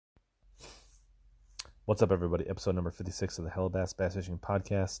What's up, everybody? Episode number 56 of the Hellabass Bass Fishing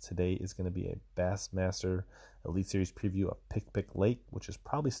Podcast. Today is going to be a Bassmaster Elite Series preview of Pick Lake, which is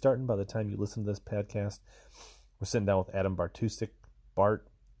probably starting by the time you listen to this podcast. We're sitting down with Adam Bartusek, Bart,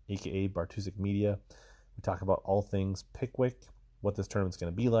 a.k.a. Bartusek Media. We talk about all things Pickwick, what this tournament's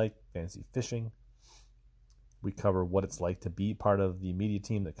going to be like, fantasy fishing. We cover what it's like to be part of the media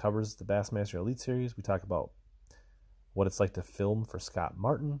team that covers the Bassmaster Elite Series. We talk about what it's like to film for Scott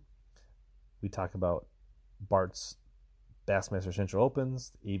Martin. We talk about Bart's Bassmaster Central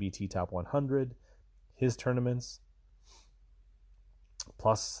Opens, the ABT Top 100, his tournaments,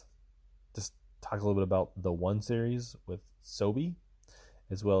 plus just talk a little bit about the One Series with Sobe,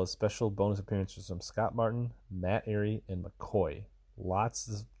 as well as special bonus appearances from Scott Martin, Matt Airy, and McCoy. Lots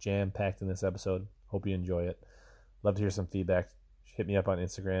of jam-packed in this episode. Hope you enjoy it. Love to hear some feedback. Hit me up on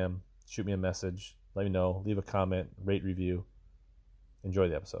Instagram. Shoot me a message. Let me know. Leave a comment. Rate, review. Enjoy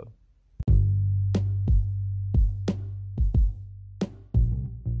the episode.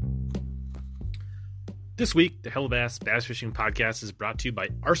 This week, the Hellabass Bass Fishing Podcast is brought to you by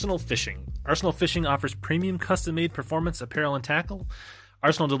Arsenal Fishing. Arsenal Fishing offers premium custom-made performance apparel and tackle.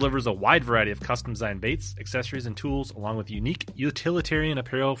 Arsenal delivers a wide variety of custom-designed baits, accessories, and tools, along with unique utilitarian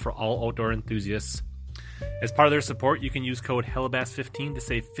apparel for all outdoor enthusiasts. As part of their support, you can use code HELLABASS15 to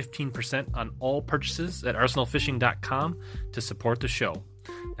save 15% on all purchases at arsenalfishing.com to support the show.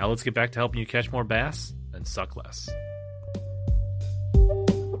 Now let's get back to helping you catch more bass and suck less.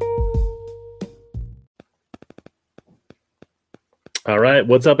 All right,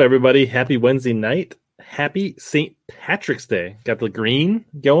 what's up, everybody? Happy Wednesday night. Happy St. Patrick's Day. Got the green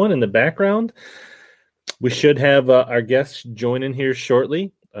going in the background. We should have our guest join in here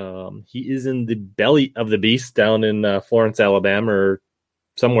shortly. He is in the belly of the beast down in Florence, Alabama, or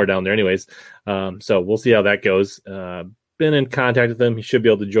somewhere down there anyways. So we'll see how that goes. Been in contact with him. He should be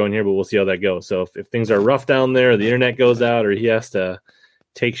able to join here, but we'll see how that goes. So if things are rough down there, or the internet goes out, or he has to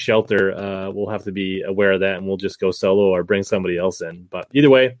take shelter, we'll have to be aware of that, and we'll just go solo or bring somebody else in. But either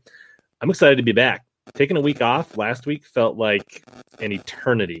way, I'm excited to be back. Taking a week off last week felt like an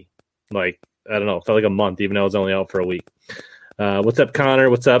eternity. Like, I don't know, it felt like a month, even though I was only out for a week. What's up, Connor?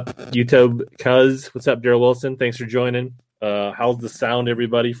 What's up, YouTube Cuz? What's up, Daryl Wilson? Thanks for joining. How's the sound,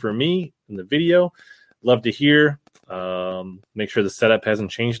 everybody, for me in the video? Love to hear. Make sure the setup hasn't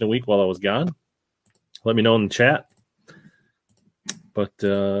changed in a week while I was gone. Let me know in the chat. But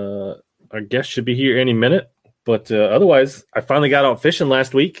our guest should be here any minute. But otherwise, I finally got out fishing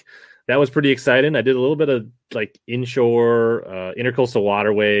last week. That was pretty exciting. I did a little bit of like inshore, intercoastal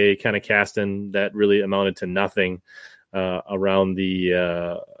waterway kind of casting that really amounted to nothing around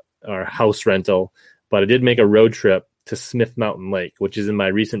our house rental. But I did make a road trip to Smith Mountain Lake, which is in my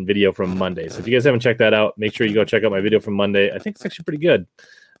recent video from Monday. So if you guys haven't checked that out, make sure you go check out my video from Monday. I think it's actually pretty good.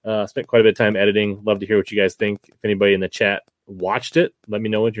 Spent quite a bit of time editing. Love to hear what you guys think. If anybody in the chat watched it, let me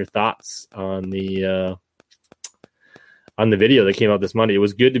know what your thoughts on the video that came out this Monday. It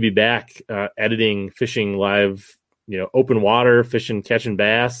was good to be back editing, fishing live, open water, fishing, catching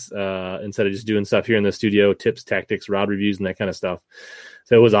bass, instead of just doing stuff here in the studio, tips, tactics, rod reviews, and that kind of stuff.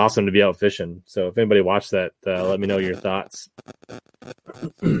 So it was awesome to be out fishing. So if anybody watched that, let me know your thoughts.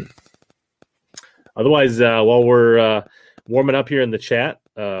 Otherwise, while we're warming up here in the chat,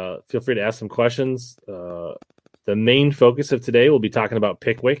 feel free to ask some questions. The main focus of today will be talking about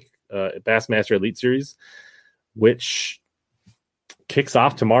Pickwick, Bassmaster Elite Series, which kicks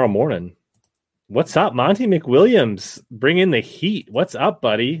off tomorrow morning. What's up, Monty McWilliams? Bring in the heat. What's up,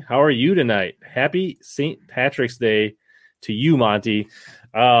 buddy? How are you tonight? Happy St. Patrick's Day to you, Monty.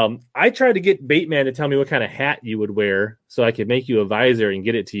 I tried to get Baitman to tell me what kind of hat you would wear so I could make you a visor and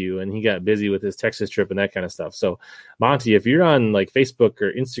get it to you, and he got busy with his Texas trip and that kind of stuff. So, Monty, if you're on like Facebook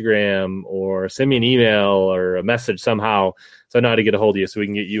or Instagram, or send me an email or a message somehow so I know how to get a hold of you so we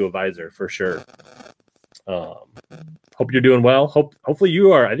can get you a visor for sure. Hope you're doing well. Hopefully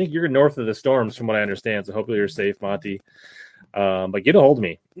you are. I think you're north of the storms from what I understand, so hopefully you're safe, Monty. But get a hold of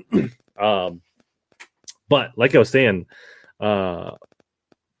me. But like I was saying, yeah,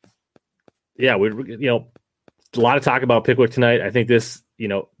 we a lot of talk about Pickwick tonight. I think this,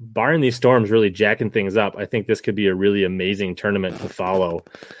 barring these storms really jacking things up, I think this could be a really amazing tournament to follow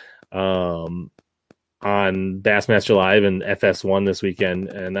on Bassmaster Live and FS1 this weekend,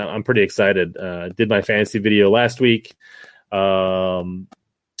 and I'm pretty excited. Did my fantasy video last week, and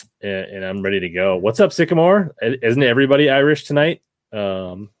I'm ready to go. What's up, Sycamore? Isn't everybody Irish tonight?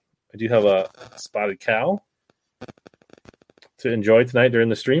 I do have a spotted cow to enjoy tonight during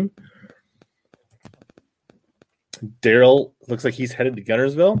the stream. Daryl looks like he's headed to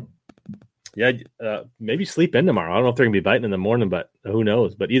Gunnersville. Yeah, maybe sleep in tomorrow. I don't know if they're gonna be biting in the morning, but who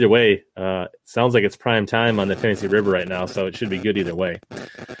knows? But either way, it sounds like it's prime time on the Tennessee River right now, so it should be good either way.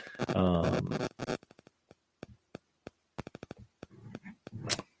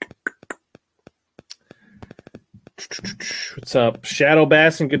 What's up, Shadow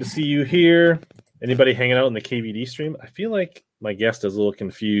Bassin? Good to see you here. Anybody hanging out in the KVD stream? I feel like my guest is a little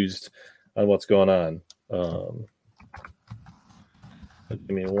confused on what's going on.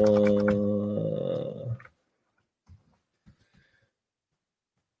 Give me one.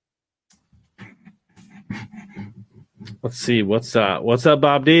 Let's see. What's up,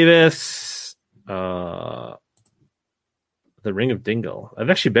 Bob Davis? The Ring of Dingle. I've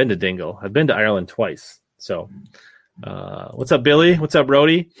actually been to Dingle. I've been to Ireland twice. So, what's up, Billy? What's up,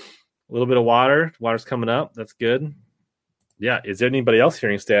 Rody? A little bit of water. Water's coming up. That's good. Yeah. Is there anybody else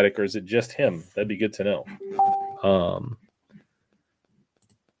hearing static, or is it just him? That'd be good to know.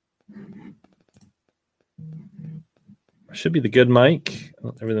 Should be the good mic.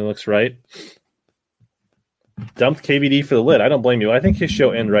 Everything looks right. Dumped KVD for the lid. I don't blame you. I think his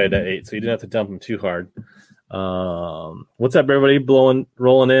show ended right at 8, so you didn't have to dump him too hard. What's up, everybody?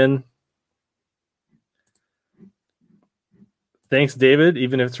 Rolling in. Thanks, David.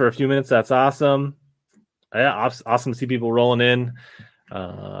 Even if it's for a few minutes, that's awesome. Yeah, awesome to see people rolling in.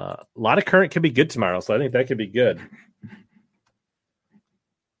 A lot of current could be good tomorrow, so I think that could be good.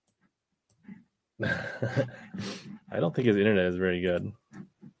 I don't think his internet is very good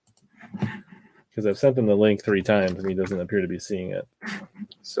because I've sent him the link 3 times and he doesn't appear to be seeing it.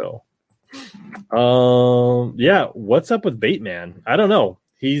 So, yeah, what's up with Bateman? I don't know.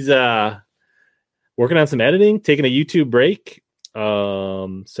 He's working on some editing, taking a YouTube break.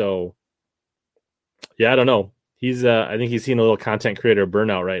 So, yeah, I don't know. He's I think he's seeing a little content creator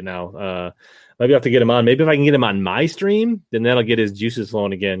burnout right now. Maybe I have to get him on. Maybe if I can get him on my stream, then that'll get his juices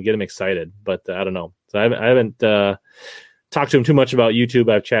flowing again, get him excited. But I don't know. So I haven't talked to him too much about YouTube.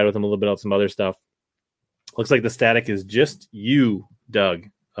 I've chatted with him a little bit about some other stuff. Looks like the static is just you, Doug.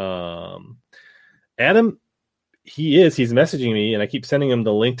 Adam, he's messaging me, and I keep sending him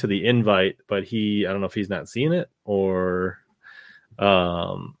the link to the invite, but I don't know if he's not seeing it or,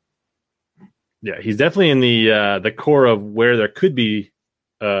 yeah, he's definitely in the core of where there could be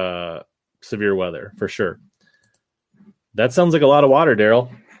severe weather for sure. That sounds like a lot of water,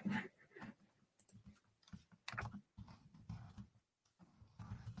 Daryl.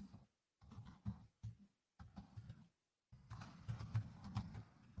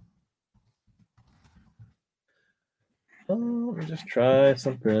 Let me just try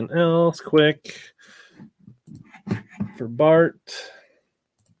something else quick for Bart.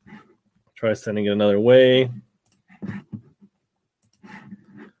 Try sending it another way.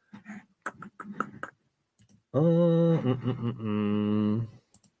 See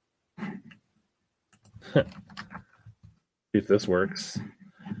if this works.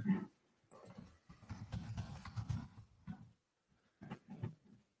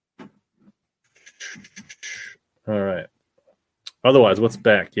 All right. Otherwise, what's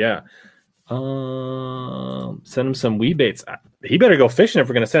back? Yeah. Send him some wee baits. He better go fishing if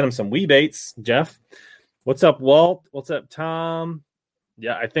we're going to send him some wee baits, Jeff. What's up, Walt? What's up, Tom?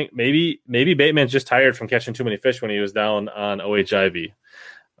 Yeah, I think maybe Bateman's just tired from catching too many fish when he was down on OHIV.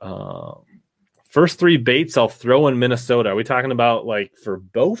 First 3 baits I'll throw in Minnesota. Are we talking about like for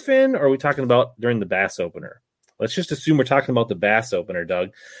bowfin, or are we talking about during the bass opener? Let's just assume we're talking about the bass opener, Doug.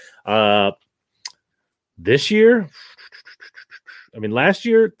 This year, I mean, last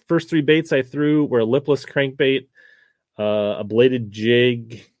year, first 3 baits I threw were a lipless crankbait, a bladed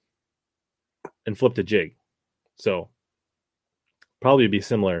jig, and flipped a jig. So probably be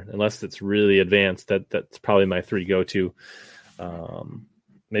similar, unless it's really advanced. That's probably my 3 go-to.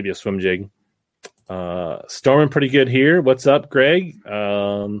 Maybe a swim jig. Storming pretty good here. What's up, Greg?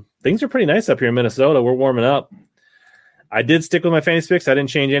 Things are pretty nice up here in Minnesota. We're warming up. I did stick with my fantasy picks. I didn't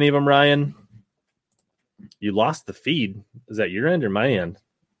change any of them, Ryan. You lost the feed. Is that your end or my end?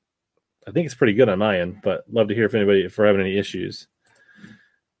 I think it's pretty good on my end, but love to hear if we're having any issues.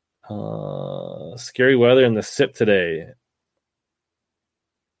 Scary weather in the SIP today.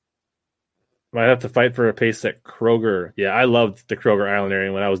 Might have to fight for a pace at Kroger. Yeah, I loved the Kroger Island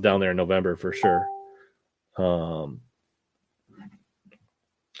area when I was down there in November for sure.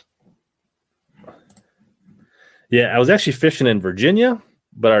 Yeah, I was actually fishing in Virginia,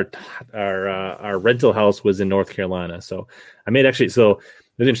 but our rental house was in North Carolina. So I made so it was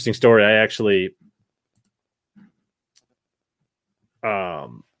an interesting story. I actually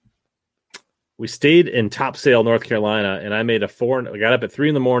we stayed in Topsail, North Carolina, and I made I got up at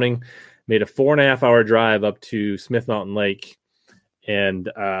 3 a.m, made a 4.5-hour drive up to Smith Mountain Lake, and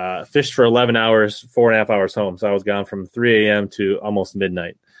fished for 11 hours, 4.5 hours home. So I was gone from 3 a.m. to almost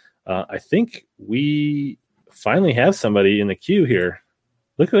midnight. I think we finally have somebody in the queue here.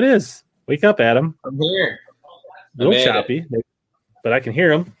 Look who it is. Wake up, Adam. I'm here. A little choppy, but I can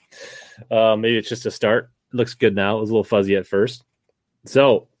hear him. Maybe it's just a start. It looks good now. It was a little fuzzy at first.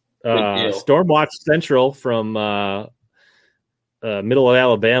 So, Stormwatch Central from middle of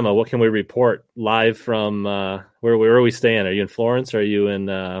Alabama. What can we report live from where are we staying? Are you in Florence? Or are you in?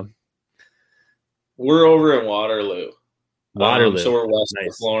 We're over in Waterloo. Waterloo. So we're west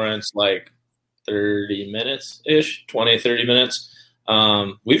of Florence, like 30 minutes ish, 20, 30 minutes.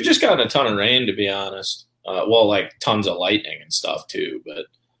 We've just gotten a ton of rain, to be honest. Well, like tons of lightning and stuff too, but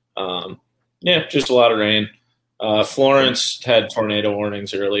yeah, just a lot of rain. Florence had tornado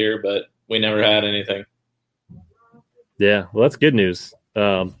warnings earlier, but we never had anything. Yeah, well, that's good news.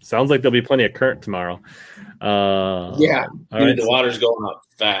 Sounds like there'll be plenty of current tomorrow. Yeah, dude, the water's going up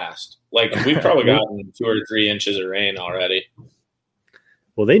fast. Like, we've probably gotten 2 or 3 inches of rain already.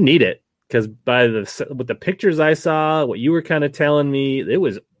 Well, they need it because with the pictures I saw, what you were kind of telling me, it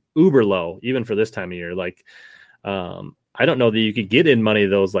was uber low even for this time of year. Like, I don't know that you could get in money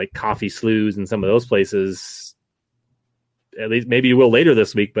of those like coffee sloughs and some of those places. At least maybe you will later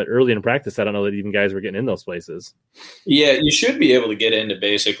this week, but early in practice, I don't know that even guys were getting in those places. Yeah, you should be able to get into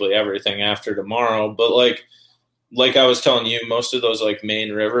basically everything after tomorrow. But like I was telling you, most of those like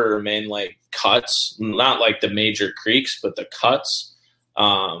main river or main like cuts, not like the major creeks, but the cuts,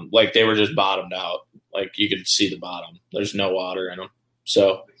 like they were just bottomed out. Like you could see the bottom. There's no water in them.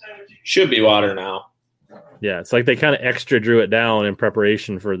 So should be water now. Yeah, it's like they kind of extra drew it down in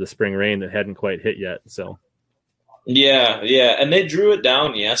preparation for the spring rain that hadn't quite hit yet. So yeah, and they drew it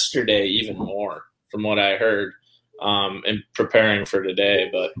down yesterday even more, from what I heard, in preparing for today.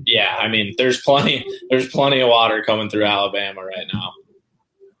 But yeah, I mean, there's plenty of water coming through Alabama right now.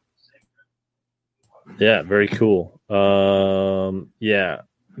 Yeah, very cool. Yeah,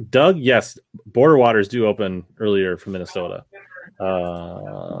 Doug. Yes, border waters do open earlier for Minnesota.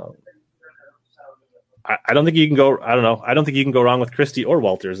 I don't think you can go. I don't know. I don't think you can go wrong with Christie or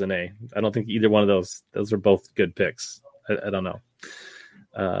Walters in A. I don't think either one of those. Those are both good picks. I don't know.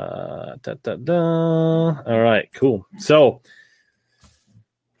 All right, cool. So,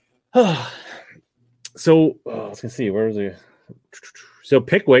 I was gonna see where was he? So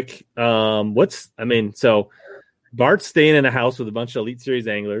Pickwick. So Bart's staying in a house with a bunch of Elite Series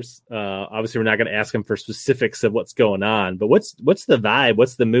anglers. Obviously, we're not going to ask him for specifics of what's going on, but what's the vibe?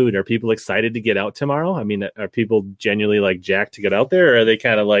 What's the mood? Are people excited to get out tomorrow? I mean, are people genuinely like jacked to get out there, or are they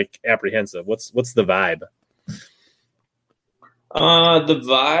kind of like apprehensive? What's the vibe?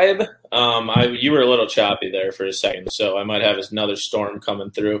 The vibe. You were a little choppy there for a second, so I might have another storm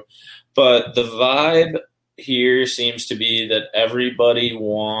coming through. But the vibe here seems to be that everybody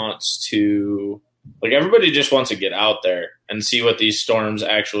wants to. Like, everybody just wants to get out there and see what these storms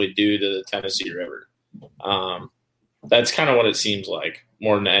actually do to the Tennessee River. That's kind of what it seems like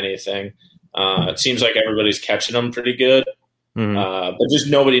more than anything. It seems like everybody's catching them pretty good, but just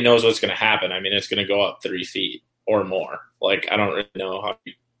nobody knows what's going to happen. I mean, it's going to go up 3 feet or more. Like, I don't really know how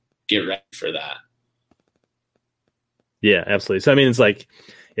to get ready for that. Yeah, absolutely. So, I mean,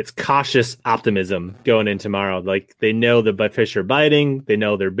 it's cautious optimism going in tomorrow. Like, they know the fish are biting. They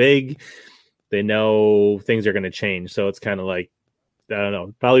know they're big. They know things are going to change. So it's kind of like, I don't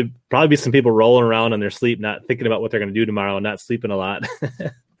know, probably be some people rolling around in their sleep, not thinking about what they're going to do tomorrow and not sleeping a lot.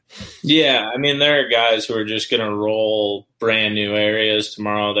 Yeah. I mean, there are guys who are just going to roll brand new areas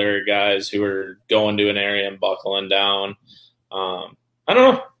tomorrow. There are guys who are going to an area and buckling down. I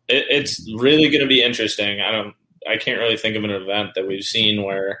don't know. It's really going to be interesting. I can't really think of an event that we've seen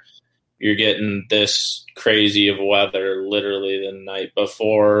where you're getting this crazy of weather literally the night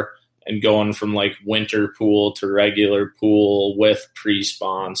before, and going from like winter pool to regular pool with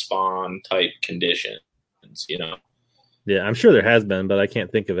pre-spawn, spawn type conditions, you know? Yeah, I'm sure there has been, but I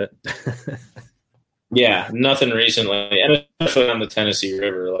can't think of it. Yeah, nothing recently. And especially on the Tennessee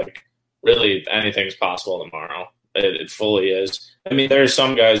River, like really anything's possible tomorrow. It fully is. I mean, there are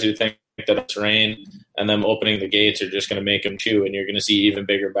some guys who think that it's rain and them opening the gates are just going to make them chew, and you're going to see even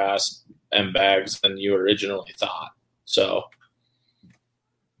bigger bass and bags than you originally thought. So...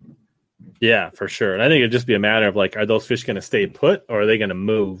 Yeah, for sure. And I think it'd just be a matter of like, are those fish going to stay put or are they going to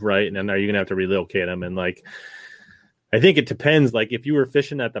move? Right. And then are you going to have to relocate them? And like, I think it depends. Like if you were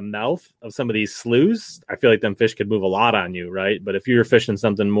fishing at the mouth of some of these sloughs, I feel like them fish could move a lot on you. Right. But if you were fishing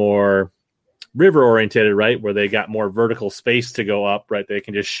something more river oriented, right, where they got more vertical space to go up, right, they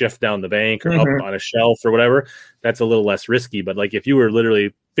can just shift down the bank or up on a shelf or whatever. That's a little less risky. But like if you were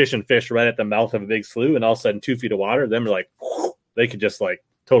literally fishing fish right at the mouth of a big slough and all of a sudden 2 feet of water, then they're like, they could just like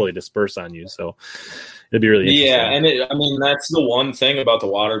totally disperse on you. So it'd be really interesting. Yeah, and that's the one thing about the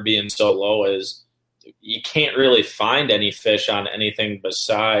water being so low is you can't really find any fish on anything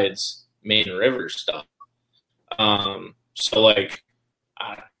besides main river stuff. So like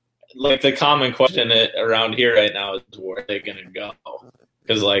the common question around here right now is where are they going to go?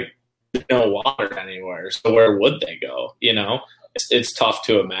 Because like there's no water anywhere, so where would they go? It's tough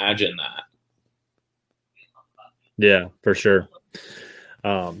to imagine that. Yeah, for sure.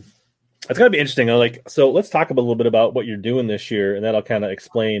 It's got to be interesting. Like, so let's talk a little bit about what you're doing this year, and that'll kind of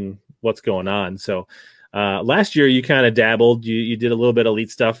explain what's going on. So last year you kind of dabbled. You did a little bit of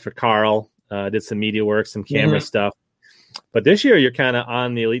elite stuff for Carl, did some media work, some camera stuff. But this year you're kind of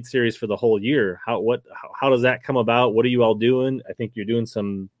on the Elite Series for the whole year. How does that come about? What are you all doing? I think you're doing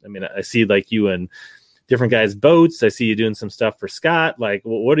some. I mean, I see like you and different guys' boats. I see you doing some stuff for Scott. Like,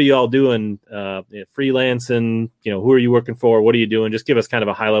 what are you all doing? Freelancing? Who are you working for? What are you doing? Just give us kind of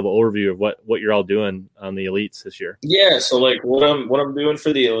a high level overview of what you're all doing on the Elites this year. Yeah. So like what I'm doing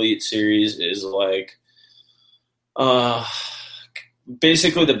for the Elite Series is like,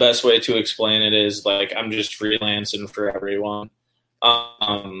 basically the best way to explain it is like I'm just freelancing for everyone.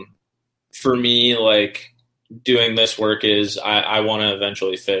 For me, like doing this work is I want to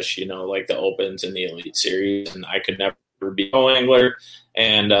eventually fish, like the Opens and the Elite Series, and I could never be a angler,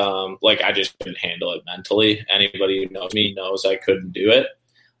 and like I just couldn't handle it mentally. Anybody who knows me knows I couldn't do it.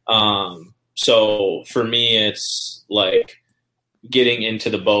 So for me, it's like getting into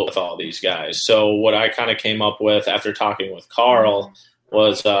the boat with all these guys. So what I kind of came up with after talking with Carl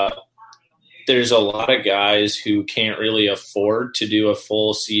was there's a lot of guys who can't really afford to do a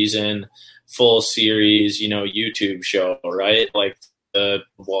full season, full series, YouTube show, right? Like the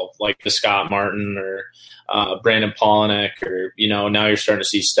Scott Martin or Brandon Polinick, or, now you're starting to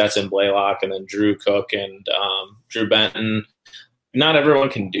see Stetson Blaylock and then Drew Cook and Drew Benton. Not everyone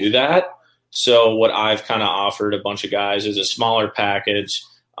can do that. So what I've kind of offered a bunch of guys is a smaller package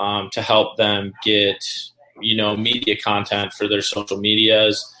to help them get, media content for their social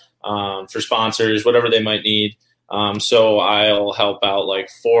medias, for sponsors, whatever they might need. So I'll help out like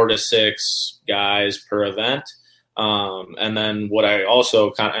 4 to 6 guys per event. And then what I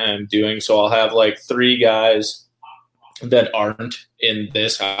also kind of am doing, so I'll have like 3 guys that aren't in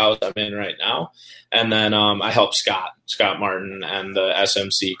this house I'm in right now. And then I help Scott Martin and the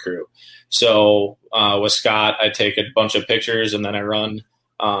SMC crew. So with Scott, I take a bunch of pictures and then I run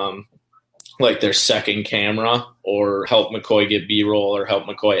like their second camera, or help McCoy get B-roll, or help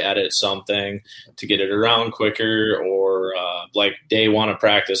McCoy edit something to get it around quicker, or like day 1 of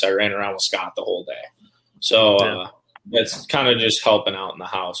practice, I ran around with Scott the whole day. So it's kind of just helping out in the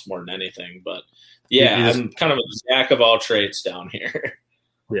house more than anything. But yeah, I'm kind of a jack of all trades down here.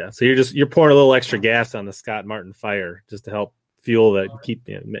 Yeah, so you're pouring a little extra gas on the Scott Martin fire just to help fuel that,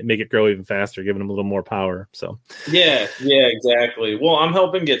 make it grow even faster, giving them a little more power. So yeah, exactly. Well, I'm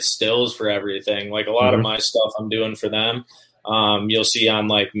helping get stills for everything. Like a lot of my stuff I'm doing for them. You'll see on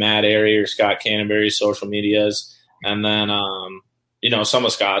like Matt Airy or Scott Canterbury's social medias, and then some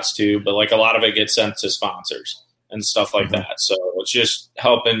of Scott's too. But like a lot of it gets sent to sponsors and stuff like that. So it's just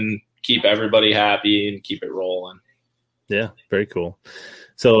helping keep everybody happy and keep it rolling. Yeah, very cool.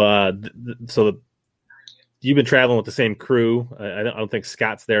 So you've been traveling with the same crew. I don't think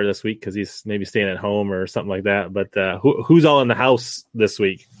Scott's there this week because he's maybe staying at home or something like that. But who's all in the house this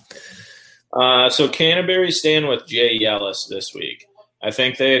week? So Canterbury's staying with Jay Yellis this week. I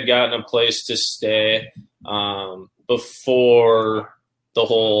think they had gotten a place to stay before the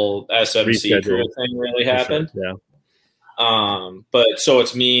whole SMC crew thing really happened. Sure. Yeah. But so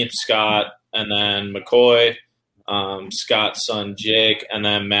it's me, Scott, and then McCoy, Scott's son Jake, and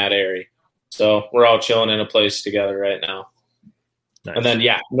then Matt Airy. So we're all chilling in a place together right now. Nice. And then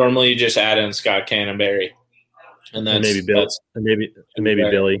normally you just add in Scott Canterbury, and then maybe Bill, and maybe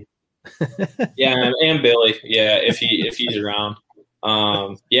Billy. Yeah, and Billy. Yeah, if he's around.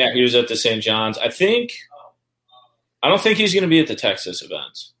 He was at the St. John's. I don't think he's going to be at the Texas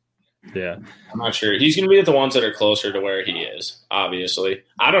events. Yeah, I'm not sure. He's going to be at the ones that are closer to where he is. Obviously,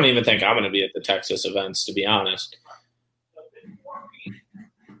 I don't even think I'm going to be at the Texas events, to be honest.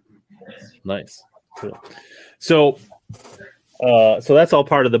 Nice. Cool. So that's all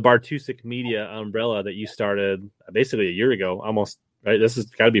part of the Bartusic Media umbrella that you started basically a year ago, almost, right? This has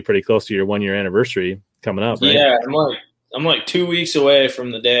got to be pretty close to your 1-year anniversary coming up, right? Yeah, I'm like 2 weeks away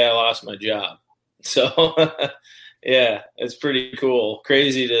from the day I lost my job. So yeah, it's pretty cool.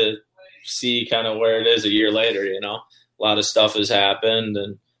 Crazy to see kind of where it is a year later, A lot of stuff has happened,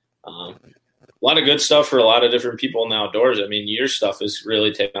 and a lot of good stuff for a lot of different people in the outdoors. I mean, your stuff has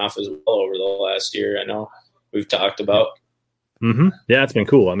really taken off as well over the last year. I know we've talked about. Mm-hmm. Yeah, it's been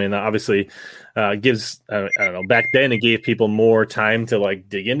cool. I mean, obviously, gives I don't know. Back then, it gave people more time to like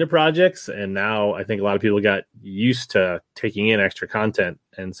dig into projects, and now I think a lot of people got used to taking in extra content,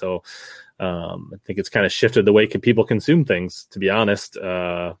 and so I think it's kind of shifted the way people consume things. To be honest,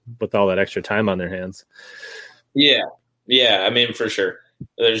 with all that extra time on their hands. Yeah, yeah. I mean, for sure,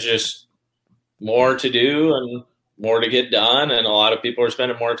 there's just more to do and more to get done, and a lot of people are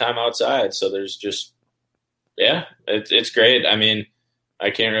spending more time outside. So there's just yeah, it's great. I mean,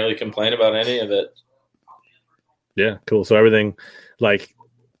 I can't really complain about any of it. Yeah, cool. So everything, like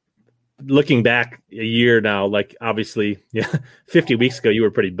looking back a year now, like obviously, yeah, 50 weeks ago you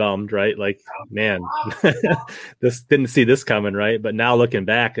were pretty bummed, right? Like, man, this didn't see this coming, right? But now looking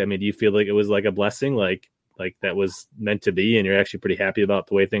back, I mean, do you feel like it was like a blessing, like that was meant to be, and you're actually pretty happy about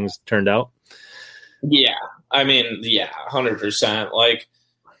the way things turned out? Yeah, I mean, yeah, 100%. Like,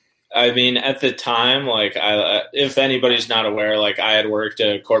 I mean, at the time, like, if anybody's not aware, like, I had worked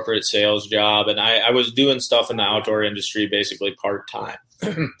a corporate sales job, and I was doing stuff in the outdoor industry basically part time.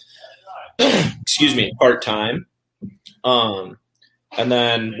 Excuse me, part time. And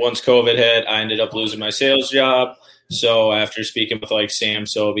then once COVID hit, I ended up losing my sales job. So after speaking with like Sam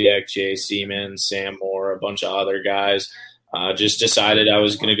Sobiek, Jay Seaman, Sam Moore, a bunch of other guys, just decided I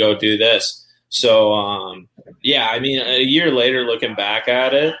was going to go do this. So yeah, I mean, a year later, looking back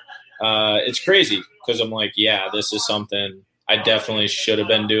at it, it's crazy because I'm like, yeah, this is something I definitely should have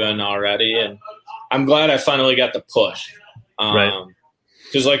been doing already, and I'm glad I finally got the push. Right.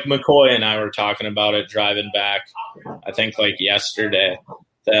 Because like McCoy and I were talking about it driving back, I think like yesterday,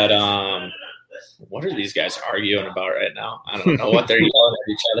 that what are these guys arguing about right now? I don't know what they're yelling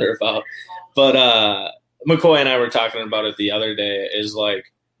at each other about. But McCoy and I were talking about it the other day, is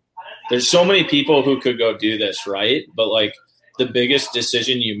like, there's so many people who could go do this, right? But like the biggest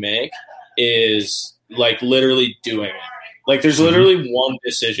decision you make is like literally doing it. Like there's literally one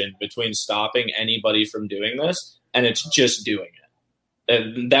decision between stopping anybody from doing this, and it's just doing it.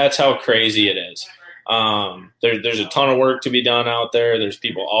 And that's how crazy it is. There's a ton of work to be done out there. There's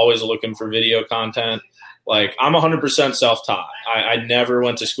people always looking for video content. Like, I'm 100% self-taught. I never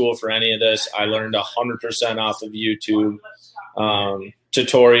went to school for any of this. I learned 100% off of YouTube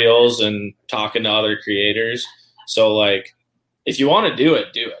tutorials and talking to other creators. So like, if you want to do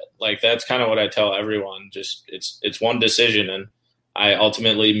it, do it. Like, that's kind of what I tell everyone. Just it's one decision, and I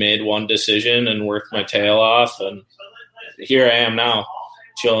ultimately made one decision and worked my tail off, and here I am now,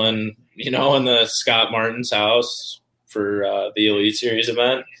 chilling, in the Scott Martin's house for the Elite Series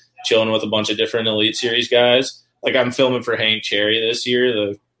event, chilling with a bunch of different Elite Series guys. Like, I'm filming for Hank Cherry this year,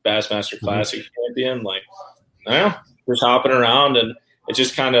 the Bassmaster Classic champion. Like, I don't know, just hopping around, and it's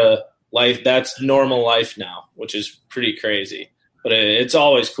just kind of life. That's normal life now, which is pretty crazy. But it's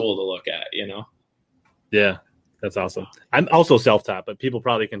always cool to look at, Yeah, that's awesome. I'm also self-taught, but people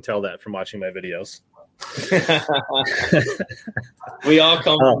probably can tell that from watching my videos. We all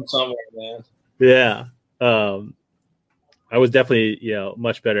come from somewhere, man. Yeah. I was definitely,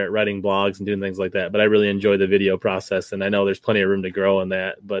 much better at writing blogs and doing things like that, but I really enjoy the video process, and I know there's plenty of room to grow in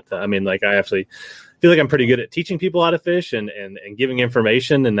that. But I mean, like, I actually feel like I'm pretty good at teaching people how to fish and giving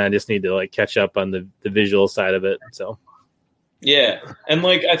information, and I just need to like catch up on the visual side of it. So yeah. And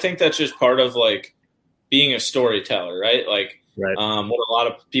like, I think that's just part of like being a storyteller, right? Like, right. What a lot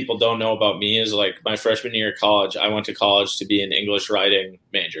of people don't know about me is like my freshman year of college, I went to college to be an English writing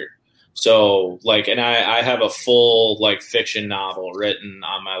major. So like, and I have a full like fiction novel written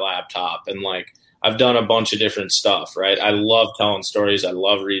on my laptop, and like I've done a bunch of different stuff, right? I love telling stories. I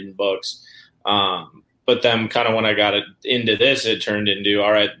love reading books. But then kind of when I got into this, it turned into,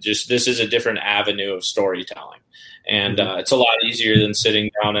 all right, just this is a different avenue of storytelling. And it's a lot easier than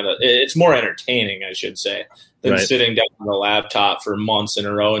sitting down it's more entertaining, I should say, than sitting down on a laptop for months in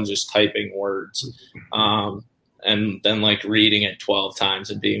a row and just typing words. And then like reading it 12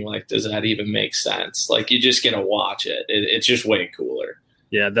 times and being like, does that even make sense? Like, you just get to watch it. It's just way cooler.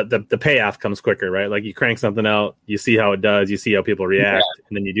 Yeah, the payoff comes quicker, right? Like, you crank something out, you see how it does, you see how people react,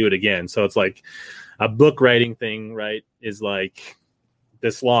 and then you do it again. So it's like a book writing thing, right, is like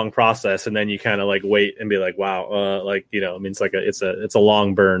this long process, and then you kind of like wait and be like, wow, I mean, it's like it's a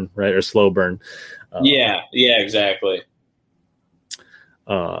long burn, right, or slow burn. Yeah, exactly.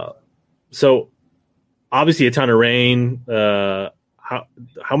 So obviously a ton of rain.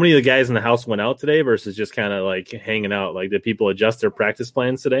 How many of the guys in the house went out today versus just kind of like hanging out? Like, did people adjust their practice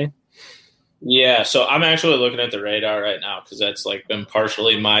plans today? Yeah, so I'm actually looking at the radar right now because that's like been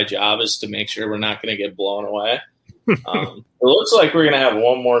partially my job, is to make sure we're not going to get blown away. It looks like we're going to have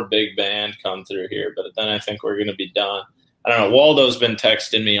one more big band come through here, but then I think we're going to be done. I don't know. Waldo's been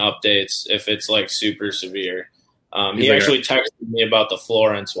texting me updates if it's like super severe. He actually texted me about the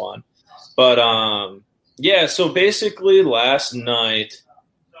Florence one. But, yeah, so basically last night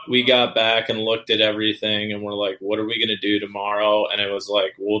we got back and looked at everything, and we're like, what are we going to do tomorrow? And it was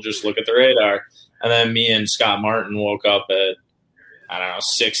like, we'll just look at the radar. And then me and Scott Martin woke up at,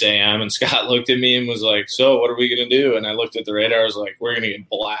 6 a.m., and Scott looked at me and was like, so what are we going to do? And I looked at the radar. I was like, we're going to get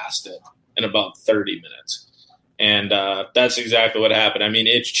blasted in about 30 minutes. And that's exactly what happened. I mean,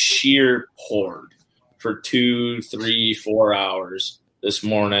 it sheer poured for 2, 3, 4 hours this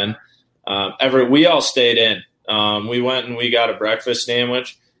morning. We all stayed in. We went and we got a breakfast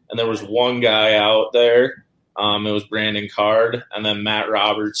sandwich, and there was one guy out there. It was Brandon Card, and then Matt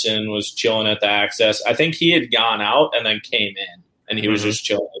Robertson was chilling at the access. I think he had gone out and then came in, and he was just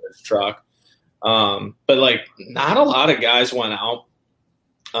chilling in his truck. But, like, not a lot of guys went out.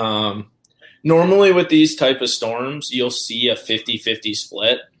 Normally with these type of storms, you'll see a 50-50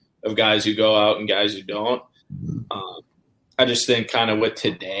 split of guys who go out and guys who don't. I just think kind of with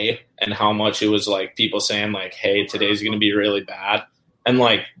today and how much it was like people saying like, hey, today's going to be really bad. And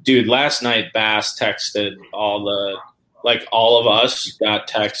like, dude, last night Bass texted all of us got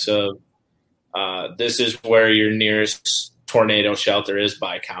texts of this is where your nearest tornado shelter is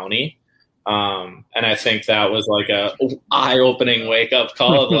by county. And I think that was like a eye-opening wake-up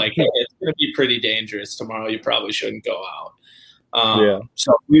call of like, hey, it's going to be pretty dangerous tomorrow. You probably shouldn't go out.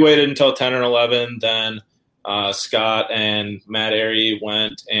 So we waited until 10 or 11. Then Scott and Matt Airy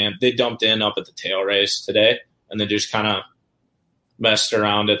went and they dumped in up at the tail race today, and they just kind of messed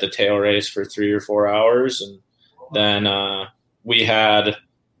around at the tail race for 3 or 4 hours. And then we had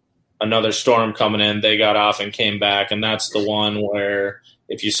another storm coming in. They got off and came back, and that's the one where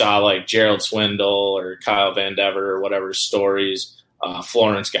if you saw like Gerald Swindle or Kyle Van Dever or whatever stories,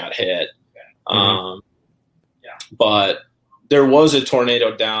 Florence got hit. But there was a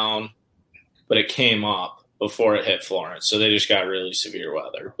tornado down, but it came up before it hit Florence. So they just got really severe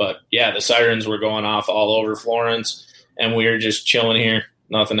weather. But yeah, the sirens were going off all over Florence, and we were just chilling here.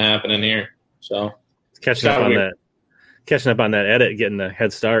 Nothing happening here. So catching up on that edit, getting a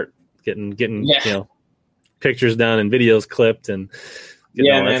head start, getting pictures done and videos clipped and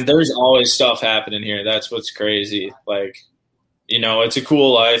man, there's always stuff happening here. That's what's crazy. Like, it's a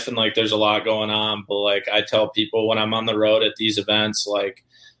cool life and like there's a lot going on, but like I tell people when I'm on the road at these events, like,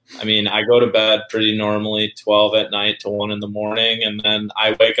 I mean, I go to bed pretty normally 12 at night to 1 in the morning, and then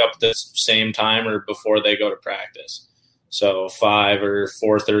I wake up at the same time or before they go to practice. So 5 or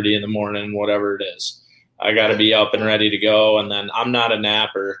 4:30 in the morning, whatever it is, I got to be up and ready to go. And then I'm not a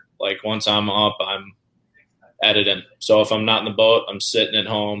napper. Like once I'm up, I'm editing. So if I'm not in the boat, I'm sitting at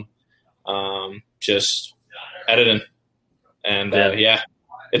home, just editing. And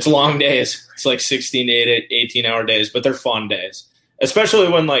it's long days. It's like 16 to 18-hour days, but they're fun days, especially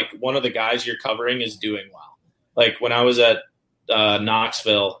when like one of the guys you're covering is doing well. Like when I was at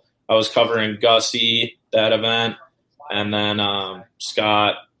Knoxville, I was covering Gussie, that event, and then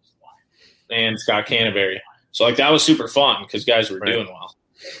Scott Canterbury. So like that was super fun because guys were doing well.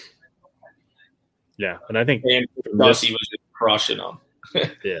 Yeah, and I think Gussie was just crushing them.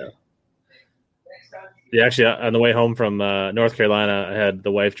 Yeah, actually, on the way home from North Carolina, I had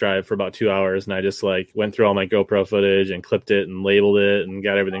the wife drive for about 2 hours, and I just like went through all my GoPro footage and clipped it and labeled it and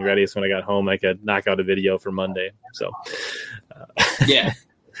got everything ready. So when I got home, I could knock out a video for Monday. So,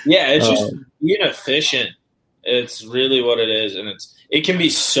 it's just being efficient. It's really what it is, and it can be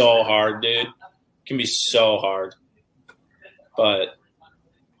so hard, dude. It can be so hard, but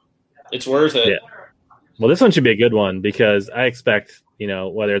it's worth it. Yeah. Well, this one should be a good one because I expect,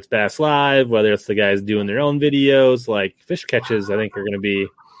 whether it's Bass Live, whether it's the guys doing their own videos, like fish catches, I think are going to be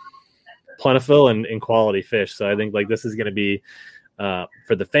plentiful and quality fish. So I think like this is going to be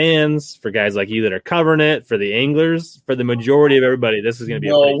for the fans, for guys like you that are covering it, for the anglers, for the majority of everybody. This is going to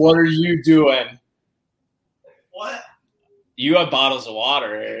be. What are you doing? What? You have bottles of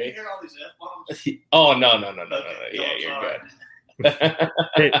water, Harry. You hear all these F-bombs? Oh no! Yeah, you're good.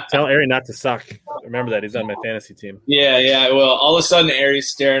 Hey, tell Ari not to suck. Remember that he's on my fantasy team. Yeah. Well, all of a sudden, Ari's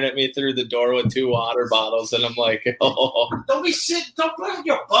staring at me through the door with 2 water bottles, and I'm like, "Oh, don't be sitting. Don't put in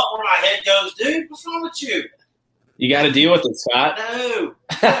your butt where my head goes, dude. What's wrong with you? You got to deal with it, Scott." No.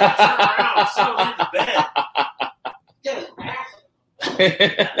 Turn around. I'm still in the bed. Get his ass.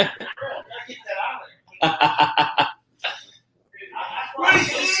 Get that out of there.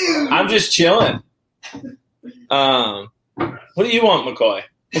 I'm just chilling. What do you want, McCoy?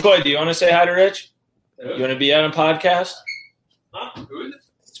 McCoy, do you want to say hi to Rich? You want to be on a podcast? Huh? Who is it?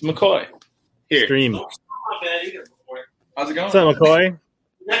 It's McCoy. Here. Stream. How's it going? What's up, McCoy?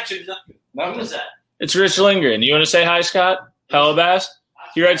 What is that? It's Rich Lindgren. You want to say hi, Scott? Hello, Bass?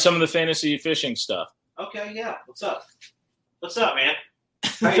 He writes some of the fantasy fishing stuff. Okay, yeah. What's up? What's up, man?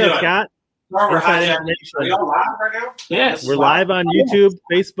 How What's you up, doing? Scott? Barbara, Inside hijack. information. Are y'all live right now? Yes. We're live on YouTube,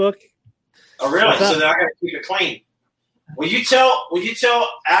 Facebook. Oh, really? What's up? So then I got to keep it clean. Will you tell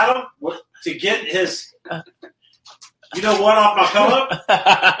Adam to get his, you know what, off my pillow?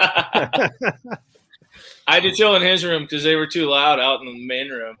 I had to chill in his room because they were too loud out in the main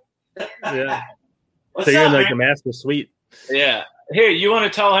room. Yeah. What's So you're in up, like man? the master suite. Yeah. Here, you want to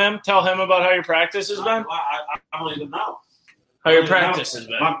tell him about how your practice has been? I don't even know. How your practice has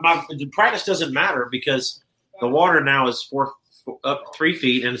been? The practice doesn't matter because the water now is up 3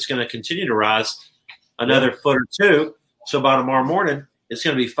 feet, and it's going to continue to rise another foot or two. So by tomorrow morning, it's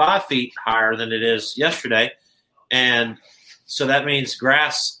going to be 5 feet higher than it is yesterday, and so that means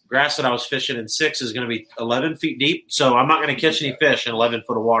grass that I was fishing in 6 is going to be 11 feet deep. So I'm not going to catch any fish in 11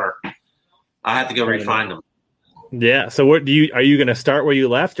 foot of water. I have to go refine them. Yeah. So what are you going to start where you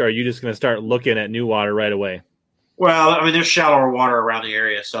left, or are you just going to start looking at new water right away? Well, I mean, there's shallower water around the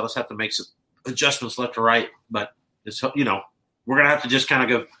area, so I'll just have to make some adjustments left to right. But it's, we're going to have to just kind of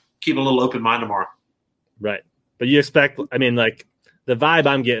go keep a little open mind tomorrow. Right. But you expect, I mean, like the vibe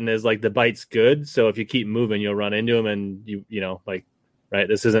I'm getting is like the bite's good. So if you keep moving, you'll run into them, and right.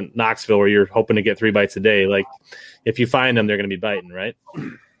 This isn't Knoxville where you're hoping to get 3 bites a day. Like if you find them, they're going to be biting, right?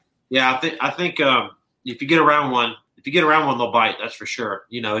 Yeah, I think if you get around one, they'll bite. That's for sure.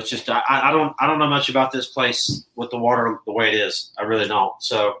 It's just I don't know much about this place with the water the way it is. I really don't.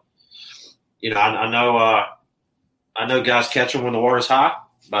 So, I know guys catch them when the water's hot,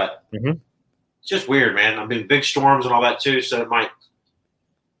 but it's just weird, man. I mean, big storms and all that too. So it might,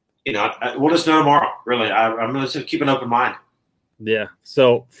 we'll just know tomorrow. Really, I'm going to keep an open mind. Yeah.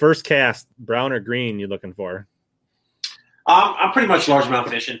 So first cast, brown or green, you looking for? I'm pretty much largemouth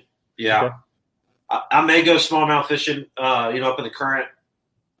fishing. Yeah. Okay. I may go smallmouth fishing, up in the current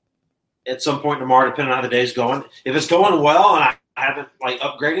at some point tomorrow, depending on how the day's going. If it's going well and I haven't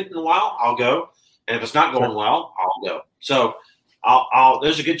upgraded in a while, I'll go. And if it's not going well, I'll go. So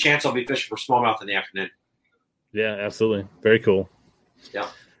there's a good chance I'll be fishing for smallmouth in the afternoon. Yeah, absolutely. Very cool. Yeah.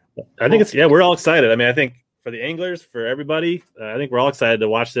 I think we're all excited. I mean, I think for the anglers, for everybody, I think we're all excited to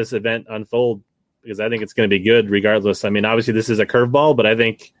watch this event unfold, because I think it's going to be good regardless. I mean, obviously this is a curveball, but I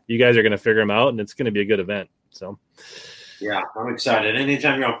think you guys are going to figure them out, and it's going to be a good event. So, yeah, I'm excited.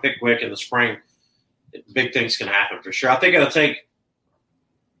 Anytime you're on Pickwick in the spring, big things can happen for sure. I think it's going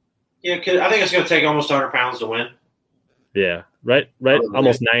to take almost 100 pounds to win. Yeah, right.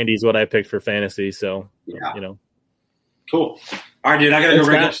 Almost 90 is what I picked for fantasy. So, yeah. Cool. All right, dude, I got to go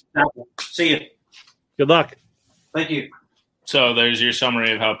rig up. See you. Good luck. Thank you. So there's your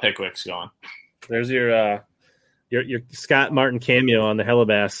summary of how Pickwick's going. There's your Scott Martin cameo on the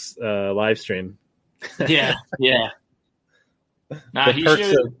Hellabass live stream. Yeah. Nah, he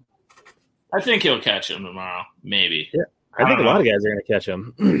should. I think he'll catch him tomorrow. Maybe. Yeah, I think a lot of guys are going to catch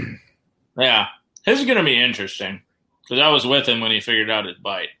him. Yeah, his is going to be interesting because I was with him when he figured out his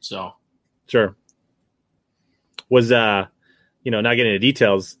bite. So sure. Was not getting into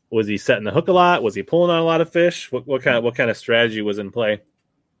details. Was he setting the hook a lot? Was he pulling on a lot of fish? What kind of strategy was in play?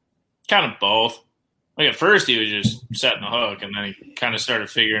 Kind of both. Like at first he was just setting the hook, and then he kind of started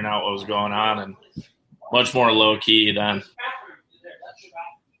figuring out what was going on, and much more low key then.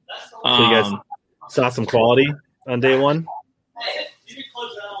 So you guys saw some quality on day one?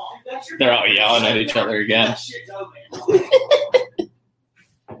 They're out yelling at each other again.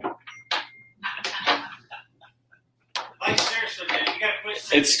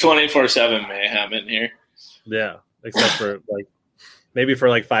 It's 24/7 mayhem in here. Yeah, except for maybe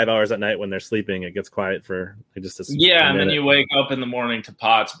for 5 hours at night when they're sleeping, it gets quiet for just a and minute. then you wake up in the morning to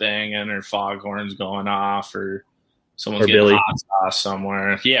pots banging or foghorns going off or someone's Or getting Billy. hot sauce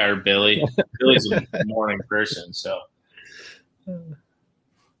somewhere. Yeah, or Billy. Billy's a morning person, so.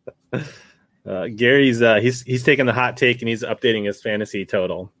 Gary's he's taking the hot take and he's updating his fantasy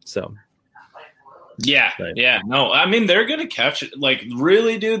total. So Yeah, right. Yeah. No, I mean, they're going to catch it.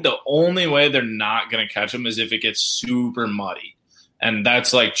 Really, dude, the only way they're not going to catch them is if it gets super muddy. And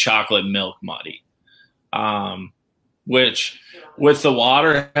that's like chocolate milk muddy. Which, with the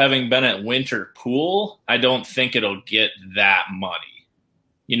water having been at winter pool, I don't think it'll get that muddy.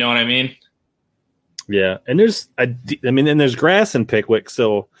 You know what I mean? Yeah. And there's grass in Pickwick.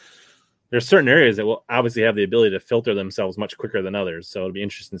 So there's certain areas that will obviously have the ability to filter themselves much quicker than others. So it'll be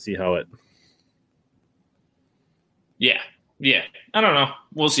interesting to see how it. Yeah. I don't know.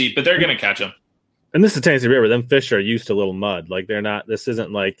 We'll see, but they're going to catch them. And this is Tennessee River. Them fish are used to a little mud. This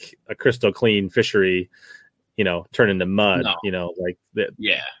isn't like a crystal clean fishery, turn into mud, No.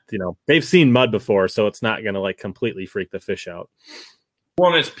 they've seen mud before. So it's not going to completely freak the fish out.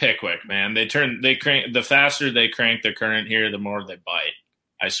 Well, it's Pickwick, man. They crank the faster they crank the current here, the more they bite.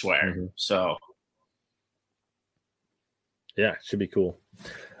 I swear. Mm-hmm. So, yeah, it should be cool.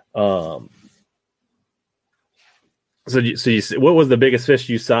 So what was the biggest fish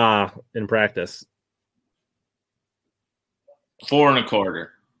you saw in practice? 4 1/4.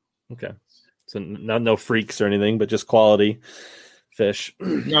 Okay, so no freaks or anything, but just quality fish.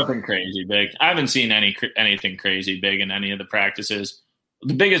 Nothing crazy big. I haven't seen anything crazy big in any of the practices.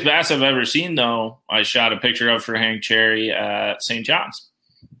 The biggest bass I've ever seen, though, I shot a picture of for Hank Cherry at St. John's.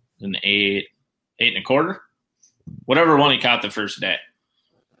 An 8 1/4, whatever one he caught the first day.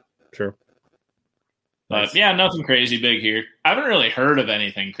 Sure. But nice. Yeah, nothing crazy big here. I haven't really heard of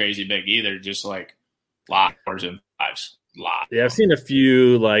anything crazy big either. Just like lot 4s and 5s. Lot. Yeah, I've seen a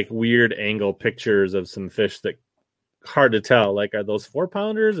few like weird angle pictures of some fish that hard to tell. Like, are those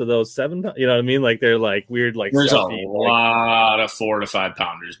 4-pounders or those 7? You know what I mean? Like they're like weird, like there's stuffy, a lot of 4 to 5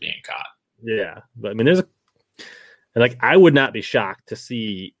 pounders being caught. Yeah, but I mean, I would not be shocked to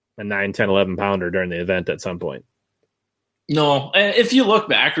see a 9, 10, 11 pounder during the event at some point. No, if you look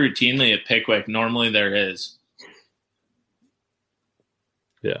back routinely at Pickwick, normally there is.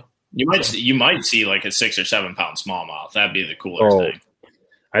 Yeah, you might see like a 6 or 7 pound smallmouth. That'd be the cooler thing.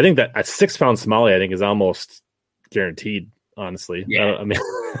 I think that a 6-pound smallie, I think, is almost guaranteed. Honestly, yeah. I mean,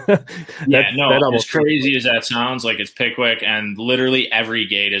 that as crazy as that sounds, like it's Pickwick, and literally every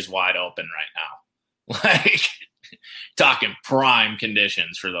gate is wide open right now. Like talking prime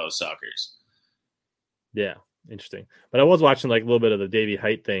conditions for those suckers. Yeah, interesting. But I was watching like a little bit of the Davey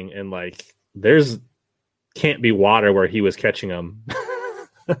Height thing, and like can't be water where he was catching them.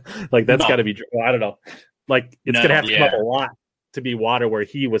 Like that's got to be. Well, I don't know. Like it's gonna have to come up a lot to be water where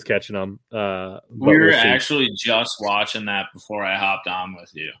he was catching them. We were actually just watching that before I hopped on with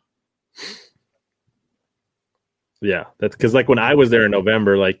you. Yeah, that's because like when I was there in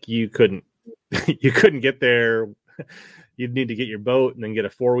November, like you couldn't get there. You'd need to get your boat and then get a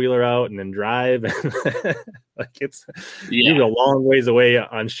 4-wheeler out and then drive. Like you'd be a long ways away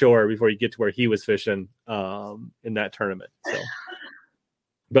on shore before you get to where he was fishing in that tournament. So,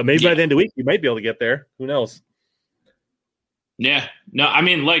 but maybe by the end of the week you might be able to get there. Who knows? Yeah, no, I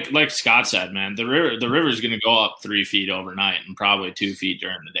mean, like Scott said, man, the river is going to go up 3 feet overnight and probably 2 feet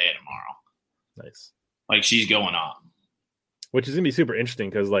during the day tomorrow. Nice. Like she's going up, which is going to be super interesting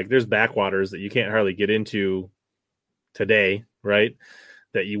because like there's backwaters that you can't hardly get into today, right?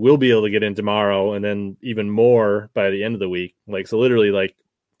 That you will be able to get in tomorrow, and then even more by the end of the week. Like so, literally, like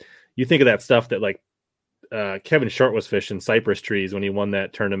you think of that stuff that like Kevin Short was fishing cypress trees when he won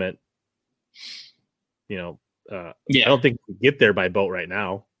that tournament. You know. I don't think you could get there by boat right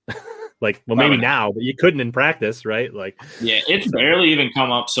now. Like, well, maybe now, but you couldn't in practice, right? Like, yeah, it's barely even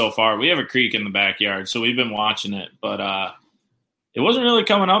come up so far. We have a creek in the backyard, so we've been watching it, but it wasn't really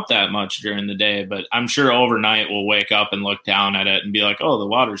coming up that much during the day. But I'm sure overnight we'll wake up and look down at it and be like, "Oh, the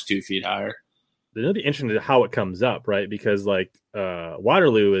water's 2 feet higher." It'll be interesting to how it comes up, right? Because like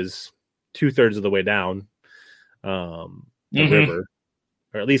Waterloo is 2/3 of the way down the river.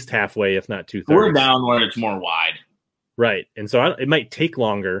 Or at least halfway, if not 2/3. We're down where it's more wide. Right. And so it might take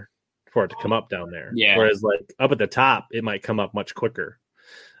longer for it to come up down there. Yeah. Whereas like up at the top, it might come up much quicker.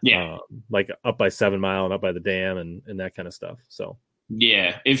 Yeah. Like up by 7 Mile and up by the dam and that kind of stuff. So,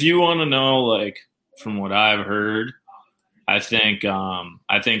 yeah. If you want to know, like from what I've heard, I think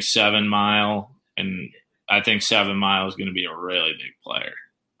 7 Mile and I think 7 Mile is going to be a really big player.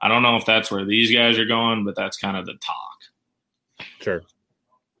 I don't know if that's where these guys are going, but that's kind of the talk. Sure.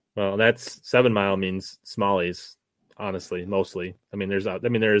 Well, that's 7 Mile means smallies, honestly, mostly. I mean, there's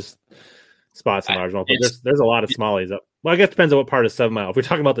spots in largemouth, but there's a lot of smallies up. Well, I guess it depends on what part of 7 Mile. If we're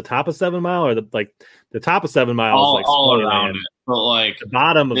talking about the top of 7 Mile or the top of 7 Mile is like all around it, but like the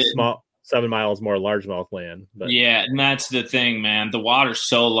bottom of 7 Mile is more largemouth land. But yeah, and that's the thing, man. The water's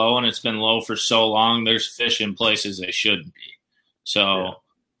so low and it's been low for so long. There's fish in places they shouldn't be. So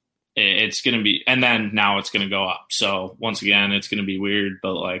it's going to be, and then now it's going to go up. So once again, it's going to be weird,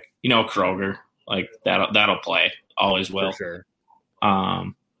 but like, Kroger, like that'll play, always will. For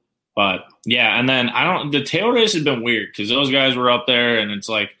sure. But yeah, and then the tail race has been weird because those guys were up there and it's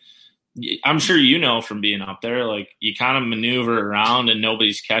like, I'm sure from being up there, like you kind of maneuver around and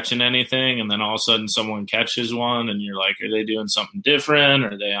nobody's catching anything. And then all of a sudden someone catches one and you're like, are they doing something different?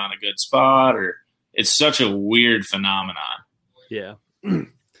 Are they on a good spot? Or it's such a weird phenomenon. Yeah. That'd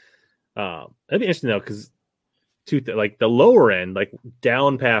be interesting though, because like the lower end, like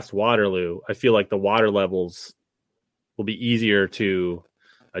down past Waterloo, I feel like the water levels will be easier to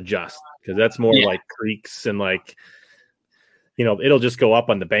adjust because that's more like creeks and like, it'll just go up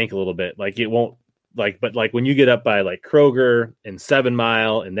on the bank a little bit. Like it won't but when you get up by like Kroger and 7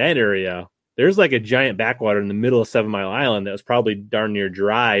 Mile in that area, there's like a giant backwater in the middle of 7 Mile Island that was probably darn near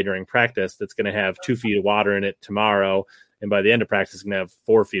dry during practice. That's going to have 2 feet of water in it tomorrow. And by the end of practice, it's going to have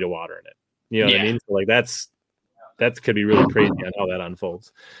 4 feet of water in it. You know what I mean? So like that could be really crazy on how that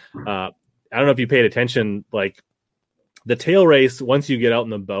unfolds. I don't know if you paid attention, like the tail race, once you get out in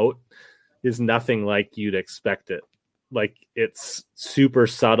the boat, is nothing like you'd expect it. Like it's super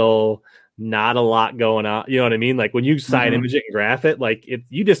subtle, not a lot going on. You know what I mean? Like when you side image it and graph it, like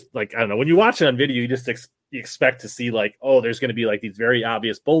you just like, I don't know, when you watch it on video, you just you expect to see like, oh, there's going to be like these very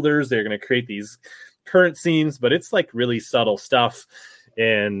obvious boulders. They're going to create these current seams, but it's like really subtle stuff.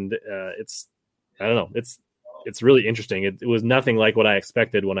 And I don't know. It's really interesting. It was nothing like what I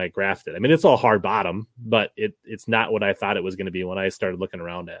expected when I graphed it. I mean, it's all hard bottom, but it's not what I thought it was going to be when I started looking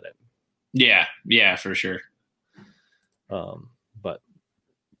around at it. Yeah, for sure. But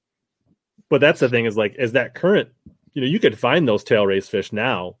that's the thing is like, as that current, you could find those tail race fish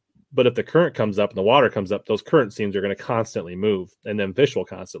now, but if the current comes up and the water comes up, those current seams are going to constantly move, and then fish will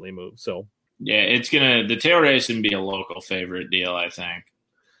constantly move. So yeah, the tail race can be a local favorite deal, I think.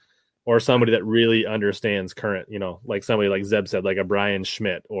 Or somebody that really understands current, like somebody like Zeb said, like a Brian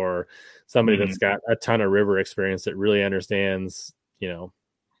Schmidt, or somebody that's got a ton of river experience that really understands,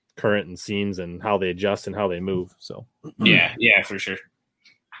 current and seams and how they adjust and how they move. So yeah, for sure.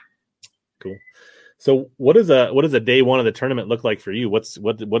 Cool. So what does a day one of the tournament look like for you? What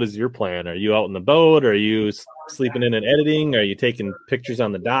is your plan? Are you out in the boat? Are you sleeping in and editing? Are you taking pictures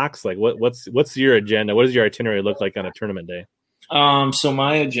on the docks? Like what's your agenda? What does your itinerary look like on a tournament day? So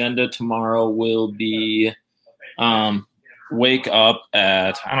my agenda tomorrow will be wake up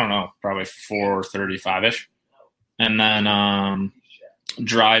at, I don't know, probably 4:35ish, and then I'll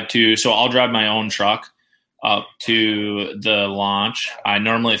drive my own truck up to the launch. I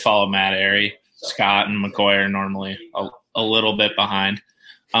normally follow Matt Airy. Scott and McCoy are normally a little bit behind.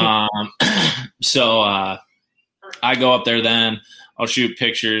 So I go up there, then I'll shoot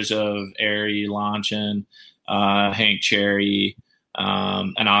pictures of Airy launching, Hank Cherry,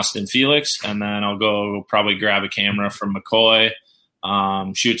 and Austin Felix, and then I'll go probably grab a camera from McCoy,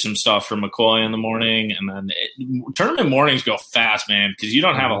 shoot some stuff for McCoy in the morning, and then tournament mornings go fast, man, because you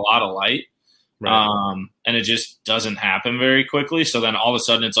don't have a lot of light. Right. And it just doesn't happen very quickly. So then all of a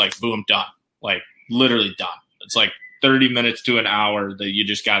sudden it's like, boom, done. Like literally done. It's like 30 minutes to an hour that you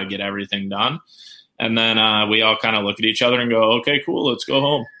just got to get everything done. And then we all kind of look at each other and go, okay, cool, let's go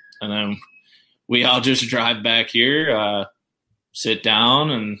home. And then we all just drive back here, sit down,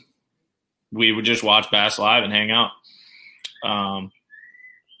 and we would just watch Bass Live and hang out. And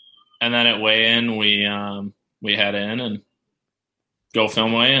then at weigh-in, we head in and go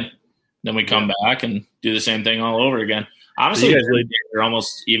film weigh-in. Then we come back and do the same thing all over again. Honestly, they're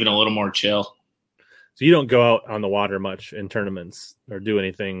almost even a little more chill. So you don't go out on the water much in tournaments or do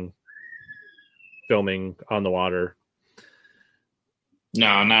anything filming on the water?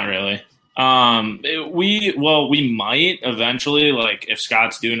 No, not really. We might eventually, like if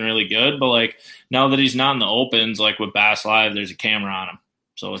Scott's doing really good, but like now that he's not in the opens, like with Bass Live, there's a camera on him.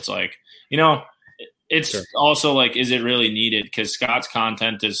 So it's like, it's also like, is it really needed? Because Scott's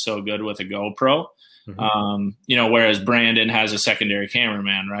content is so good with a GoPro. Mm-hmm. Whereas Brandon has a secondary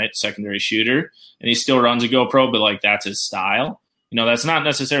cameraman, right? Secondary shooter, and he still runs a GoPro, but like that's his style. That's not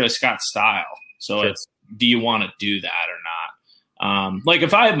necessarily Scott's style. So it's, do you want to do that or not? Like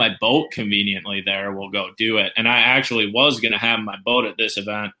if I had my boat conveniently there, we'll go do it. And I actually was going to have my boat at this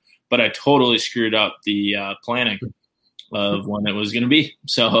event, but I totally screwed up the planning of when it was going to be.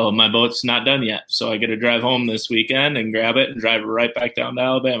 So my boat's not done yet. So I got to drive home this weekend and grab it and drive it right back down to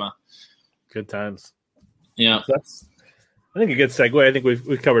Alabama. Good times. Yeah. So that's, I think, a good segue. I think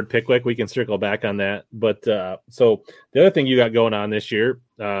we've covered Pickwick. We can circle back on that. But so the other thing you got going on this year,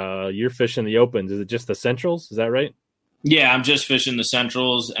 you're fishing the opens. Is it just the centrals? Is that right? Yeah, I'm just fishing the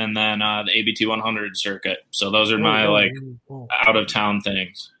centrals and then the ABT 100 circuit. So those are my out of town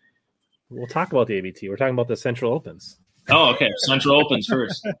things. We'll talk about the ABT. We're talking about the Central Opens. Oh, okay. Central Opens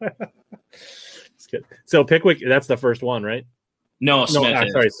first. That's good. So Pickwick, that's the first one, right? No,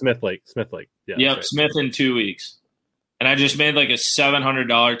 Smith. Sorry, Smith Lake. Yeah. Yep, right. Smith in 2 weeks. And I just made like a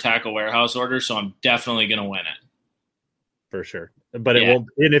 $700 tackle warehouse order, so I'm definitely going to win it. For sure. But it won't,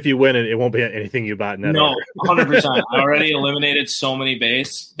 and if you win it, it won't be anything you bought in that order. 100%. I already eliminated so many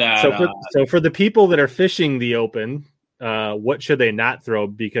baits that. So for the people that are fishing the open, what should they not throw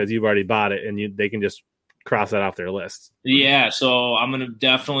because you've already bought it and they can just cross that off their list? Yeah, so I'm going to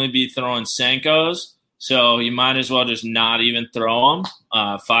definitely be throwing Senkos. So you might as well just not even throw them.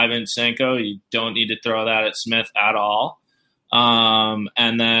 5-inch Senko, you don't need to throw that at Smith at all.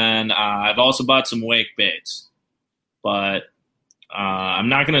 And then I've also bought some wake baits, but I'm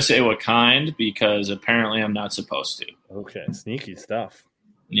not going to say what kind because apparently I'm not supposed to. Okay, sneaky stuff.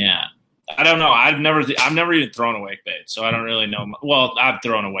 Yeah. I don't know. I've never even thrown a wake bait, so I don't really know. Well, I've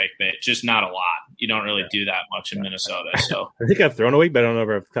thrown a wake bait, just not a lot. You don't really do that much in Minnesota. So I think I've thrown a wake, but I don't know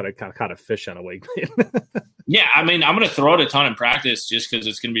if I've caught a fish on a wake bait. yeah, I mean, I'm going to throw it a ton in practice just because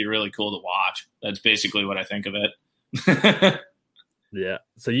it's going to be really cool to watch. That's basically what I think of it. Yeah.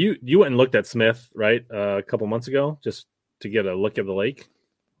 So you went and looked at Smith, right, a couple months ago, just to get a look at the lake.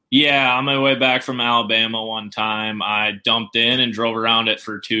 Yeah, on my way back from Alabama one time, I dumped in and drove around it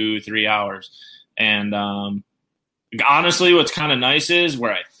for 2-3 hours. And honestly, what's kind of nice is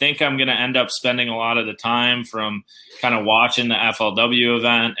where I think I'm going to end up spending a lot of the time from kind of watching the FLW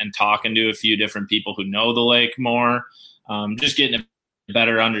event and talking to a few different people who know the lake more, just getting a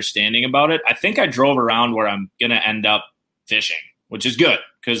better understanding about it. I think I drove around where I'm going to end up fishing, which is good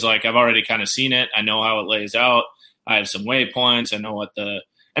because like I've already kind of seen it. I know how it lays out. I have some waypoints. I know what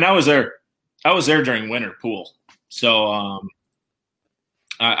and I was there during winter pool. So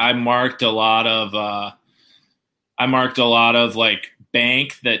I marked a lot of like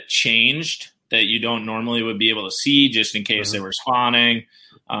bank that changed that you don't normally would be able to see just in case they were spawning,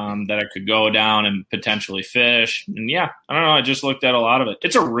 that I could go down and potentially fish. And yeah, I don't know. I just looked at a lot of it.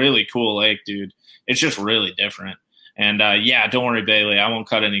 It's a really cool lake, dude. It's just really different. And yeah, don't worry, Bailey. I won't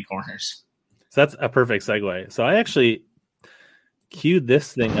cut any corners. So that's a perfect segue. So I actually queued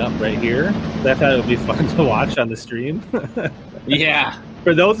this thing up right here. I thought it would be fun to watch on the stream. Yeah.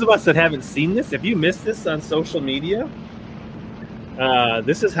 For those of us that haven't seen this, if you missed this on social media,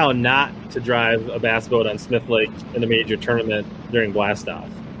 this is how not to drive a bass boat on Smith Lake in a major tournament during blast off.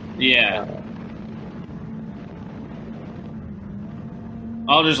 Yeah.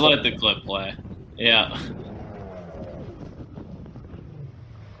 I'll just let the clip play. Yeah.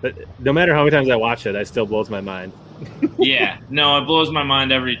 But no matter how many times I watch it, it still blows my mind. Yeah, no, it blows my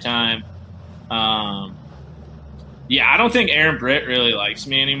mind every time. Yeah, I don't think Aaron Britt really likes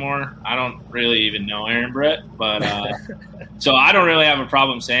me anymore. I don't really even know Aaron Britt, but so I don't really have a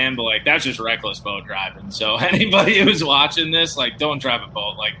problem saying, but like that's just reckless boat driving. So anybody who's watching this, like, don't drive a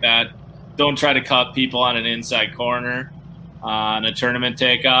boat like that. Don't try to cut people on an inside corner on a tournament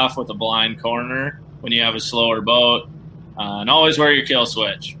takeoff with a blind corner when you have a slower boat, and always wear your kill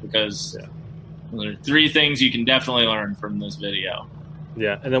switch because. Yeah. There are 3 things you can definitely learn from this video.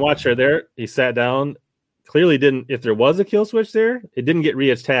 Yeah, and then watch right there. He sat down. Clearly didn't. If there was a kill switch there, it didn't get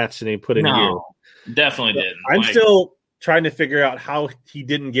reattached, and he put in gear. Definitely didn't. I'm still trying to figure out how he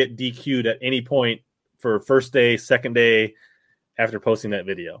didn't get DQ'd at any point for first day, second day after posting that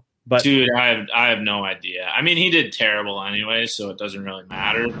video. But dude, I have no idea. I mean, he did terrible anyway, so it doesn't really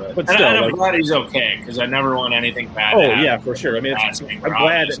matter. But still, I'm glad he's okay because I never want anything bad. Oh yeah, for sure. I mean, I'm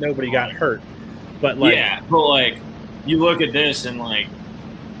glad that nobody got hurt. But like, yeah, but like, you look at this and like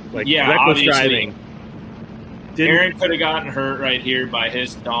yeah, reckless driving. Aaron could have gotten hurt right here by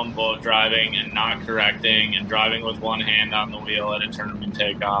his dumb boat driving and not correcting and driving with one hand on the wheel at a tournament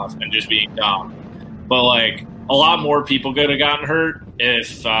takeoff and just being dumb. But like, a lot more people could have gotten hurt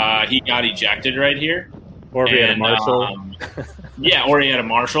if he got ejected right here, or if he had a marshal. Yeah, or he had a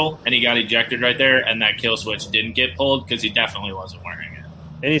marshal and he got ejected right there, and that kill switch didn't get pulled because he definitely wasn't wearing it.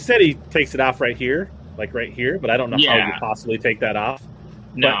 And he said he takes it off right here, like right here, but I don't know how you possibly take that off.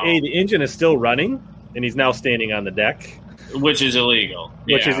 No. But the engine is still running, and he's now standing on the deck. Which is illegal.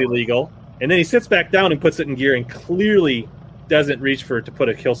 Which is illegal. And then he sits back down and puts it in gear and clearly doesn't reach to put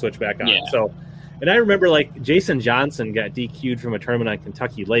a kill switch back on. Yeah. So, and I remember like Jason Johnson got DQ'd from a tournament on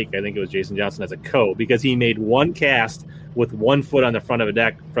Kentucky Lake. I think it was Jason Johnson as a co because he made one cast with 1 foot on the front of a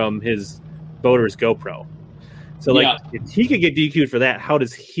deck from his boater's GoPro. So, like, if he could get DQ'd for that, how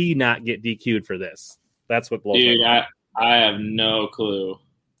does he not get DQ'd for this? That's what blows my mind. I have no clue.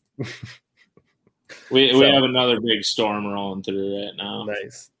 We have another big storm rolling through right now.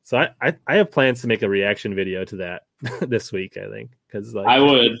 Nice. So I have plans to make a reaction video to that this week, I think. Because like, I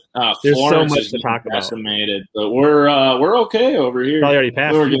would. There's Florence so much to talk about. Estimated, but we're okay over here. Probably already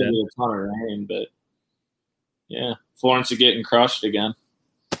passed. We're getting a ton of rain, but yeah, Florence is getting crushed again.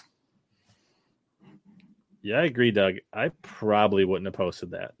 Yeah, I agree, Doug. I probably wouldn't have posted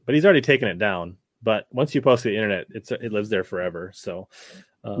that, but he's already taken it down. But once you post to the internet, it lives there forever. So,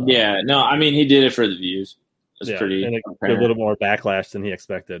 yeah, no, I mean he did it for the views. It's pretty and a little more backlash than he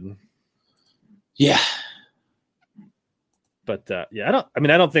expected. Yeah. But I don't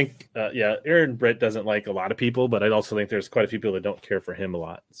think Aaron Britt doesn't like a lot of people, but I also think there's quite a few people that don't care for him a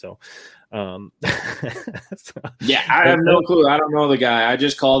lot. So, yeah, I have no clue. I don't know the guy. I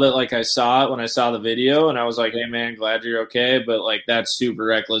just called it like I saw it when I saw the video, and I was like, "Hey, man, glad you're okay." But like, that's super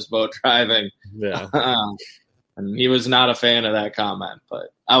reckless boat driving. Yeah, and he was not a fan of that comment,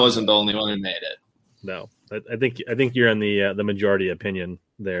 but I wasn't the only one who made it. No, I think you're on the majority opinion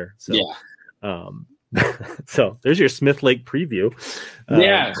there. So, yeah. So there's your Smith Lake preview.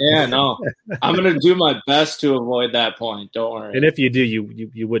 No, I'm gonna do my best to avoid that point. Don't worry. And if you do,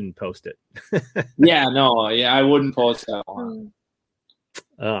 you wouldn't post it. I wouldn't post that one.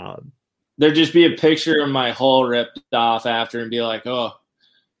 There'd just be a picture of my hull ripped off after, and be like, "Oh,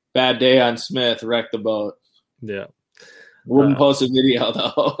 bad day on Smith, wrecked the boat." Yeah, wouldn't post a video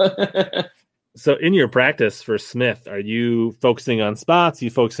though. So in your practice for Smith, are you focusing on spots? Are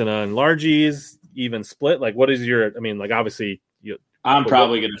you focusing on largies? Even split? Like, what is your? I mean, like, obviously, I'm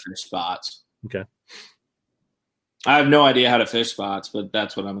probably going to fish spots. Okay. I have no idea how to fish spots, but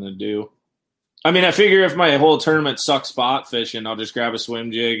that's what I'm going to do. I mean, I figure if my whole tournament sucks spot fishing, I'll just grab a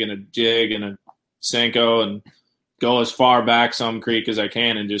swim jig and a Senko and go as far back some creek as I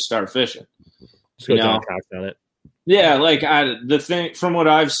can and just start fishing. Just go John Cox on it. Yeah, like the thing from what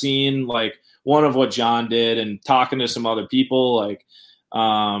I've seen, like one of what John did and talking to some other people, like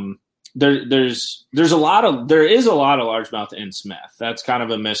there is a lot of largemouth in Smith. That's kind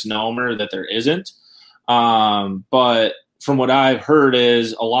of a misnomer that there isn't. But from what I've heard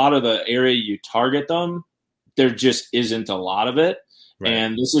is a lot of the area you target them, there just isn't a lot of it. Right.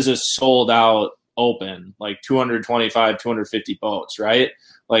 And this is a sold out open, like 225, 250 boats, right?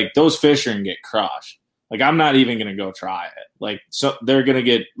 Like those fish are going to get crushed. Like I'm not even going to go try it. Like, so they're going to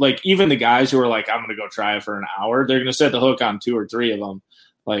get, like, even the guys who are like, I'm going to go try it for an hour, they're going to set the hook on 2 or 3 of them.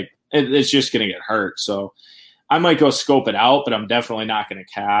 Like, it's just going to get hurt. So I might go scope it out, but I'm definitely not going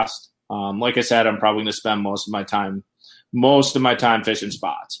to cast. Like I said, I'm probably going to spend most of my time fishing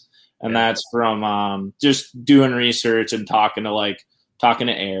spots. And that's from just doing research and talking to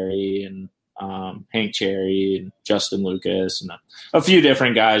Ari and Hank Cherry and Justin Lucas and a few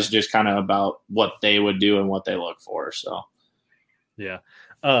different guys just kind of about what they would do and what they look for. So, yeah.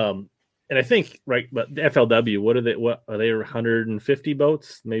 And I think, right, but the FLW, what are they 150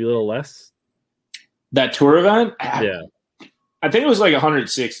 boats, maybe a little less? That tour event? Yeah. I think it was like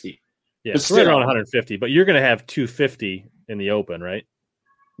 160. Yeah, it's right around 150, but you're going to have 250 in the open, right?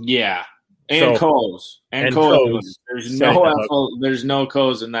 Yeah. And Coes. And Coes. There's no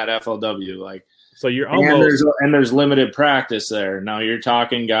Coes in that FLW. Like, so you're almost and there's limited practice there. Now you're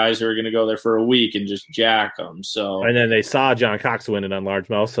talking guys who are going to go there for a week and just jack them. So and then they saw John Cox win it on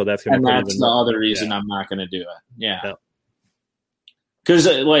largemouth, so that's going to. And that's the other reason I'm not going to do it. Yeah, because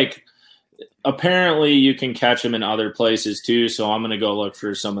like apparently you can catch them in other places too. So I'm going to go look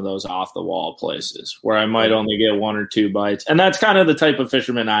for some of those off the wall places where I might only get 1 or 2 bites, and that's kind of the type of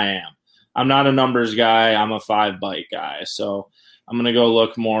fisherman I am. I'm not a numbers guy. I'm a 5 bite guy. So I'm going to go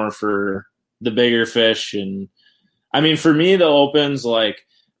look more for the bigger fish. And I mean, for me, the opens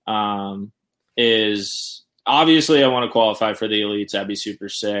is obviously I want to qualify for the elites. That'd be super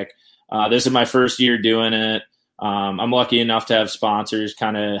sick. This is my first year doing it. I'm lucky enough to have sponsors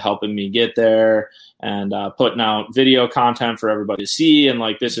kind of helping me get there and putting out video content for everybody to see. And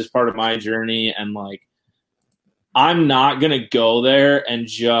like, this is part of my journey. And like, I'm not going to go there and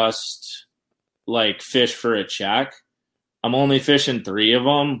just like fish for a check. I'm only fishing 3 of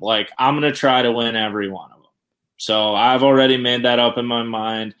them. Like, I'm going to try to win every one of them. So I've already made that up in my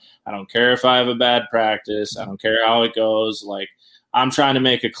mind. I don't care if I have a bad practice. I don't care how it goes. Like, I'm trying to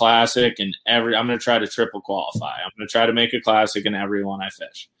make a classic and I'm going to try to triple qualify. I'm going to try to make a classic in every one I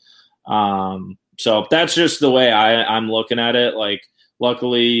fish. So that's just the way I'm looking at it. Like,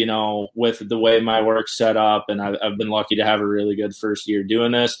 luckily, you know, with the way my work's set up, and I've been lucky to have a really good first year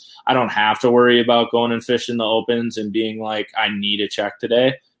doing this, I don't have to worry about going and fishing the opens and being like, I need a check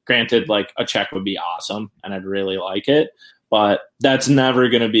today. Granted, like a check would be awesome and I'd really like it, but that's never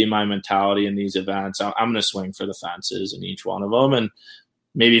going to be my mentality in these events. I'm going to swing for the fences in each one of them and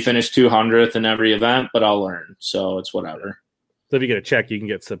maybe finish 200th in every event, but I'll learn. So it's whatever. So if you get a check, you can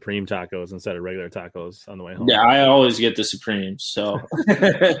get Supreme tacos instead of regular tacos on the way home. Yeah, I always get the Supremes. So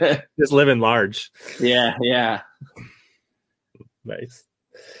just living large. Yeah. Nice.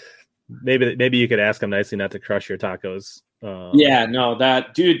 Maybe you could ask them nicely not to crush your tacos. That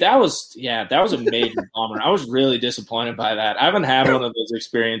was a major bummer. I was really disappointed by that. I haven't had one of those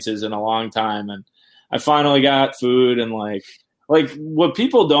experiences in a long time, and I finally got food. And like what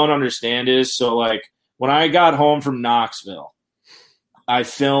people don't understand is, so like when I got home from Knoxville, I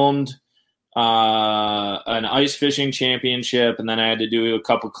filmed an ice fishing championship, and then I had to do a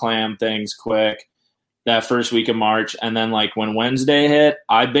couple clam things quick that first week of March. And then like when Wednesday hit,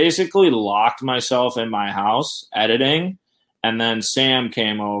 I basically locked myself in my house editing, and then Sam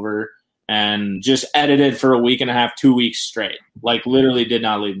came over and just edited for a week and a half, 2 weeks straight. Like literally did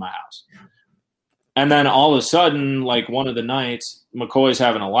not leave my house. And then all of a sudden, like one of the nights, McCoy's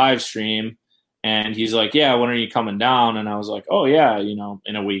having a live stream, and he's like, yeah, when are you coming down? And I was like, oh yeah,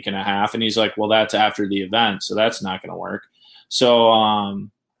 in a week and a half. And he's like, well, that's after the event, so that's not going to work. So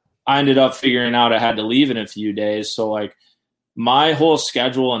I ended up figuring out I had to leave in a few days. So like my whole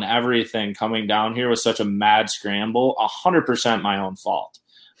schedule and everything coming down here was such a mad scramble, 100% my own fault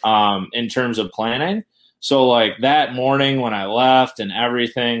in terms of planning. So like that morning when I left and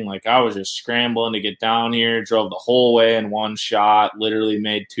everything, like I was just scrambling to get down here, drove the whole way in one shot, literally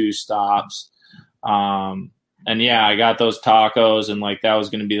made 2 stops. And yeah, I got those tacos, and like that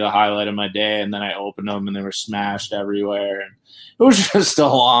was going to be the highlight of my day. And then I opened them and they were smashed everywhere. And it was just a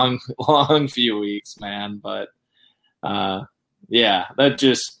long few weeks, man. But yeah, that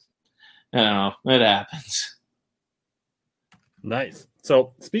just, I don't know, it happens. Nice.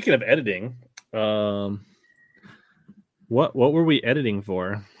 So speaking of editing, what were we editing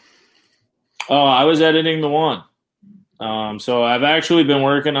for? Oh, I was editing the one. So I've actually been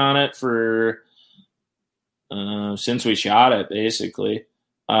working on it for since we shot it, basically.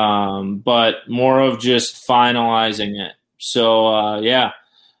 But more of just finalizing it. So yeah,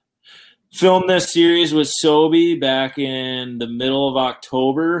 filmed this series with Sobe back in the middle of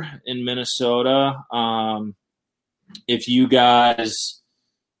October in Minnesota. If you guys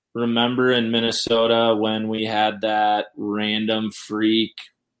remember in Minnesota when we had that random freak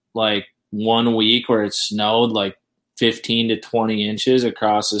like 1 week where it snowed like 15 to 20 inches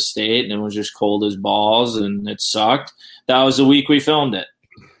across the state and it was just cold as balls and it sucked. That was the week we filmed it.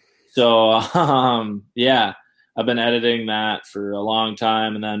 So yeah, I've been editing that for a long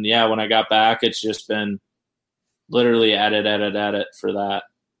time. And then, yeah, when I got back, it's just been literally edit for that.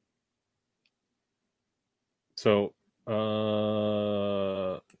 So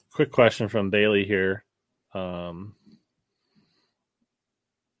quick question from Bailey here. Do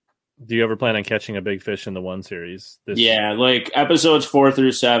you ever plan on catching a big fish in the one series? Yeah, like episodes 4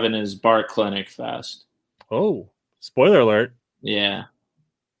 through 7 is Bart Clinic Fest. Oh, spoiler alert. Yeah.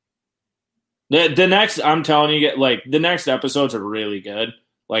 The next, I'm telling you, like the next episodes are really good.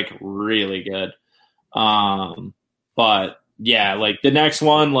 Like really good. But yeah, like the next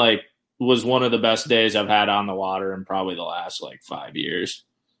one, like was one of the best days I've had on the water in probably the last like 5 years.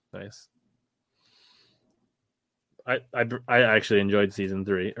 Nice. I actually enjoyed season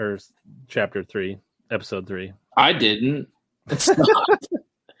 3 or chapter 3, episode 3. I didn't.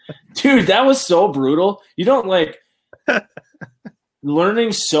 Dude, that was so brutal. You don't like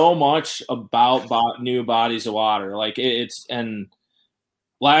learning so much about new bodies of water. Like it's, and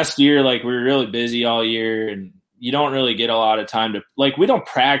last year, like we were really busy all year and you don't really get a lot of time to, like, we don't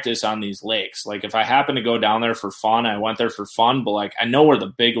practice on these lakes. Like if I happen to go down there for fun, I went there for fun, but like I know where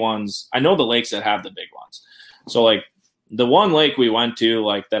the big ones, I know the lakes that have the big ones. So like the one lake we went to,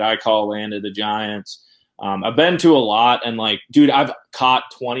 like that I call Land of the Giants, I've been to a lot, and like, dude, I've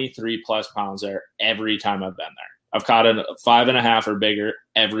caught 23 plus pounds there every time I've been there. I've caught a 5.5 or bigger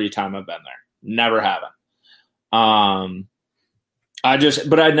every time I've been there. Never haven't.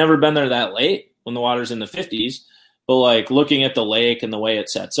 But I'd never been there that late when the water's in the 50s. But like looking at the lake and the way it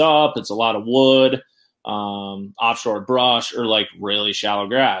sets up, it's a lot of wood, offshore brush, or like really shallow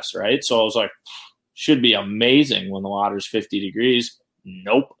grass, right? So I was like, should be amazing when the water's 50 degrees.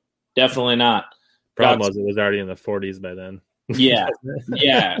 Nope, definitely not. Problem was it was already in the 40s by then. Yeah,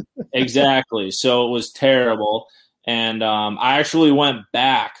 exactly. So it was terrible. And I actually went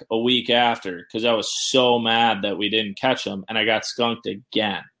back a week after because I was so mad that we didn't catch them, and I got skunked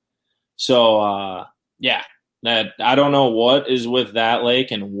again. So, yeah, that I don't know what is with that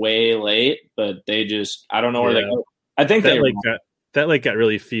lake and way late, but they just, I don't know where they go. I think that lake got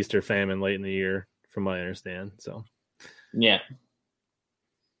really feast or famine late in the year, from what I understand. So, yeah.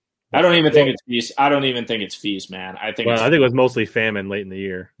 I don't even think it's feast. I don't even think it's feast, man. I think it was mostly famine late in the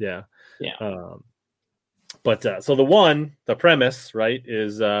year. Yeah. Yeah. But so the premise, right,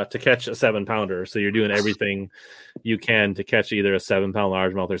 is to catch a 7-pounder. So you're doing everything you can to catch either a 7-pound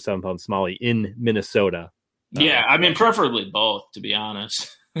largemouth or 7-pound smallie in Minnesota. Yeah, I mean, preferably both, to be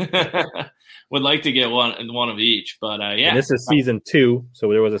honest. Would like to get one of each, but yeah. And this is season 2, so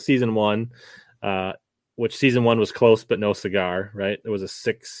there was a season 1, which season 1 was close but no cigar, right? It was a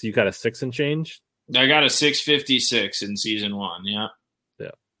 6. You got a 6 and change. I got a 656 in season 1. Yeah.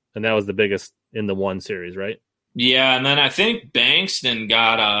 Yeah, and that was the biggest in the 1 series, right? Yeah, and then I think Bankston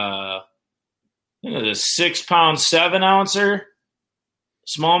got a a 6 pound 7 ouncer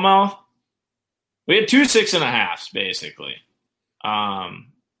smallmouth. We had 2 6.5s basically.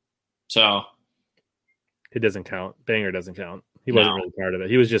 So it doesn't count. Banger doesn't count. He wasn't really part of it.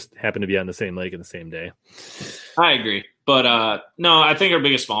 He was just happened to be on the same lake in the same day. I agree, but no, I think our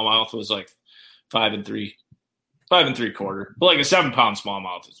biggest smallmouth was like 5 3/4. But like a 7 pound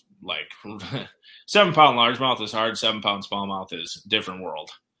smallmouth is like 7 pound largemouth is hard. 7 pound smallmouth is a different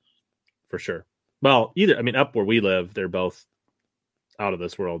world for sure. Well, up where we live, they're both out of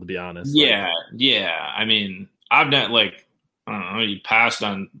this world, to be honest. Yeah. I mean, I've not like. I don't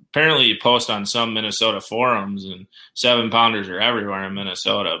know. Apparently you post on some Minnesota forums, and 7 pounders are everywhere in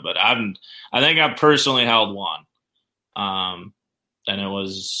Minnesota. But I think I've personally held one. And it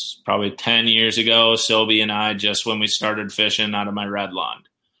was probably 10 years ago. Sylvie and I, just when we started fishing out of my Redland.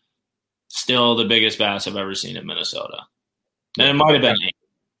 Still the biggest bass I've ever seen in Minnesota. And it might have been 8.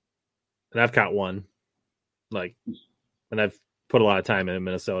 And I've caught one. And I've put a lot of time in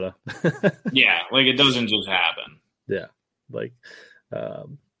Minnesota. Yeah. Like it doesn't just happen. Yeah.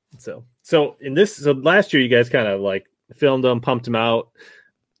 So last year you guys kind of like filmed them, pumped them out.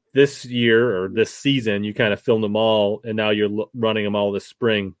 This year or this season, you kind of filmed them all, and now you're running them all this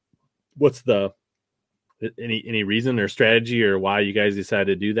spring. What's any reason or strategy or why you guys decided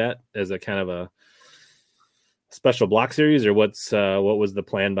to do that as a kind of a special block series, or what was the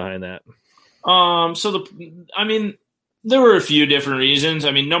plan behind that? There were a few different reasons.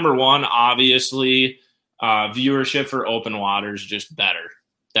 I mean, number one, obviously. Viewership for open water is just better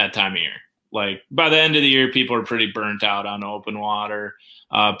that time of year. Like by the end of the year, people are pretty burnt out on open water.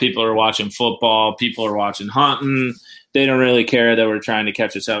 People are watching football. People are watching hunting. They don't really care that we're trying to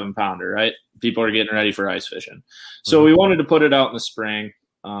catch a 7 pounder, right? People are getting ready for ice fishing. So we wanted to put it out in the spring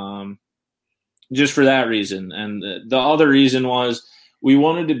just for that reason. And the other reason was we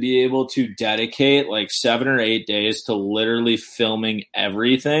wanted to be able to dedicate like 7 or 8 days to literally filming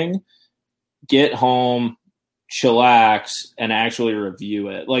everything. Get home, chillax, and actually review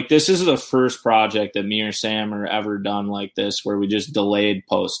it. Like this is the first project that me or Sam are ever done like this, where we just delayed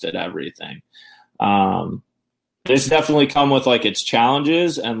posted everything. It's definitely come with like its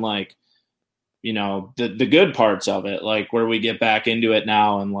challenges and like, the good parts of it, like where we get back into it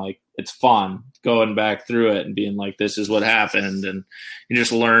now and like it's fun going back through it and being like, this is what happened, and you're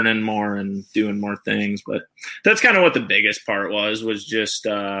just learning more and doing more things. But that's kind of what the biggest part was just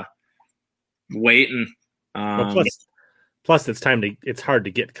waiting. Plus it's hard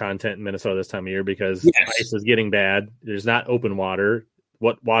to get content in Minnesota this time of year because ice is getting bad. There's not open water.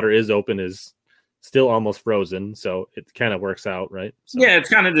 What water is open is still almost frozen, so it kind of works out, right? So. Yeah, it's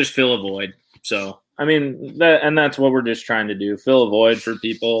kind of just fill a void. So I mean, that's what we're just trying to do: fill a void for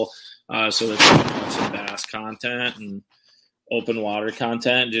people, so that they can some bass content and open water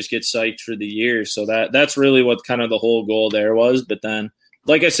content, just get psyched for the year. So that's really what kind of the whole goal there was. But then,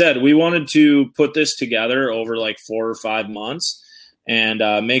 like I said, we wanted to put this together over like 4 or 5 months and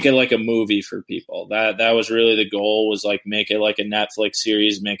make it like a movie for people. That was really the goal, was like make it like a Netflix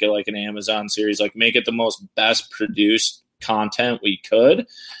series, make it like an Amazon series, like make it the most best produced content we could,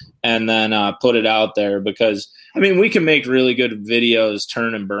 and then put it out there. Because I mean, we can make really good videos,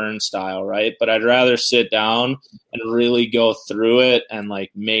 turn and burn style, right? But I'd rather sit down and really go through it and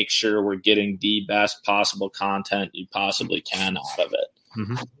like make sure we're getting the best possible content you possibly can out of it.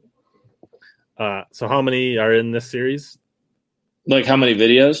 Mm-hmm. So how many are in this series? Like how many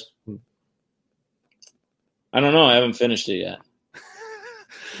videos? I don't know. I haven't finished it yet.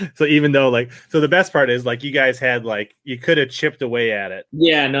 So even though the best part is like you guys had you could have chipped away at it.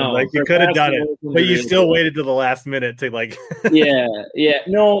 Yeah, no. You could have done it, but you still waited to the last minute to Yeah.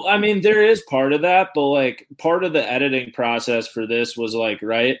 No, I mean, there is part of that, but like part of the editing process for this was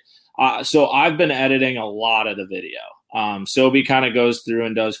right. So I've been editing a lot of the video. Sobe kind of goes through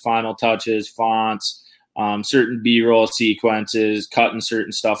and does final touches, fonts, certain B-roll sequences, cutting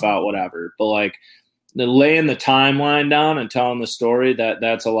certain stuff out, whatever. But laying the timeline down and telling the story,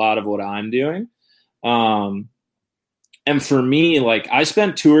 that's a lot of what I'm doing. And for me, I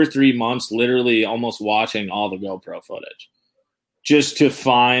spent 2 or 3 months literally almost watching all the GoPro footage just to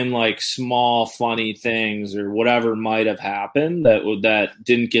find small funny things or whatever might have happened that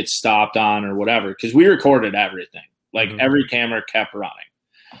didn't get stopped on or whatever. Because we recorded everything. Every camera kept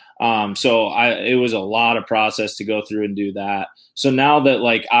running. So it was a lot of process to go through and do that. So now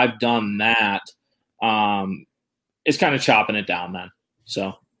that I've done that, it's kind of chopping it down then.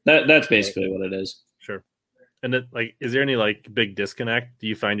 So that's basically what it is. Sure. And then, is there any big disconnect? Do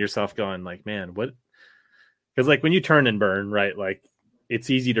you find yourself going man, what? Because when you turn and burn, right? it's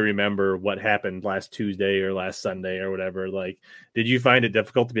easy to remember what happened last Tuesday or last Sunday or whatever. Like, did you find it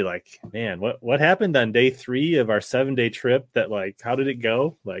difficult to be like, man, what happened on day 3 of our 7-day trip? That, like, how did it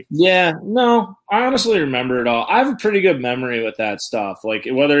go? Like, yeah, no, I honestly remember it all. I have a pretty good memory with that stuff. Like,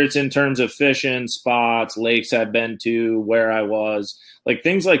 whether it's in terms of fishing spots, lakes I've been to, where I was, like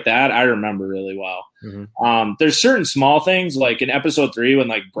things like that, I remember really well. mm-hmm. There's certain small things, like in episode 3 when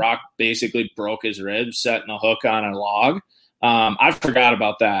like Brock basically broke his ribs setting a hook on a log. I forgot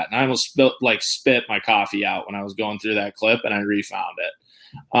about that, and I almost spit my coffee out when I was going through that clip, and I refound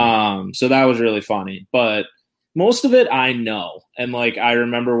it. So that was really funny. But most of it I know, and like I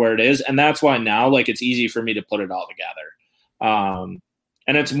remember where it is, and that's why now like it's easy for me to put it all together.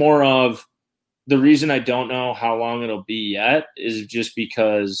 And it's more of the reason I don't know how long it'll be yet is just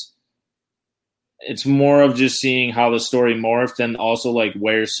because it's more of just seeing how the story morphed, and also like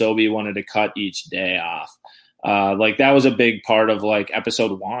where Sobe wanted to cut each day off. Like that was a big part of like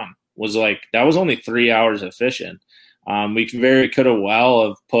episode 1 was like, that was only 3 hours of fishing. We could have well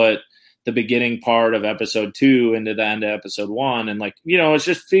have put the beginning part of episode 2 into the end of episode 1. And like, it's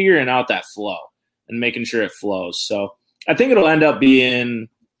just figuring out that flow and making sure it flows. So I think it'll end up being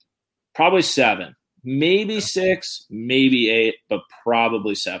probably 7, maybe 6, maybe 8, but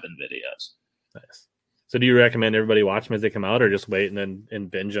probably 7 videos. Nice. So do you recommend everybody watch them as they come out, or just wait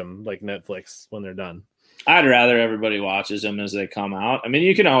and binge them like Netflix when they're done? I'd rather everybody watches them as they come out. I mean,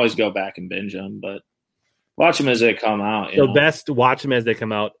 you can always go back and binge them, but watch them as they come out. So best watch them as they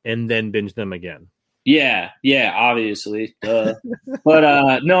come out and then binge them again. Yeah, obviously. But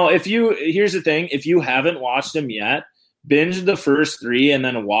no, here's the thing. If you haven't watched them yet, binge the first 3 and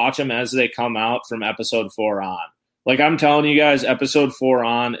then watch them as they come out from episode 4 on. Like I'm telling you guys, episode 4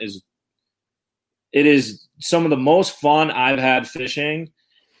 on it is some of the most fun I've had fishing.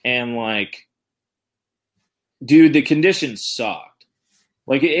 And like, dude, the conditions sucked.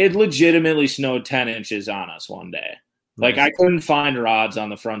 Like it legitimately snowed 10 inches on us one day. Like I couldn't find rods on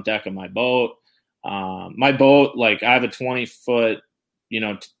the front deck of my boat. My boat, like I have a 20-foot,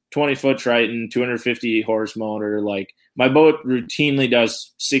 20-foot Triton, 250 horse motor. Like my boat routinely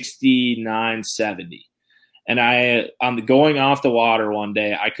does 69, 70. And going off the water one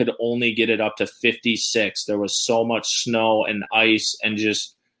day, I could only get it up to 56. There was so much snow and ice and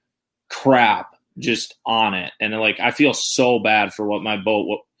just crap just on it. And like, I feel so bad for what my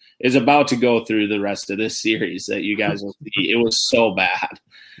boat is about to go through the rest of this series that you guys will see. It was so bad.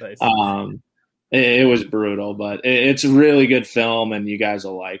 Nice. It was brutal, but it's a really good film and you guys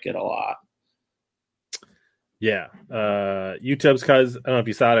will like it a lot. Yeah. YouTube's cuz I don't know if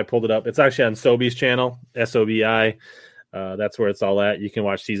you saw it, I pulled it up. It's actually on Sobe's channel, SOBI. That's where it's all at. You can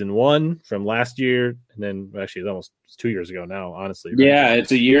watch season 1 from last year, and then actually it's 2 years ago now, honestly. Right? Yeah,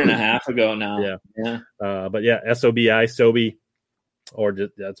 it's a year and a half ago now. Yeah. But yeah, SOBI, Sobe, or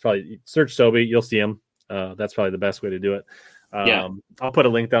that's probably search Sobe, you'll see him. That's probably the best way to do it. I'll put a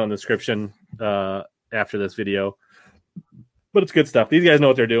link down in the description after this video. But it's good stuff. These guys know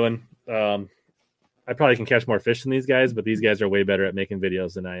what they're doing. I probably can catch more fish than these guys, but these guys are way better at making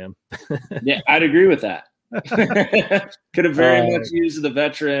videos than I am. Yeah, I'd agree with that. Could have very much used the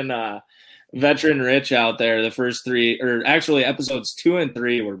veteran Rich out there. The first 3, or actually episodes 2 and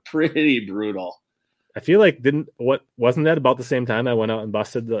 3 were pretty brutal. I feel like wasn't that about the same time I went out and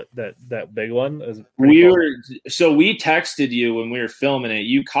busted that big one? We texted you when we were filming it.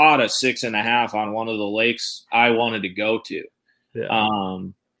 You caught a 6.5 on one of the lakes I wanted to go to. Yeah.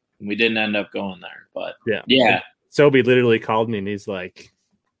 We didn't end up going there, but yeah. Sobe literally called me and he's like,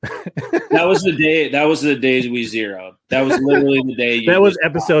 that was the day. That was the days we zeroed. That was literally the day. That was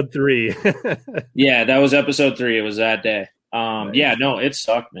episode 3. Yeah, that was episode 3. It was that day. Right. Yeah, no, it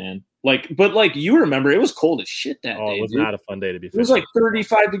sucked, man. But you remember, it was cold as shit that day. It was not a fun day to be fishing. It was like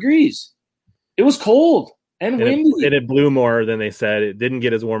 35 degrees. It was cold and windy. It blew more than they said. It didn't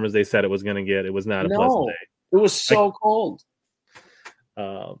get as warm as they said it was going to get. It was not a pleasant day. It was so cold.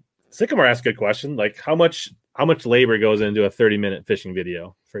 Sycamore asked a good question. Like, how much labor goes into a 30-minute fishing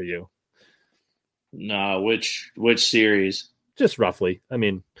video for you? No, which series? Just roughly. I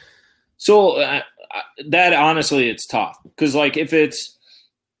mean, so that honestly, it's tough because like if it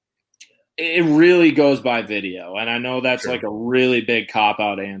really goes by video, and I know that's like a really big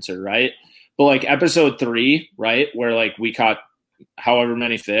cop-out answer, right? But like episode 3, right, where like we caught however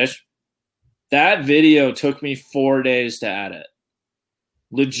many fish, that video took me 4 days to edit.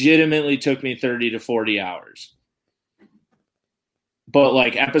 Legitimately took me 30 to 40 hours. But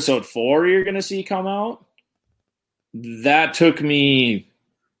like episode 4 you're going to see come out, that took me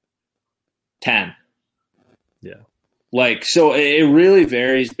 10. Yeah. Like, so it really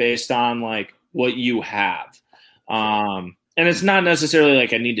varies based on like what you have. and it's not necessarily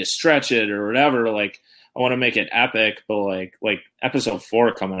like I need to stretch it or whatever. Like I want to make it epic, but like episode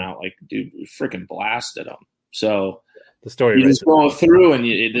 4 coming out, like dude, we freaking blasted them. So the story you just go through and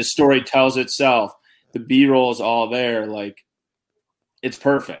the story tells itself. The B-roll is all there. Like it's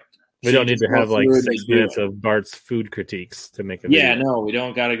perfect. We don't need to have like 6 minutes of Bart's food critiques to make a video. Yeah, no, we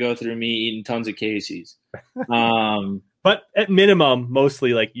don't got to go through me eating tons of Casey's. But at minimum,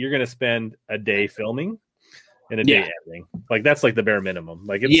 mostly like you're going to spend a day filming and a day editing. Like that's like the bare minimum.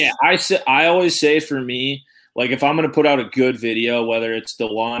 Like I always say for me, like if I'm going to put out a good video, whether it's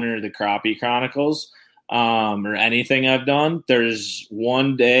the one or the Crappie Chronicles or anything I've done, there's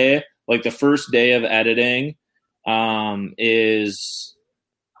one day, like the first day of editing is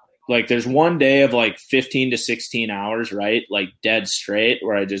like there's one day of like 15 to 16 hours, right? Like dead straight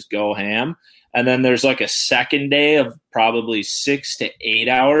where I just go ham. And then there's like a second day of probably 6 to 8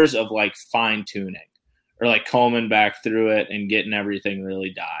 hours of like fine tuning or like combing back through it and getting everything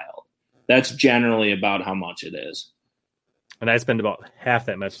really dialed. That's generally about how much it is. And I spend about half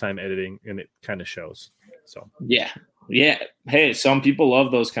that much time editing and it kind of shows. So yeah. Hey, some people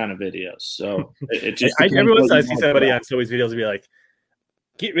love those kind of videos. So it just every once I see somebody on Joey's videos be like,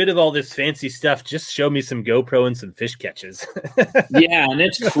 get rid of all this fancy stuff. Just show me some GoPro and some fish catches. Yeah, and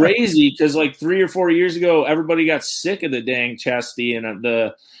it's crazy because like 3 or 4 years ago, everybody got sick of the dang chesty and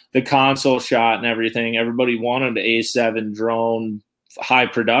the console shot and everything. Everybody wanted the A7 drone high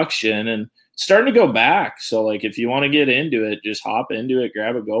production and it's starting to go back. So like if you want to get into it, just hop into it,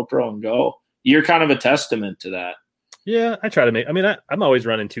 grab a GoPro and go. You're kind of a testament to that. Yeah, I try to I'm always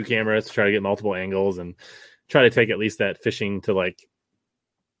running 2 cameras to try to get multiple angles and try to take at least that fishing to like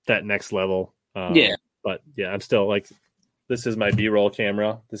that next level. But yeah, I'm still like, this is my B-roll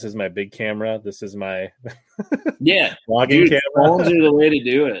camera. This is my big camera. This is my vlogging camera. Phones are the way to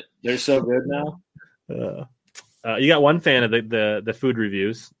do it. They're so good now. You got one fan of the food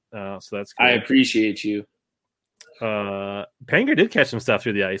reviews, so that's good. I appreciate you. Panger did catch some stuff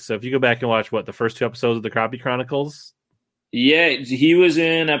through the ice. So if you go back and watch the first 2 episodes of the Crappie Chronicles. Yeah, he was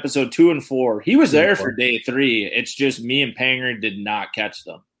in episode 2 and 4. He was there for day 3. It's just me and Panger did not catch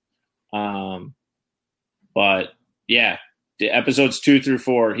them. But yeah, the episodes 2 through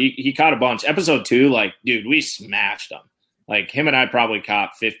 4, he caught a bunch. Episode 2, like, dude, we smashed him. Like him and I probably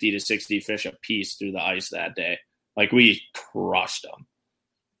caught 50 to 60 fish a piece through the ice that day. Like we crushed them.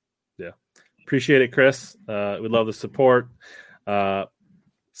 Yeah. Appreciate it, Chris. We love the support.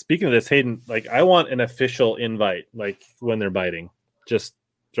 Speaking of this, Hayden, like I want an official invite, like when they're biting. Just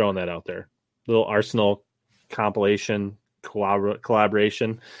throwing that out there. Little Arsenal compilation,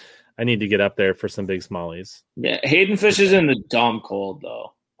 collaboration. I need to get up there for some big smallies. Yeah, Hayden fishes in the dumb cold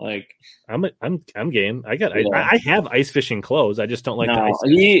though. Like I'm game. I have ice fishing clothes. I just don't like the ice.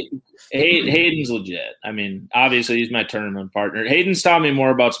 Hayden's legit. I mean, obviously he's my tournament partner. Hayden's taught me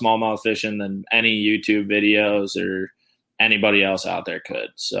more about smallmouth fishing than any YouTube videos or anybody else out there could.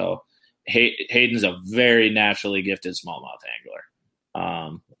 So Hayden's a very naturally gifted smallmouth angler.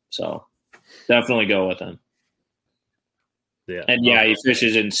 So definitely go with him. Yeah. And yeah, he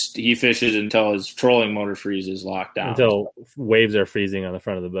fishes until his trolling motor freezes locked down. Until waves are freezing on the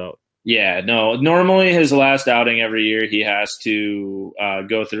front of the boat. Yeah, no. Normally his last outing every year, he has to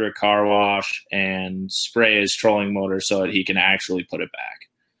go through a car wash and spray his trolling motor so that he can actually put it back.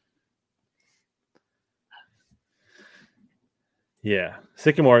 Yeah.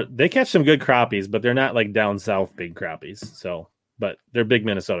 Sycamore, they catch some good crappies, but they're not like down south big crappies. So, but they're big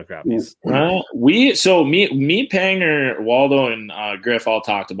Minnesota crappies. Me, Panger, Waldo, and Griff all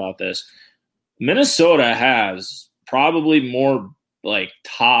talked about this. Minnesota has probably more like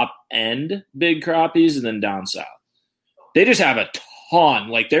top end big crappies than down south. They just have a ton.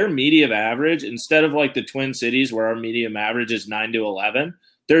 Like their medium average, instead of like the Twin Cities where our medium average is 9 to 11,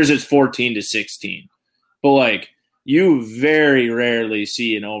 theirs is 14 to 16. But like you very rarely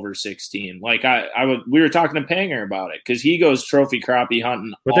see an over 16. Like we were talking to Panger about it because he goes trophy crappie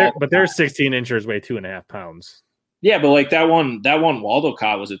hunting. But their 16 inchers weigh 2.5 pounds. Yeah, but like that one Waldo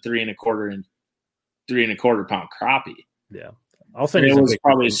caught was a 3.25 pound crappie. Yeah, I'll send you. It was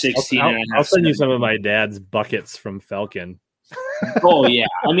probably 16. I'll send you some of my dad's buckets from Falcon. Oh yeah,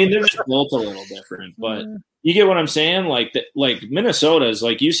 I mean they're just built a little different, but you get what I'm saying. Like Minnesota's,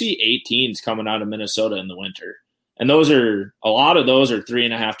 like you see 18s coming out of Minnesota in the winter. And a lot of those are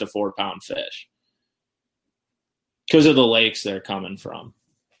 3.5 to 4 pound fish because of the lakes they're coming from.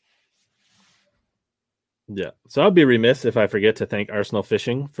 Yeah. So I'd be remiss if I forget to thank Arsenal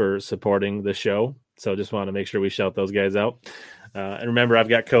Fishing for supporting the show. So just want to make sure we shout those guys out. And remember, I've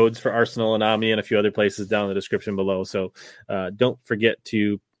got codes for Arsenal and Omni and a few other places down in the description below. So don't forget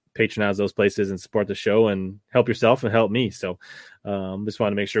to patronize those places and support the show and help yourself and help me. So just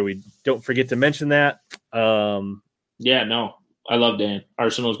want to make sure we don't forget to mention that. Yeah, no, I love Dan.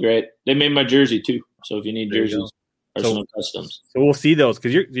 Arsenal's great. They made my jersey too. So if you need jerseys, Arsenal Customs. So we'll see those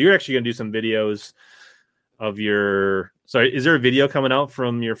because you're actually going to do some videos of your. Sorry, is there a video coming out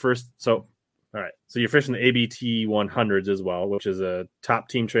from your first? So, all right. So you're fishing the ABT 100s as well, which is a top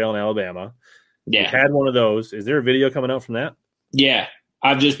team trail in Alabama. Yeah, you had one of those. Is there a video coming out from that? Yeah,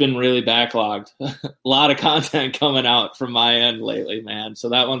 I've just been really backlogged. A lot of content coming out from my end lately, man. So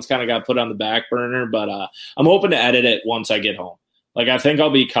that one's kind of got put on the back burner, but I'm hoping to edit it once I get home. Like, I think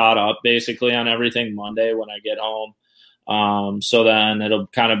I'll be caught up basically on everything Monday when I get home. So then it'll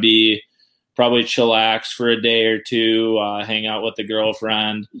kind of be probably chillax for a day or two, hang out with the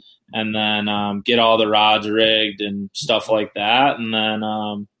girlfriend, and then get all the rods rigged and stuff like that. And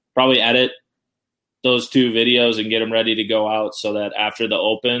then probably edit those 2 videos and get them ready to go out so that after the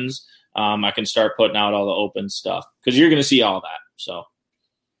opens, I can start putting out all the open stuff because you're going to see all that. So.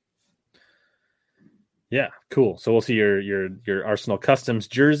 Yeah, cool. So we'll see your Arsenal Customs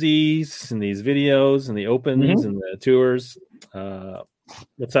jerseys and these videos and the opens and the tours.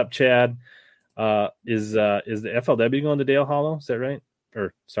 What's up, Chad? Is the FLW going to Dale Hollow? Is that right?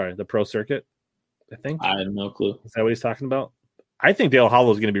 Or sorry, the Pro Circuit? I think. I have no clue. Is that what he's talking about? I think Dale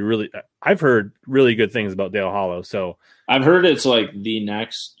Hollow is going to be really. I've heard really good things about Dale Hollow. So I've heard it's like the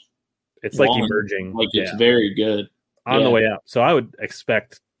next. It's like emerging. Like it's very good on the way up. So I would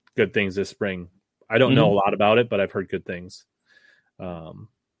expect good things this spring. I don't know a lot about it, but I've heard good things. So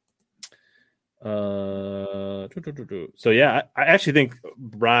yeah, I actually think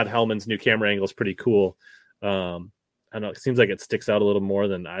Rod Hellman's new camera angle is pretty cool. I don't know. It seems like it sticks out a little more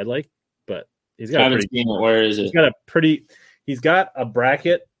than I like, but he's got. Where is it? He's got a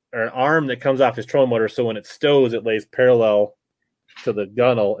bracket or an arm that comes off his trolling motor, so when it stows, it lays parallel to the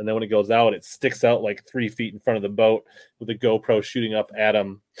gunnel, and then when it goes out, it sticks out like 3 feet in front of the boat with the GoPro shooting up at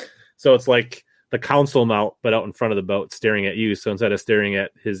him. So it's like the console mount, but out in front of the boat, staring at you. So instead of staring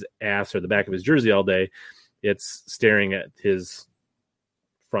at his ass or the back of his jersey all day, it's staring at his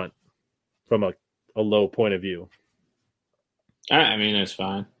front from a low point of view. I mean, it's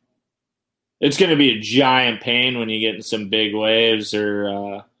fine. It's going to be a giant pain when you get in some big waves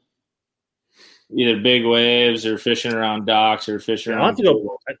or either big waves or fishing around docks or fishing around.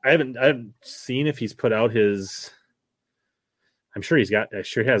 I haven't seen if he's put out his. I'm sure he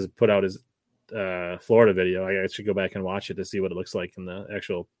has put out his Florida video. I should go back and watch it to see what it looks like in the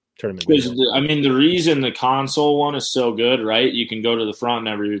actual tournament video. I mean, the reason the console one is so good, right? You can go to the front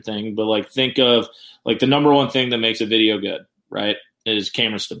and everything, but like think of like the number one thing that makes a video good, right, is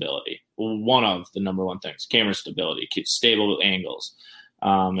camera stability. One of the number one things, camera stability, stable angles.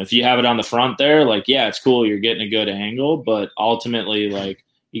 If you have it on the front there, like, yeah, it's cool. You're getting a good angle, but ultimately, like,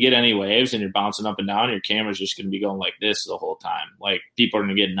 you get any waves and you're bouncing up and down, your camera's just going to be going like this the whole time. Like, people are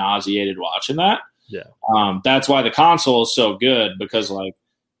going to get nauseated watching that. Yeah. That's why the console is so good, because like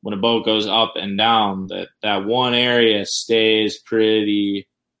when a boat goes up and down, that one area stays pretty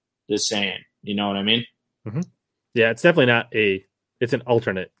the same. You know what I mean? Mm-hmm. Yeah, it's definitely not it's an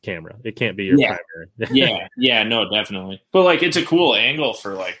alternate camera. It can't be your primary. yeah, no, definitely. But like, it's a cool angle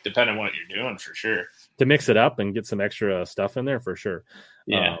for like, depending on what you're doing, for sure. To mix it up and get some extra stuff in there, for sure.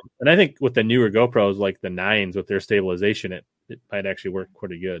 Yeah. And I think with the newer GoPros, like the 9s with their stabilization, it might actually work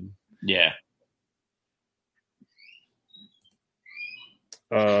pretty good. Yeah.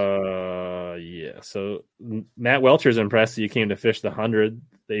 Yeah. So Matt Welcher's impressed that you came to fish the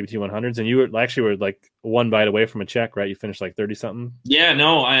ABT 100s, and you were like one bite away from a check, right? You finished like 30 something. Yeah,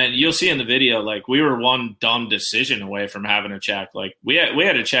 no, and you'll see in the video, like, we were one dumb decision away from having a check. Like, we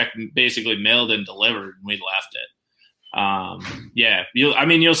had a check basically mailed and delivered, and we left it. Yeah,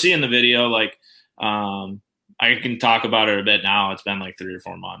 you'll see in the video, like, I can talk about it a bit now. It's been like 3 or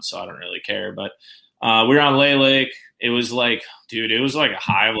 4 months, so I don't really care. But we were on Lay Lake. It was like, dude, it was like a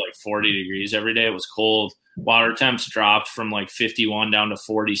high of like 40 degrees every day. It was cold. Water temps dropped from like 51 down to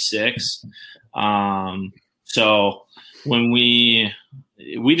 46. So when we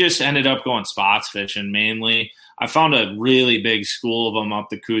just ended up going spots fishing mainly. I found a really big school of them up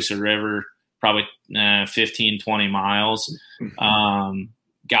the Coosa River, probably 15, 20 miles.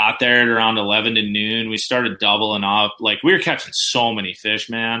 Got there at around 11 to noon. We started doubling up. Like, we were catching so many fish,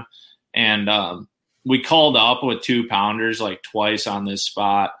 man. And we called up with 2-pounders like twice on this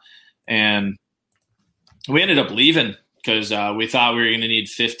spot. And we ended up leaving because we thought we were going to need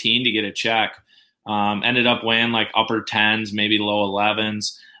 15 to get a check. Ended up weighing like upper 10s, maybe low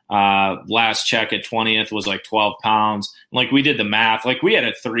 11s. Last check at 20th was like 12 pounds. Like, we did the math. Like, we had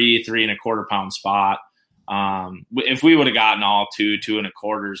a 3.25 pound spot. If we would have gotten all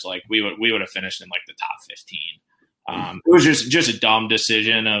 2.25s, like we would have finished in like the top 15. It was just a dumb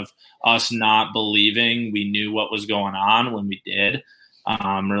decision of us not believing we knew what was going on when we did.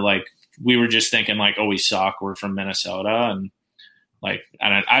 Or like we were just thinking like, oh, we suck. We're from Minnesota. And like,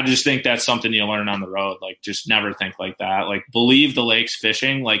 I just think that's something you learn on the road. Like, just never think like that. Like, believe the lake's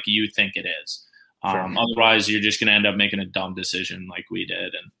fishing like you think it is. Sure. Otherwise, you're just going to end up making a dumb decision like we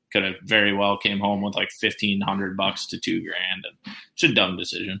did, and could have very well came home with like $1,500 to $2,000. And it's a dumb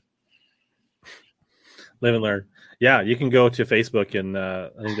decision. Live and learn. Yeah, you can go to Facebook, and I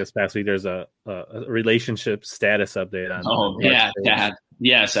think this past week there's a relationship status update on. Oh yeah, Dad.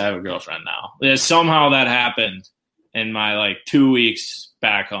 Yes, I have a girlfriend now. Somehow that happened in my like 2 weeks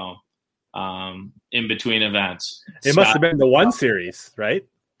back home, in between events. It must have been the one series, right?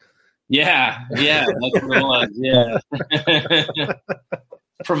 Yeah, that's what it was. Yeah,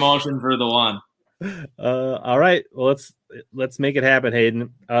 promotion for the one. All right, well let's make it happen, Hayden.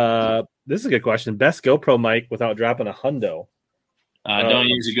 This is a good question. Best GoPro mic without dropping a hundo. Don't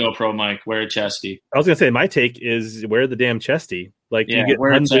use a GoPro mic. Wear a chesty. I was gonna say my take is wear the damn chesty. Like you get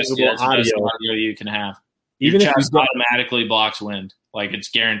wear unbelievable audio you can have. Even Your if chest automatically blocks wind, like it's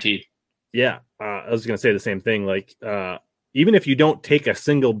guaranteed. Yeah, I was gonna say the same thing. Like even if you don't take a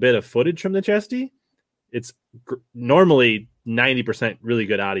single bit of footage from the chesty, it's normally 90% really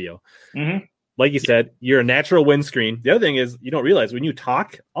good audio. Mm-hmm. Like you said, you're a natural windscreen. The other thing is you don't realize when you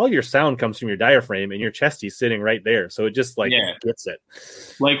talk, all your sound comes from your diaphragm, and your chesty's sitting right there. So it just gets it.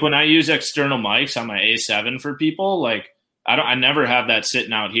 Like when I use external mics on my A7 for people, like I never have that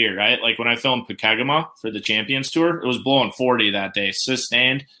sitting out here, right? Like when I filmed Pekegama for the Champions Tour, it was blowing 40 that day.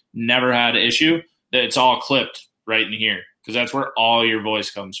 Sustained, never had an issue. It's all clipped right in here because that's where all your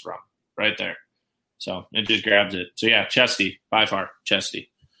voice comes from, right there. So it just grabs it. So yeah, chesty, by far, chesty.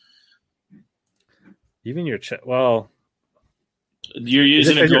 Even your well, you're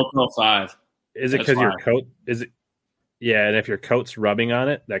using a GoPro 5. Is it because your coat? Is it? Yeah, and if your coat's rubbing on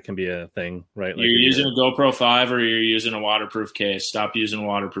it, that can be a thing, right? Like you're using a GoPro 5 or you're using a waterproof case. Stop using a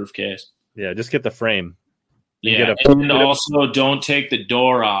waterproof case. Yeah, just get the frame. And also don't take the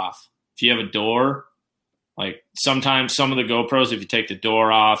door off. If you have a door, like sometimes some of the GoPros, if you take the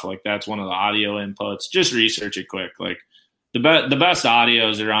door off, like that's one of the audio inputs. Just research it quick. Like the best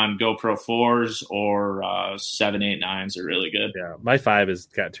audios are on GoPro 4s or 7, 8, 9s are really good. Yeah, my 5 has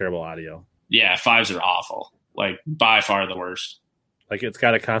got terrible audio. Yeah, 5s are awful. Like by far the worst. Like it's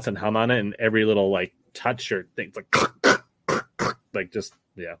got a constant hum on it, and every little like touch or thing, like just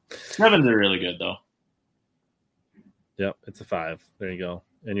yeah. 7s are really good though. Yep, it's a 5. There you go,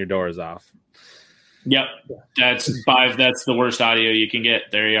 and your door is off. Yep, that's 5. That's the worst audio you can get.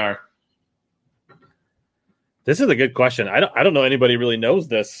 There you are. This is a good question. I don't know anybody really knows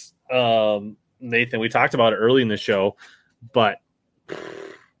this, Nathan. We talked about it early in the show, but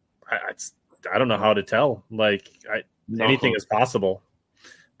I don't know how to tell. Like anything is possible.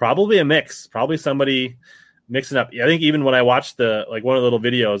 Probably a mix. Probably somebody mixing up. I think even when I watched one of the little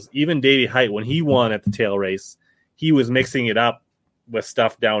videos, even Davey Height, when he won at the tail race, he was mixing it up with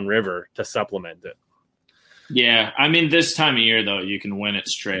stuff downriver to supplement it. Yeah, I mean, this time of year though, you can win it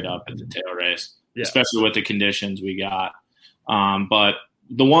straight up at the tail race, especially with the conditions we got. But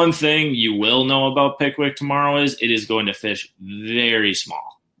the one thing you will know about Pickwick tomorrow is it is going to fish very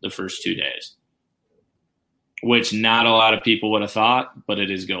small the first 2 days, which not a lot of people would have thought, but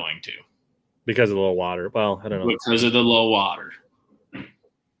it is going to. Because of the low water. Well, I don't know. Because of the low water.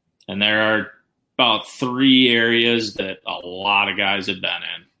 And there are about 3 areas that a lot of guys have been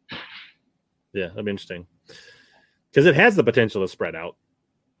in. Yeah, that'd be interesting. Because it has the potential to spread out.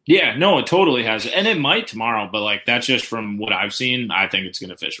 Yeah, no, it totally has. And it might tomorrow, but like that's just from what I've seen. I think it's going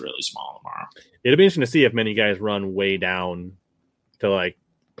to fish really small tomorrow. It'll be interesting to see if many guys run way down to like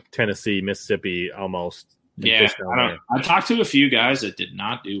Tennessee, Mississippi almost. Yeah, I talked to a few guys that did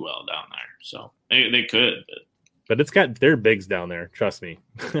not do well down there. So they could. But it's got their bigs down there. Trust me.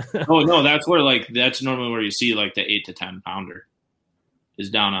 Oh, no, that's that's normally where you see like the 8 to 10 pounder is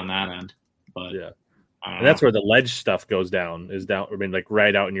down on that end. But yeah. And that's where the ledge stuff goes down. Is down. I mean, like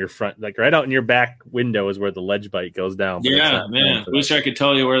right out in your front, like right out in your back window is where the ledge bite goes down. Yeah, man. Wish I could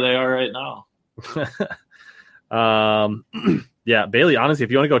tell you where they are right now. Yeah, Bailey. Honestly, if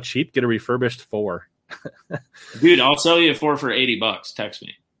you want to go cheap, get a refurbished 4. Dude, I'll sell you a 4 for $80. Text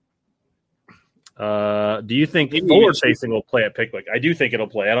me. Do you think forward facing will play at Pickwick? I do think it'll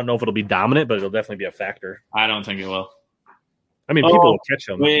play. I don't know if it'll be dominant, but it'll definitely be a factor. I don't think it will. I mean, people will catch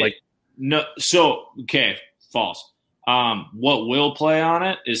them. No, so okay, false. What will play on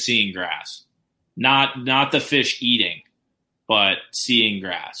it is seeing grass, not the fish eating, but seeing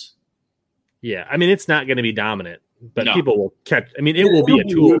grass. Yeah, I mean, it's not going to be dominant, but No. people will catch. I mean, it will be a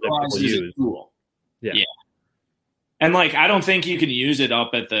tool that utilized people as a use. tool. Yeah. And like, I don't think you can use it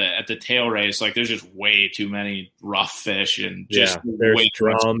up at the tail race. Like, there's just way too many rough fish and just there's way too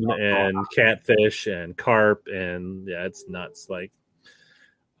much drum stuff going and on. catfish and carp and it's nuts. Like,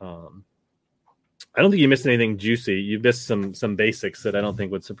 I don't think you missed anything juicy. You missed some basics that I don't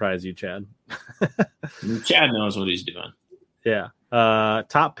think would surprise you, Chad. Chad knows what he's doing. Yeah.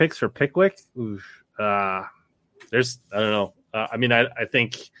 Top picks for Pickwick. Oof. There's, I don't know. I mean, I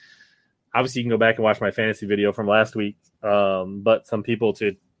think obviously you can go back and watch my fantasy video from last week. But some people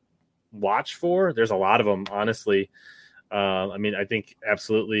to watch for, there's a lot of them, honestly. I mean, I think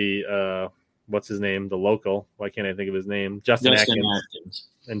absolutely, what's his name? The local. Why can't I think of his name? Justin Atkins.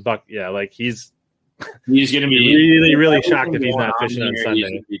 And Buck. Yeah. Like he's going to be really, really shocked if he's not fishing on Sunday. He's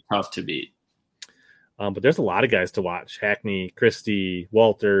going to be tough to beat. But there's a lot of guys to watch. Hackney, Christie,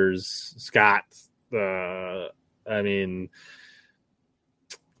 Walters, Scott. I mean,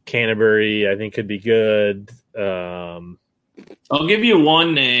 Canterbury, I think could be good. I'll give you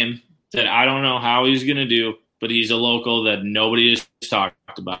one name that I don't know how he's going to do, but he's a local that nobody has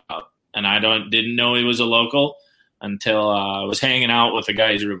talked about. And I didn't know he was a local until I was hanging out with the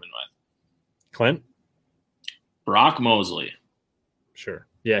guy he's rooming with. Clint? Brock Mosley. Sure.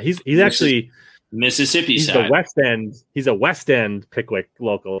 Yeah, he's actually Mississippi he's side. the West End. He's a West End Pickwick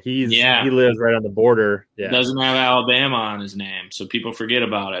local. He lives right on the border. Yeah. Doesn't have Alabama on his name, so people forget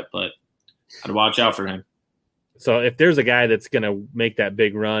about it, but I'd watch out for him. So if there's a guy that's going to make that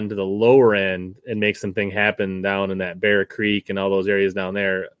big run to the lower end and make something happen down in that Bear Creek and all those areas down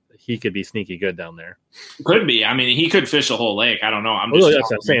there, he could be sneaky good down there. Could be. I mean, he could fish the whole lake. I don't know. That's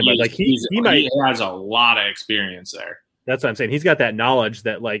what I'm saying. But like he has a lot of experience there. That's what I'm saying. He's got that knowledge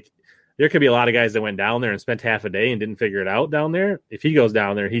that like there could be a lot of guys that went down there and spent half a day and didn't figure it out down there. If he goes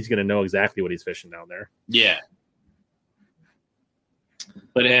down there, he's going to know exactly what he's fishing down there. Yeah.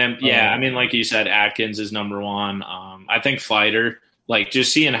 But I mean, like you said, Atkins is number one. I think Fighter, like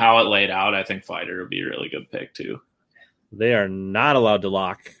just seeing how it laid out, I think Fighter would be a really good pick too. They are not allowed to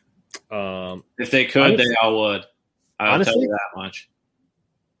lock. If they could, they all would. I'll tell you that much.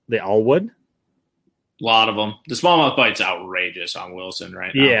 They all would? A lot of them. The smallmouth bite's outrageous on Wilson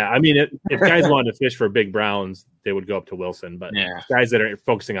right now. Yeah, I mean, if guys wanted to fish for big browns, they would go up to Wilson. But guys that are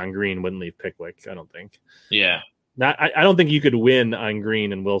focusing on green wouldn't leave Pickwick, I don't think. Yeah. I don't think you could win on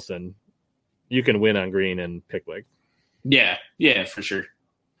green and Wilson. You can win on green and Pickwick. Yeah, for sure.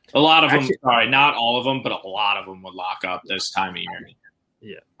 A lot of them, sorry, not all of them, but a lot of them would lock up this time of year.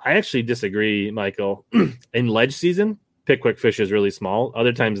 Yeah, I actually disagree, Michael. In ledge season, Pickwick fish is really small.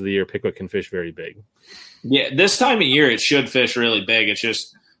 Other times of the year, Pickwick can fish very big. Yeah, this time of year, it should fish really big. It's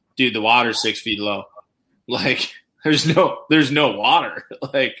just, dude, the water's 6 feet low. Like, there's no water.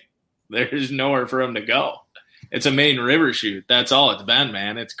 Like, there's nowhere for them to go. It's a main river shoot. That's all it's been,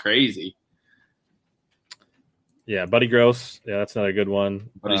 man. It's crazy. Yeah, Buddy Gross. Yeah, that's another good one.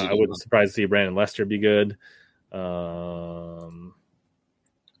 I wouldn't surprise to see Brandon Lester be good.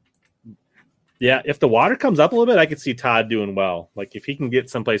 Yeah, if the water comes up a little bit, I could see Todd doing well. Like if he can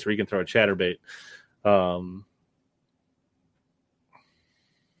get someplace where he can throw a chatterbait.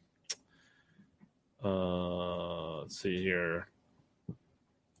 Let's see here.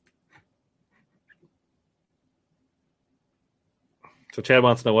 So Chad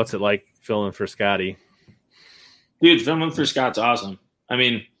wants to know what's it like filming for Scotty. Dude, filming for Scott's awesome. I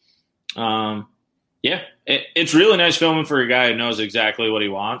mean, it's really nice filming for a guy who knows exactly what he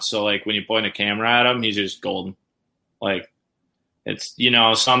wants. So, like, when you point a camera at him, he's just golden. Like, it's,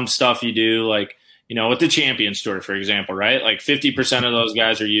 some stuff you do, like, with the Champions Tour, for example, right? Like, 50% of those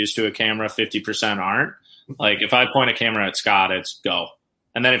guys are used to a camera, 50% aren't. Like, if I point a camera at Scott, it's go.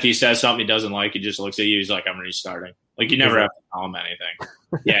 And then if he says something he doesn't like, he just looks at you. He's like, I'm restarting. Like, you never have to tell him anything.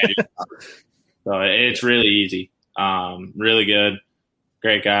 Yeah. So, it's really easy. Really good.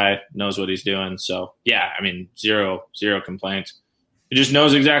 Great guy, knows what he's doing. So yeah, I mean, zero complaints. He just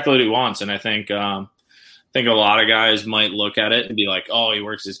knows exactly what he wants. And I think a lot of guys might look at it and be like, oh, he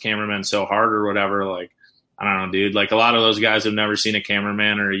works his cameraman so hard or whatever. Like, I don't know, dude. Like a lot of those guys have never seen a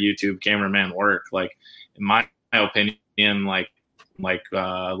cameraman or a YouTube cameraman work. Like in my opinion, like when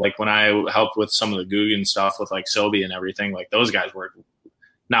I helped with some of the Guggen stuff with like Sobe and everything, like those guys work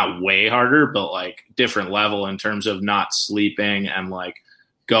not way harder, but like different level in terms of not sleeping and like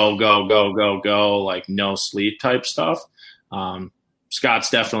go, like no sleep type stuff. Scott's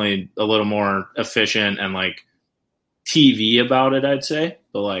definitely a little more efficient and like TV about it, I'd say.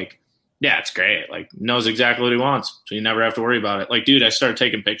 But like, yeah, it's great. Like knows exactly what he wants. So you never have to worry about it. Like, dude, I started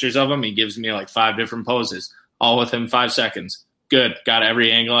taking pictures of him. He gives me like 5 different poses, all within 5 seconds. Good. Got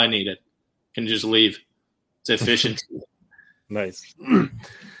every angle I needed. can just leave. It's efficient. Nice.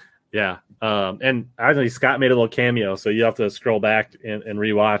 Yeah. And actually Scott made a little cameo, so you have to scroll back and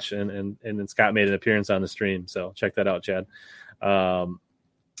rewatch and then Scott made an appearance on the stream. So check that out, Chad. The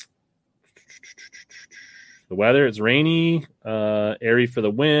weather, it's rainy, airy for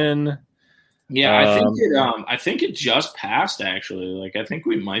the win. Yeah, I think it just passed actually. Like I think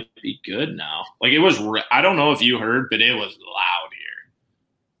we might be good now. Like it was I don't know if you heard, but it was loud here.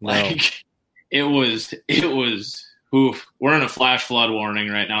 Like it was oof. We're in a flash flood warning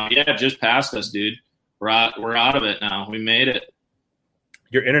right now. Yeah, it just passed us, dude. We're out of it now. We made it.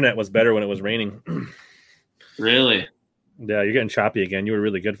 Your internet was better when it was raining. Really? Yeah, you're getting choppy again. You were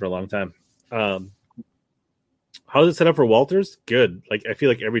really good for a long time. How does it set up for Walters? Good. Like I feel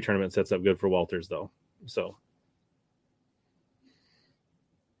like every tournament sets up good for Walters though. So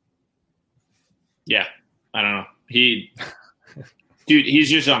yeah, I don't know. Dude, he's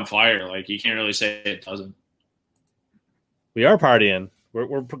just on fire. Like you can't really say it doesn't. We are partying.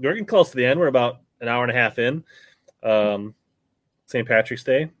 We're getting close to the end. We're about an hour and a half in. St. Patrick's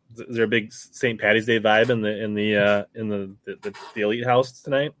Day. Is there a big St. Patty's Day vibe in the Elite House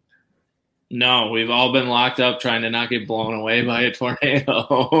tonight? No, we've all been locked up trying to not get blown away by a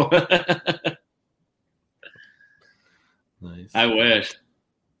tornado. Nice. I wish.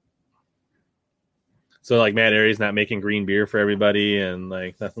 So like Matt Aries not making green beer for everybody and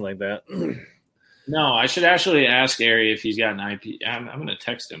like nothing like that. No, I should actually ask Ari if he's got an IPA. I'm going to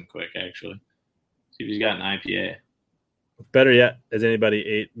text him quick, actually. See if he's got an IPA. Better yet, has anybody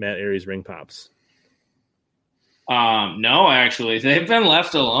ate Matt Aries ring pops? No, actually. They've been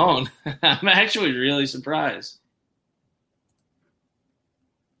left alone. I'm actually really surprised.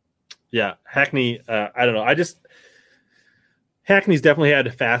 Yeah, Hackney, I don't know. Hackney's definitely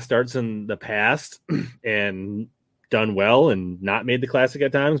had fast starts in the past and done well and not made the classic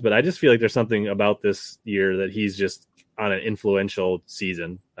at times, but I just feel like there's something about this year that he's just on an influential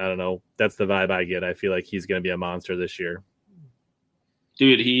season. I don't know. That's the vibe I get. I feel like he's going to be a monster this year.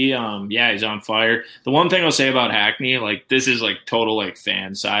 Dude, he's on fire. The one thing I'll say about Hackney, like this is like total like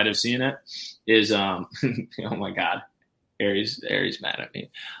fan side of seeing it, is oh my God, Aries mad at me.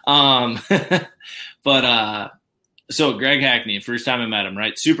 So Greg Hackney, first time I met him,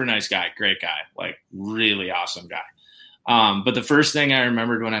 right? Super nice guy, great guy, like really awesome guy. But the first thing I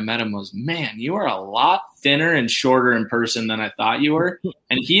remembered when I met him was, man, you are a lot thinner and shorter in person than I thought you were.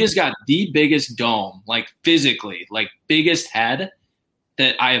 And he has got the biggest dome, like physically, like biggest head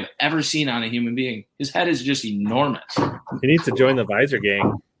that I have ever seen on a human being. His head is just enormous. He needs to join the Visor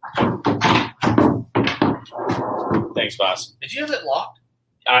gang. Thanks, boss. Did you have it locked?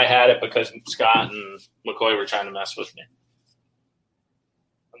 I had it because Scott and McCoy were trying to mess with me.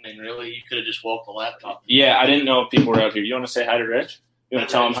 I mean, really? You could have just walked the laptop. Yeah, I didn't know if people were out here. You want to say hi to Rich? You want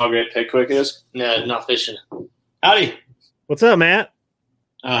to tell him how great Pickwick is? No, not fishing. Howdy. What's up, Matt?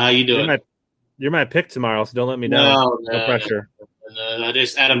 How you doing? You're my pick tomorrow, so don't let me down. No pressure. No,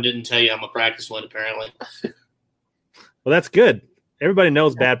 Adam didn't tell you I'm a practice one, apparently. Well, that's good. Everybody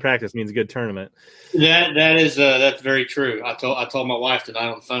knows bad practice means a good tournament. That's very true. I told my wife tonight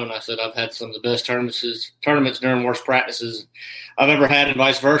on the phone. I said I've had some of the best tournaments during worst practices I've ever had, and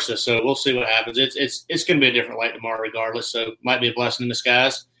vice versa. So we'll see what happens. It's going to be a different light tomorrow, regardless. So might be a blessing in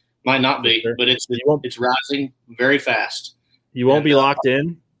disguise, might not be, but it's rising very fast. You won't be locked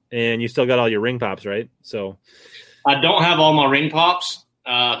in, and you still got all your ring pops, right? So I don't have all my ring pops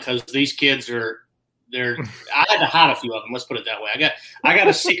because these kids are. I had to hide a few of them. Let's put it that way. I got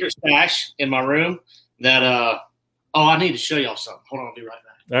a secret stash in my room that I need to show y'all something. Hold on, I'll be right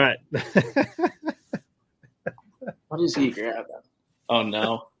back. All right. What is he grabbing? Oh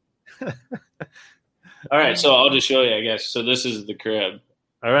no. All right, so I'll just show you, I guess. So this is the crib.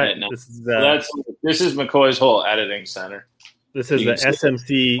 All right. This is McCoy's whole editing center. This is the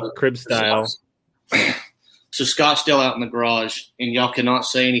SMC crib style. So Scott's still out in the garage, and y'all cannot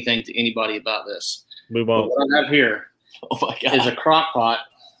say anything to anybody about this. Move on. But what I have here is a crock pot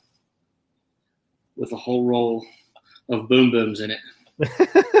with a whole roll of Boom Booms in it.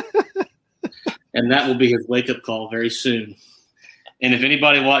 And that will be his wake-up call very soon. And if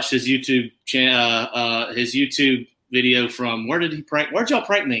anybody watched his YouTube video from where'd y'all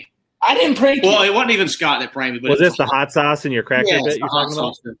prank me? I didn't prank you. Well, it wasn't even Scott that pranked me. But was this the hot sauce in your cracker bit you're talking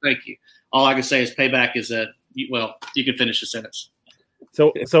about? Thank you. All I can say is payback is that, you can finish the sentence.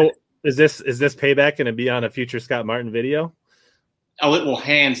 So is this payback going to be on a future Scott Martin video? Oh, it will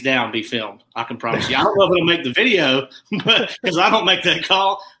hands down be filmed. I can promise you. I don't know if it'll make the video, but because I don't make that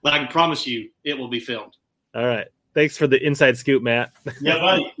call, but I can promise you it will be filmed. All right. Thanks for the inside scoop, Matt. Yeah,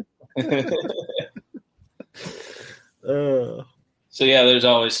 buddy. So yeah, there's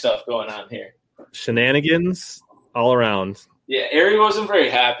always stuff going on here. Shenanigans all around. Yeah, Ari wasn't very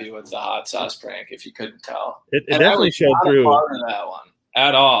happy with the hot sauce prank, if you couldn't tell. It definitely showed through. Part of that one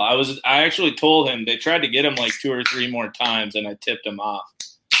at all. I actually told him they tried to get him like 2 or 3 more times, and I tipped him off.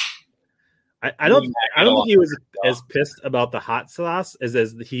 I don't think he was as pissed about the hot sauce as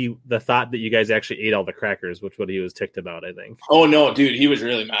the thought that you guys actually ate all the crackers, which what he was ticked about, I think. Oh no, dude, he was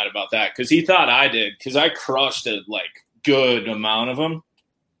really mad about that because he thought I did because I crushed a like good amount of them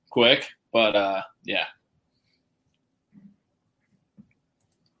quick, but yeah.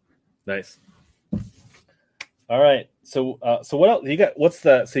 Nice. All right. So what else you got?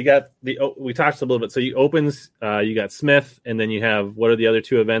 You got we talked a little bit. So you opens, you got Smith, and then you have, what are the other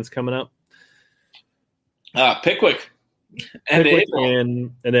 2 events coming up? Pickwick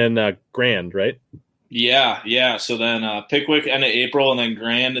and then Grand, right? Yeah. So then Pickwick end of April, and then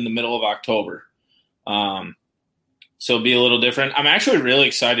Grand in the middle of October. So it'll be a little different. I'm actually really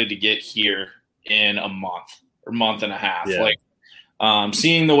excited to get here in a month and a half. Yeah. Like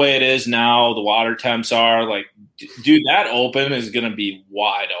seeing the way it is now, the water temps are like, dude, that open is gonna be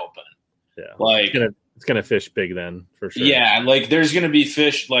wide open. Yeah, like it's gonna fish big then for sure. Yeah, like there's gonna be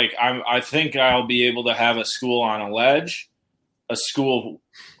fish. Like I think I'll be able to have a school on a ledge, a school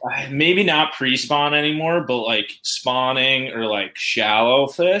maybe not pre-spawn anymore, but like spawning or like shallow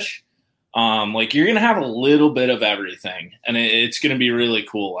fish. Like you're gonna have a little bit of everything, and it's gonna be really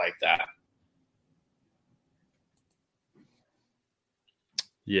cool like that.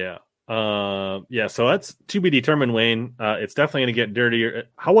 Yeah. So that's to be determined, Wayne. It's definitely going to get dirtier.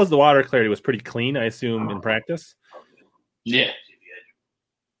 How was the water clarity? It was pretty clean, I assume, in practice? Yeah.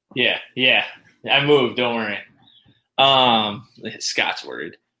 I moved, don't worry. Scott's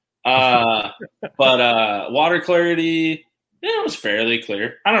worried. But water clarity, it was fairly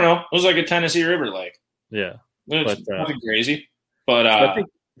clear. I don't know. It was like a Tennessee River lake. Yeah. It's nothing crazy. But I think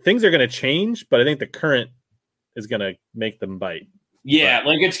things are going to change, but I think the current is going to make them bite. Yeah,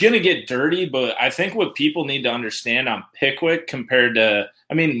 like it's going to get dirty, but I think what people need to understand on Pickwick compared to,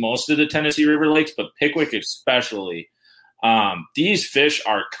 most of the Tennessee River lakes, but Pickwick especially, these fish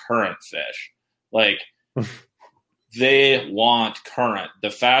are current fish. Like they want current.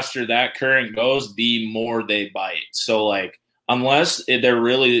 The faster that current goes, the more they bite. So like, unless they're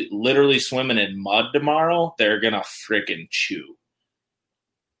really literally swimming in mud tomorrow, they're going to freaking chew.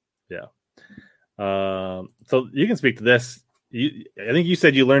 Yeah. So you can speak to this. I think you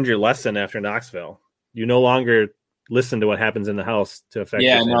said you learned your lesson after Knoxville. You no longer listen to what happens in the house to affect.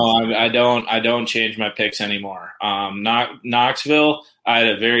 Yeah, no, I don't change my picks anymore. Knoxville, I had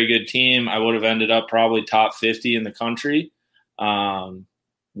a very good team. I would have ended up probably top 50 in the country,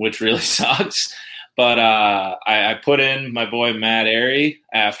 which really sucks. But I put in my boy Matt Airy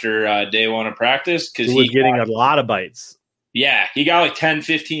after day 1 of practice because he was getting a lot of bites. Yeah, he got like 10,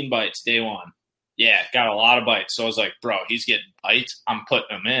 15 bites day 1. Yeah, got a lot of bites. So I was like, bro, he's getting bites. I'm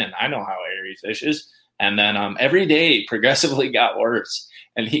putting him in. I know how Airy fishes. And then every day progressively got worse.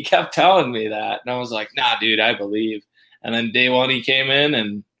 And he kept telling me that. And I was like, nah, dude, I believe. And then day 1 he came in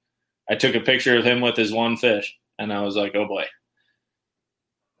and I took a picture of him with his one fish. And I was like, oh, boy.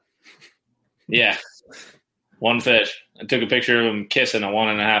 Yeah, one fish. I took a picture of him kissing a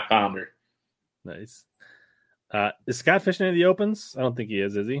 1.5 pounder. Nice. Is Scott fishing in the opens? I don't think he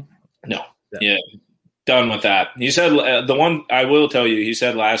is he? No. Yeah, done with that. He said the one I will tell you, he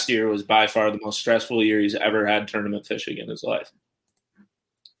said last year was by far the most stressful year he's ever had tournament fishing in his life.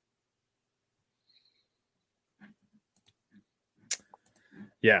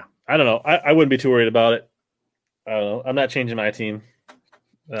 Yeah, I don't know. I wouldn't be too worried about it. I don't know. I'm not changing my team.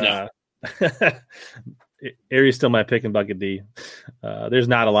 No. Airy's still my pick in bucket D. There's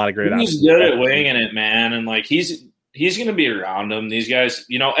not a lot of great options. He's good at winging it, man, and like he's going to be around them. These guys,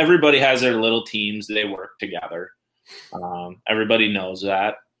 everybody has their little teams. They work together. Everybody knows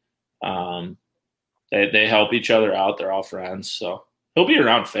that. They help each other out. They're all friends. So he'll be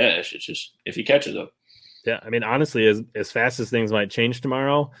around fish. It's just if he catches them. Yeah, honestly, as fast as things might change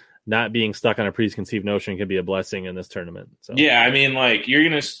tomorrow, not being stuck on a preconceived notion can be a blessing in this tournament. So yeah, it'll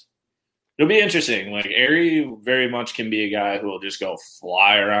be interesting. Like Airy very much can be a guy who will just go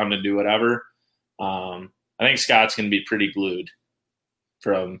fly around and do whatever. I think Scott's going to be pretty glued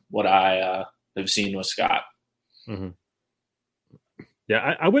from what I have seen with Scott. Mm-hmm.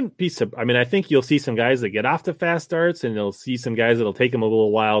 Yeah, I wouldn't be I think you'll see some guys that get off to fast starts, and you'll see some guys that'll take them a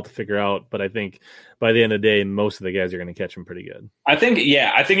little while to figure out. But I think by the end of the day, most of the guys are going to catch them pretty good. I think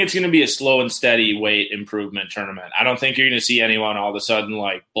it's going to be a slow and steady weight improvement tournament. I don't think you're going to see anyone all of a sudden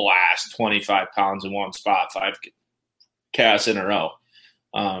like blast 25 pounds in one spot, 5 casts in a row.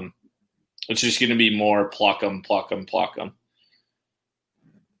 It's just going to be more pluck them.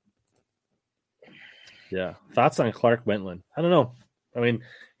 Yeah. Thoughts on Clark Wentland? I don't know. I mean,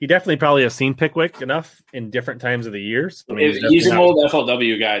 he definitely probably has seen Pickwick enough in different times of the years. I mean, He's an old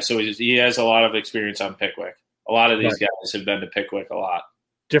FLW guy, so he has a lot of experience on Pickwick. A lot of these guys have been to Pickwick a lot.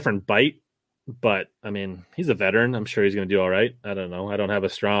 Different bite, but I mean, he's a veteran. I'm sure he's going to do all right. I don't know. I don't have a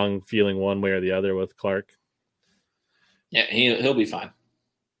strong feeling one way or the other with Clark. Yeah, he'll be fine.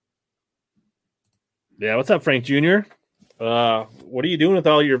 Yeah, what's up, Frank Jr.? What are you doing with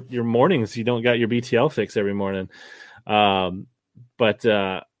all your mornings? You don't got your BTL fix every morning. But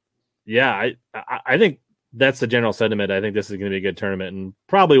yeah, I think that's the general sentiment. I think this is going to be a good tournament and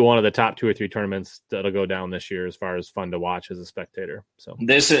probably one of the top 2 or 3 tournaments that'll go down this year as far as fun to watch as a spectator. So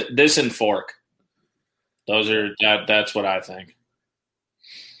this and Fork, that's what I think.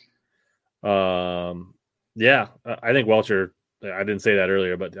 Yeah, I think Welcher. I didn't say that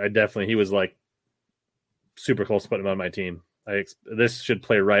earlier, but he was like super close to putting him on my team. This should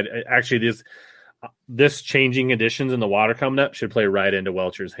play right. Actually, this changing additions in the water coming up should play right into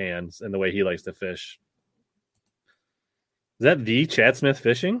Welcher's hands and the way he likes to fish. Is that the Chad Smith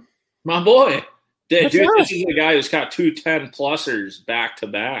fishing? My boy. Dude, this is a guy who's got 2 10-plussers back to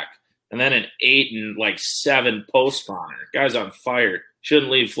back and then an 8 and 7 post spawner. Guy's on fire.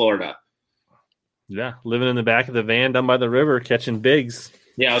 Shouldn't leave Florida. Yeah, living in the back of the van down by the river, catching bigs.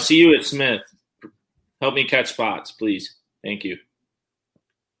 Yeah, I'll see you at Smith. Help me catch spots, please. Thank you.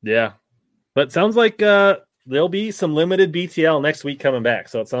 Yeah. But it sounds like there'll be some limited BTL next week coming back.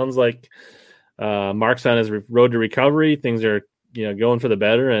 So it sounds like Mark's on his road to recovery. Things are going for the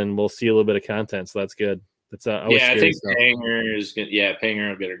better, and we'll see a little bit of content. So that's good. I think Panger is good. Yeah, Panger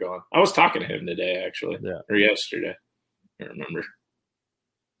will get her going. I was talking to him today, actually, or yesterday. I don't remember.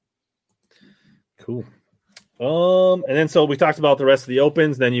 Cool. And then so we talked about the rest of the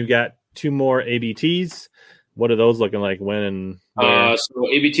opens. Then you got 2 more ABTs. What are those looking like? When and where? So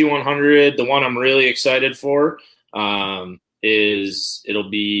ABT 100, the one I'm really excited for, is it'll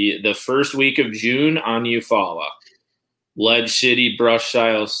be the first week of June on Eufaula, Ledge City, Brush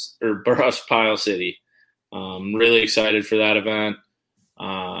Pile City. Really excited for that event.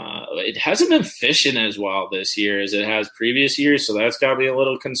 It hasn't been fishing as well this year as it has previous years, so that's got to be a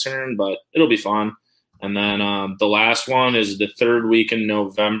little concern, but it'll be fun. And then the last one is the 3rd week in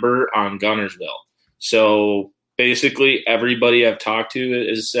November on Gunnersville. So basically everybody I've talked to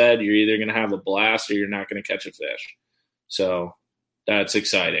has said you're either going to have a blast or you're not going to catch a fish. So that's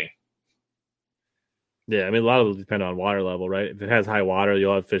exciting. Yeah, I mean, a lot of it will depend on water level, right? If it has high water,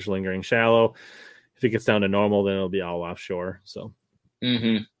 you'll have fish lingering shallow. If it gets down to normal, then it'll be all offshore. So,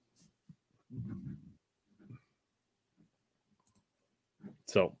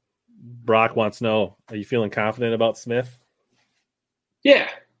 So Brock wants to know, are you feeling confident about Smith? Yeah.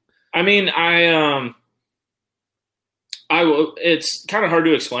 I mean, it's kind of hard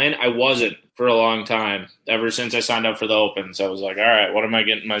to explain. I wasn't for a long time. Ever since I signed up for the Opens, I was like, all right, what am I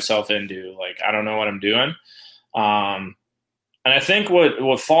getting myself into? Like, I don't know what I'm doing. And I think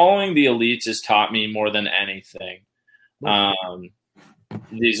what following the elites has taught me more than anything,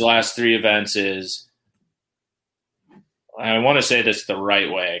 these last 3 events is, I want to say this the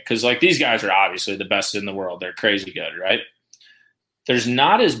right way, because these guys are obviously the best in the world. They're crazy good, right? There's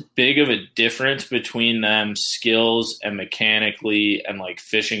not as big of a difference between them skills and mechanically and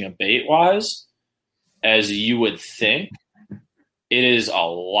fishing a bait wise as you would think. It is a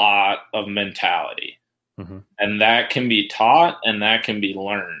lot of mentality, and that can be taught and that can be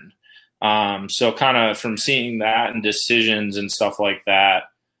learned. So kind of from seeing that and decisions and stuff like that,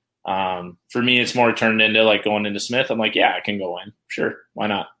 for me, it's more turned into going into Smith. I'm like, yeah, I can go in. Sure. Why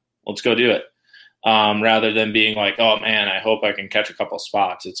not? Let's go do it. Rather than being like, oh man, I hope I can catch a couple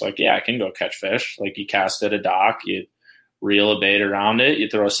spots. It's like, yeah, I can go catch fish. You cast at a dock, you reel a bait around it, you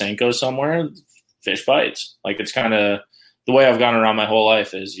throw a Senko somewhere, fish bites. It's kind of the way I've gone around my whole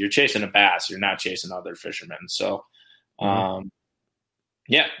life is you're chasing a bass, you're not chasing other fishermen. So,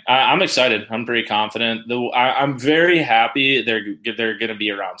 yeah, I'm excited. I'm pretty confident. I'm very happy they're going to be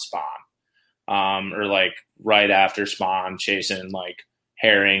around spawn, or right after spawn, chasing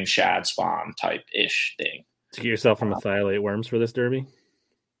herring, shad spawn type ish thing. To get yourself from methylate worms for this derby?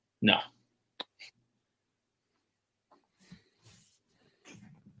 No.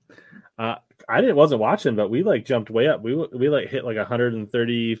 I wasn't watching, but we jumped way up. We hit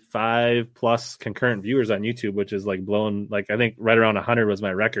 135 plus concurrent viewers on YouTube, which is blowing. I think right around 100 was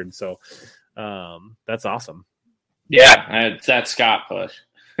my record. So that's awesome. Yeah, that's Scott push.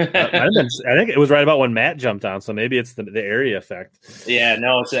 I think it was right about when Matt jumped on, so maybe it's the area effect. Yeah,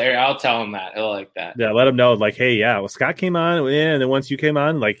 no, it's the area. I'll tell him that. He'll like that. Yeah, let him know. Hey, yeah, well, Scott came on, and then once you came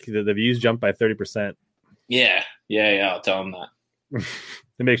on, the views jumped by 30%. Yeah, I'll tell him that.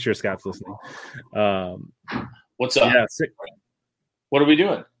 to make sure Scott's listening. What's up? Yeah, sick. What are we doing?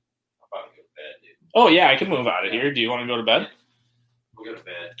 I'm about to go to bed, dude. Oh, yeah, I can move out of here. Do you want to go to bed? We'll go to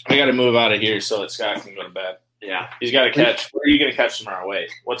bed. I got to move out of here so that Scott can go to bed. Yeah. He's got to catch. What are you going to catch tomorrow?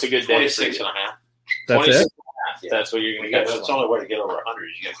 Wait, what's a good day? 26 and a half. That's 26 it? and a half. Yeah. That's what you're going to catch. That's the only way to get over 100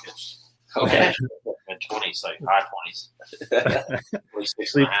 is you got to catch. Okay. Mid 20s, like high 20s.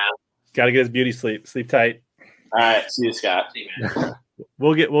 26 and a half. Got to get his beauty sleep. Sleep tight. All right. See you, Scott. See, man.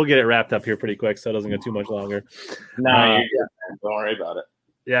 We'll get it wrapped up here pretty quick, so it doesn't go too much longer. No, you're good, man. Don't worry about it.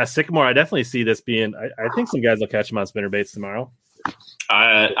 Yeah, Sycamore. I definitely see this being. I think some guys will catch him on spinnerbaits tomorrow.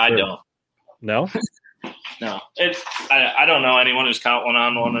 I don't. No, No. I don't know anyone who's caught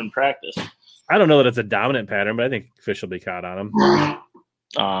one in practice. I don't know that it's a dominant pattern, but I think fish will be caught on him.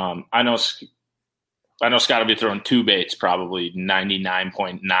 I know Scott will be throwing 2 baits probably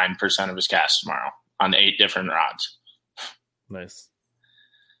 99.9% of his casts tomorrow on 8 different rods. Nice.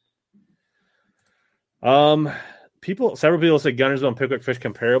 Several people say Gunnersville and Pickwick fish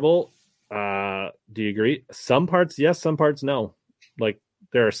comparable. Do you agree? Some parts yes, some parts no. Like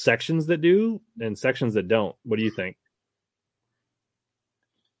there are sections that do and sections that don't. What do you think?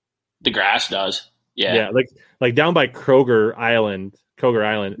 The grass does. Yeah. Yeah, like down by Kroger Island,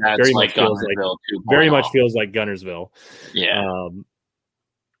 That's very like much feels like Gunnersville. Yeah.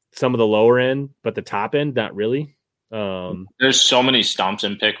 Some of the lower end, but the top end, not really. There's so many stumps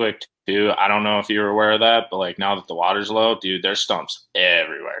in Pickwick too. I don't know if you were aware of that, but like now that the water's low, dude, there's stumps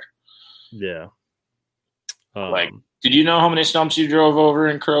everywhere. Yeah. Did you know how many stumps you drove over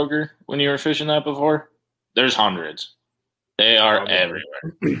in Kroger when you were fishing that before? There's hundreds. They are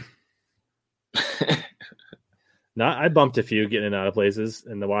everywhere. I bumped a few getting in and out of places,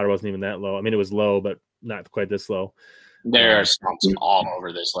 and the water wasn't even that low. I mean, it was low, but not quite this low. There are stumps all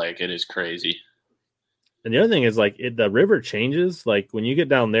over this lake. It is crazy. And the other thing is, like, the river changes. Like, when you get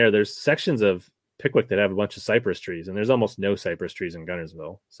down there, there's sections of Pickwick that have a bunch of cypress trees, and there's almost no cypress trees in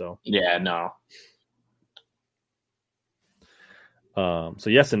Gunnersville. So, yeah, no. So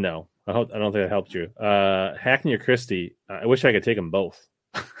yes and no. I don't think that helped you. Hackney or Christie? I wish I could take them both.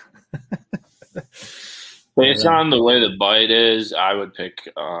 Based on the way the bite is, I would pick.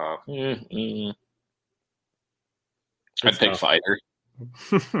 I'd pick Fighter.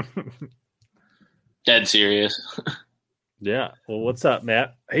 Dead serious. Yeah. Well, what's up,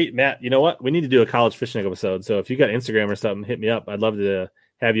 Matt? Hey, Matt. You know what? We need to do a college fishing episode. So if you got Instagram or something, hit me up. I'd love to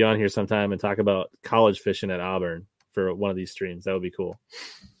have you on here sometime and talk about college fishing at Auburn for one of these streams. That would be cool.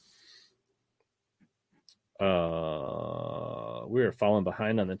 We're falling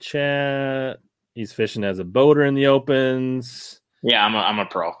behind on the chat. He's fishing as a boater in the opens. Yeah, I'm a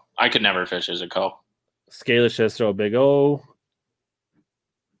pro. I could never fish as a co. Scalish says throw a big O.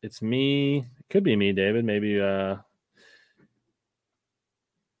 It's me. It could be me, David. Maybe yeah,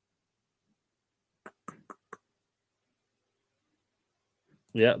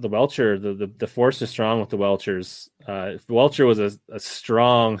 the Welcher, the force is strong with the Welchers. If the Welcher was a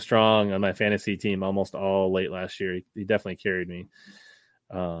strong on my fantasy team almost all late last year. He definitely carried me.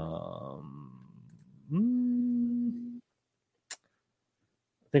 I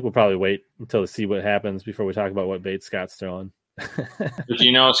think we'll probably wait until to see what happens before we talk about what bait Scott's throwing. If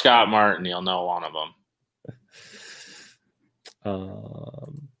you know Scott Martin, you'll know one of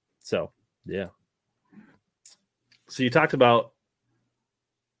them. So yeah. So you talked about.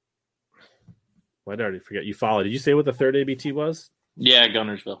 Well, I already forget. You followed. Did you say what the third ABT was? Yeah,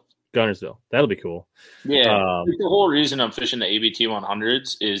 Gunnersville. That'll be cool. Yeah, the whole reason I'm fishing the ABT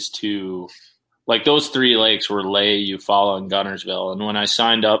 100s is to, like, those 3 lakes were Lay, Eufaula, and Gunnersville. And when I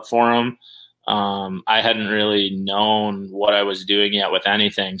signed up for them, I hadn't really known what I was doing yet with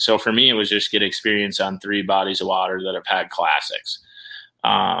anything. So for me, it was just get experience on 3 bodies of water that have had classics.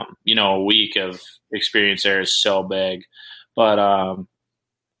 A week of experience there is so big. But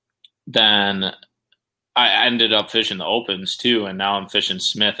then I ended up fishing the opens too, and now I'm fishing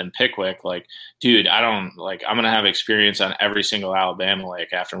Smith and Pickwick. Like, dude, I'm going to have experience on every single Alabama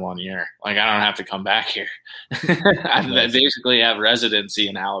lake after 1 year. Like, I don't have to come back here. I basically have residency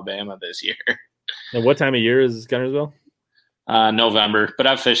in Alabama this year. And what time of year is Gunnersville? November, but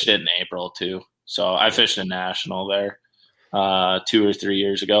I've fished it in April too. So I fished a national there 2 or 3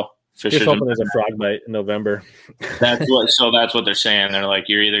 years ago. Just hoping there's a frog bite in November. That's what they're saying. They're like,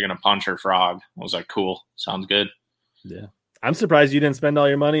 you're either going to punch or frog. I was like, cool. Sounds good. Yeah. I'm surprised you didn't spend all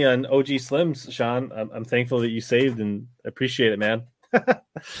your money on OG Slims, Sean. I'm thankful that you saved and appreciate it, man.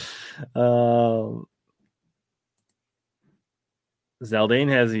 Zaldane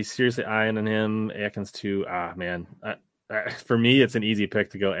has he's seriously eyeing on him. Atkins too. Man. For me, it's an easy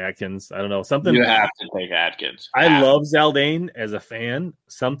pick to go Atkins. I don't know. Something You have to take Atkins. I love Zaldain as a fan.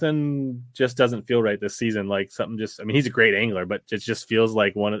 Something just doesn't feel right this season. Like something just, I mean, he's a great angler, but it just feels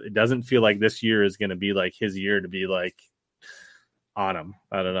like it doesn't feel like this year is going to be like his year to be like on him.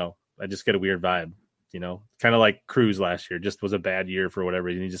 I don't know. I just get a weird vibe, kind of like Cruz last year, just was a bad year for whatever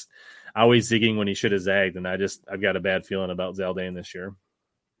reason. He just always zigging when he should have zagged. And I've got a bad feeling about Zaldain this year.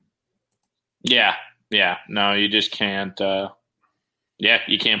 Yeah. Yeah. No, you just can't.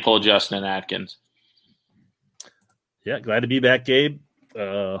 You can't pull Justin Atkins. Yeah, glad to be back, Gabe.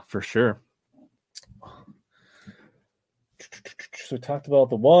 For sure. So we talked about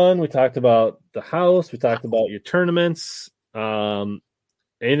the one, we talked about the house, we talked about your tournaments.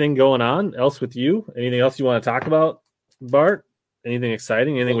 Anything going on else with you? Anything else you want to talk about, Bart? Anything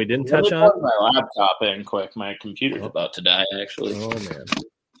exciting? Anything we didn't touch on? My laptop in quick. My computer's about to die, actually. Oh, man.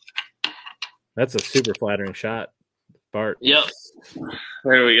 That's a super flattering shot, Bart. Yep.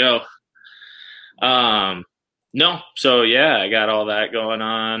 There we go. No. So yeah, I got all that going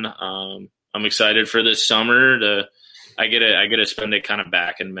on. I'm excited for this summer I get to spend it kind of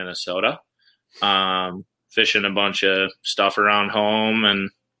back in Minnesota. Fishing a bunch of stuff around home, and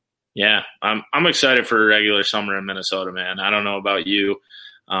yeah, I'm excited for a regular summer in Minnesota, man. I don't know about you.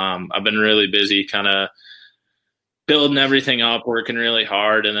 I've been really busy kind of building everything up, working really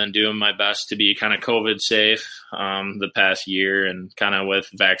hard, and then doing my best to be kind of COVID safe the past year, and kind of with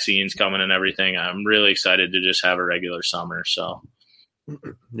vaccines coming and everything, I'm really excited to just have a regular summer. So,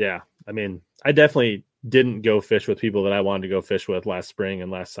 yeah, I mean, I definitely didn't go fish with people that I wanted to go fish with last spring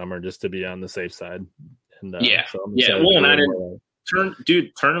and last summer just to be on the safe side. And Well, and I didn't.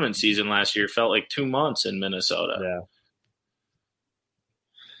 Tournament season last year felt like 2 months in Minnesota.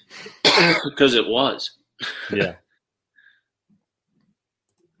 Yeah, because it was. Yeah.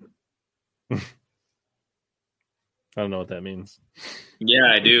 I don't know what that means. Yeah,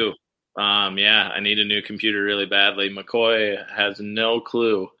 I do. I need a new computer really badly. McCoy has no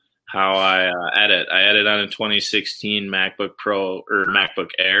clue how I edit. I edit on a 2016 MacBook Pro or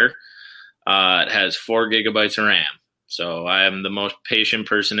MacBook Air. It has 4 gigabytes of RAM. So I am the most patient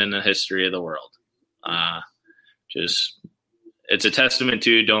person in the history of the world. It's a testament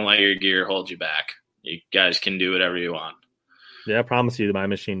to don't let your gear hold you back. You guys can do whatever you want. Yeah, I promise you my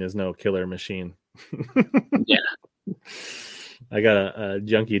machine is no killer machine. Yeah. I got a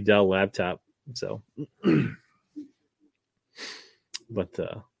junky Dell laptop, so. But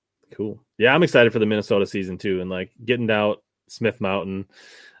cool. Yeah, I'm excited for the Minnesota season too, and like getting out Smith Mountain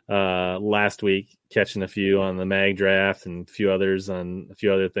last week, catching a few on the mag draft and a few others on a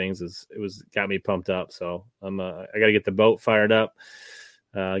few other things got me pumped up. So I got to get the boat fired up,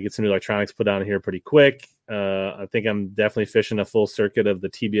 get some new electronics put on here pretty quick. I think I'm definitely fishing a full circuit of the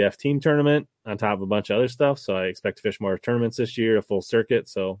TBF team tournament on top of a bunch of other stuff. So I expect to fish more tournaments this year, a full circuit.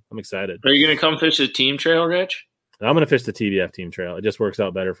 So I'm excited. Are you going to come fish the team trail, Rich? I'm going to fish the TBF team trail. It just works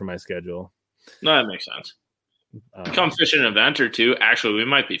out better for my schedule. No, that makes sense. Come fish an event or two. Actually, we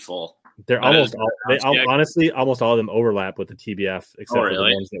might be full. They're honestly, almost all of them overlap with the TBF, except for the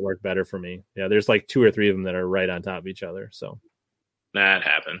ones that work better for me. Yeah, there's like 2 or 3 of them that are right on top of each other. So that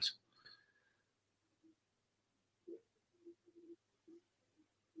happens.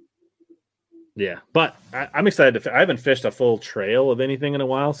 Yeah, but I'm excited I haven't fished a full trail of anything in a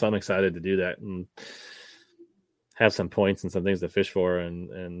while, so I'm excited to do that and have some points and some things to fish for.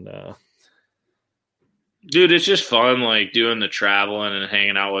 And dude, it's just fun, like doing the traveling and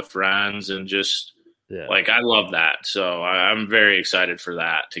hanging out with friends and just like I love that. So I'm very excited for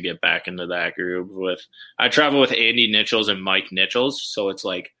that, to get back into that group. I travel with Andy Nichols and Mike Nichols, so it's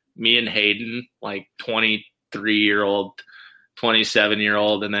like me and Hayden, like 23-year-old.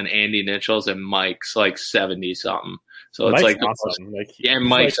 27-year-old, and then Andy Nichols, and Mike's like 70-something. So it's Mike's like awesome.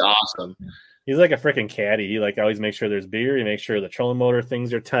 Mike's awesome. He's like a freaking caddy. He like always makes sure there's beer. He makes sure the trolling motor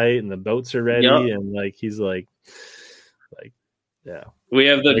things are tight and the boats are ready. Yep. And like he's like, yeah. We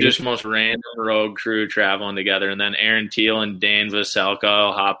have the just most random road crew traveling together, and then Aaron Teal and Dane Vaselka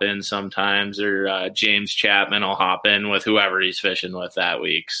will hop in sometimes, or James Chapman will hop in with whoever he's fishing with that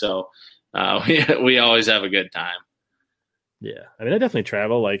week. So we always have a good time. Yeah, I mean, I definitely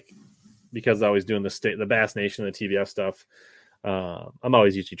travel because I was doing the Bass Nation and the TBF stuff. I'm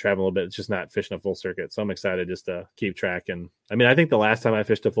always usually traveling a little bit. It's just not fishing a full circuit, so I'm excited just to keep track. And I mean, I think the last time I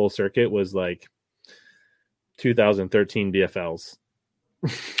fished a full circuit was like 2013 BFLs.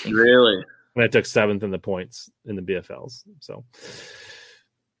 Really? And I took 7th in the points in the BFLs. So,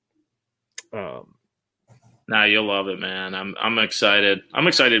 nah, you'll love it, man. I'm excited. I'm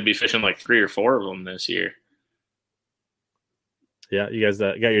excited to be fishing like 3 or 4 of them this year. Yeah, you guys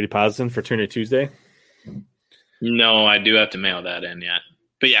got your deposits in for Tournament Tuesday? No, I do have to mail that in yet.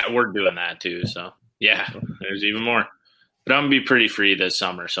 But yeah, we're doing that too. So yeah, there's even more. But I'm gonna be pretty free this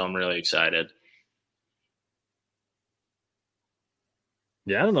summer, so I'm really excited.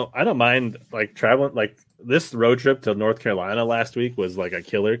 Yeah, I don't know. I don't mind like traveling. Like this road trip to North Carolina last week was like a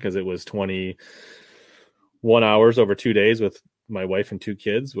killer because it was 21 hours over 2 days with my wife and 2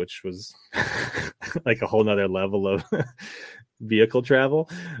 kids, which was like a whole nother level of vehicle travel.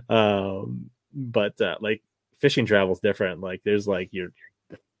 But like fishing travel is different. Like there's like you're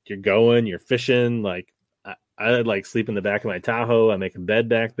going, you're fishing. Like I like sleep in the back of my Tahoe. I make a bed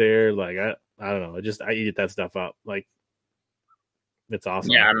back there. Like I don't know. I eat that stuff up. Like it's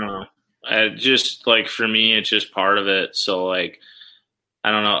awesome. Yeah, I don't know. Just like for me, it's just part of it. So like,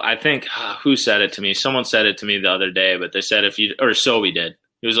 I don't know. I think who said it to me? Someone said it to me the other day, but they said so we did.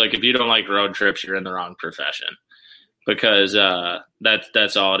 It was like if you don't like road trips, you're in the wrong profession because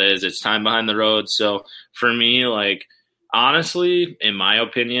that's all it is. It's time behind the road. So for me, like honestly, in my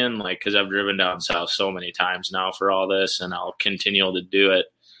opinion, like because I've driven down south so many times now for all this, and I'll continue to do it.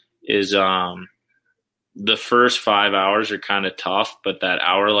 Is the first 5 hours are kind of tough, but that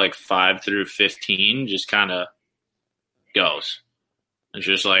hour like 5 through 15 just kind of goes. It's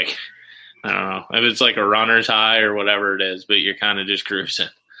just like, I don't know if it's like a runner's high or whatever it is, but you're kind of just cruising.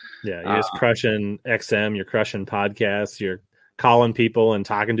 Yeah, you're just crushing XM, you're crushing podcasts, you're calling people and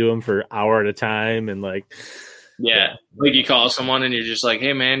talking to them for an hour at a time, and like, yeah, like you call someone and you're just like,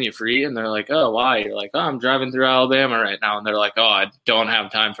 "Hey, man, you free?" And they're like, "Oh, why?" You're like, "Oh, I'm driving through Alabama right now," and they're like, "Oh, I don't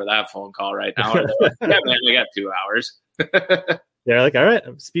have time for that phone call right now." Or they're like, "Yeah, man, I got 2 hours." They're like, "All right,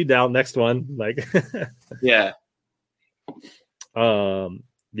 speed down, next one." Like, yeah.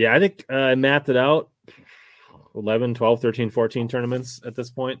 Yeah, I think I mapped it out. 11, 12, 13, 14 tournaments at this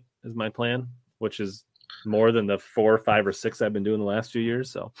point is my plan, which is more than the 4, 5, or 6 I've been doing the last few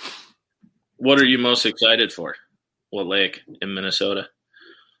years. So, what are you most excited for? What lake in Minnesota?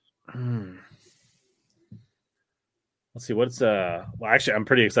 Let's see. What's well, actually, I'm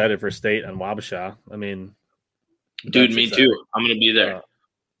pretty excited for state on Wabasha. I mean, dude, me exciting. Too. I'm gonna be there.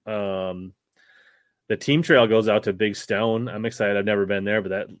 The team trail goes out to Big Stone. I'm excited. I've never been there, but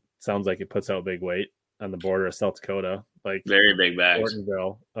that sounds like it puts out big weight on the border of South Dakota. Like very big bags.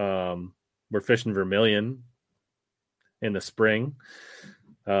 We're fishing Vermilion in the spring.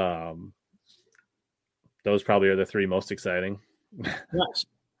 Those probably are the 3 most exciting. Nice.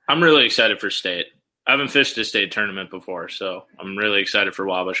 I'm really excited for state. I haven't fished a state tournament before, so I'm really excited for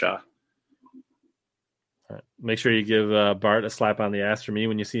Wabasha. Right. Make sure you give Bart a slap on the ass for me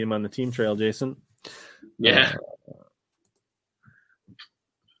when you see him on the team trail, Jason. Yeah.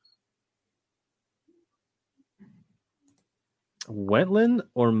 Wentland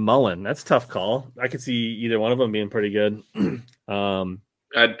or Mullen? That's a tough call. I could see either one of them being pretty good.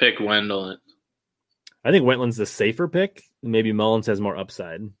 I'd pick Wendell. I think Wentland's the safer pick. Maybe Mullins has more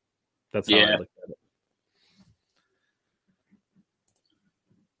upside. That's how I look at it.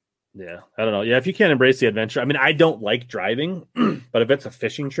 Yeah, I don't know. Yeah, if you can't embrace the adventure, I mean, I don't like driving, but if it's a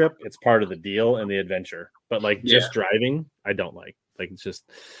fishing trip, it's part of the deal and the adventure. But like just driving, I don't like. Like it's just.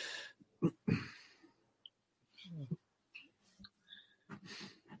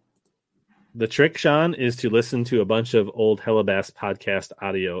 The trick, Sean, is to listen to a bunch of old Hellabass podcast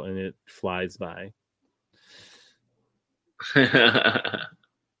audio, and it flies by.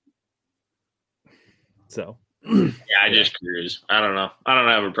 So. Yeah, I just cruise. I don't know. I don't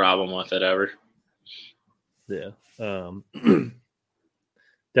have a problem with it ever. Yeah.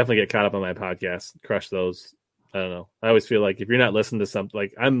 Definitely get caught up on my podcast. Crush those. I don't know. I always feel like if you're not listening to something,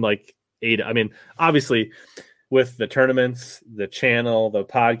 like I'm like 8. I mean, obviously with the tournaments, the channel, the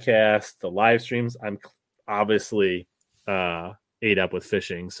podcast, the live streams, I'm obviously 8 up with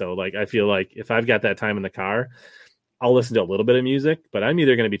fishing. So like, I feel like if I've got that time in the car, I'll listen to a little bit of music, but I'm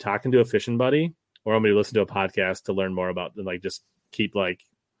either going to be talking to a fishing buddy or I'm going to listen to a podcast to learn more about, and like just keep like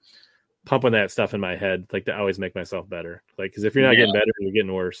pumping that stuff in my head, like to always make myself better. Like, because if you're not getting better, you're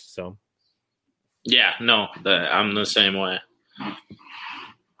getting worse. So, yeah, no, I'm the same way.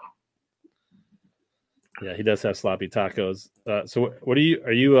 Yeah, he does have sloppy tacos. So,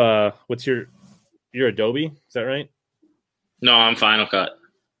 what's your Adobe? Is that right? No, I'm Final Cut.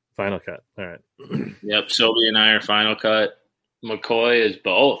 Final Cut. All right. Yep, Sylvie and I are Final Cut. McCoy is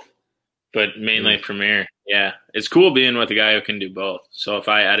both. But mainly Premiere. Yeah. It's cool being with a guy who can do both. So if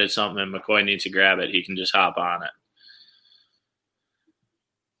I edit something and McCoy needs to grab it, he can just hop on it.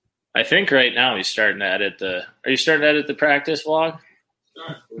 I think right now he's starting to edit are you starting to edit the practice vlog?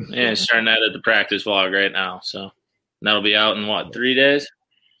 Yeah, he's starting to edit the practice vlog right now. So that'll be out in 3 days?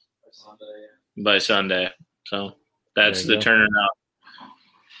 By Sunday. So that's the turnaround.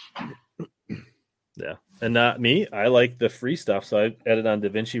 Yeah. And not me. I like the free stuff, so I added on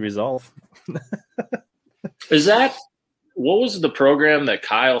DaVinci Resolve. Is that what was the program that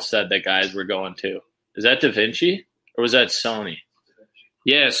Kyle said that guys were going to? Is that DaVinci or was that Sony?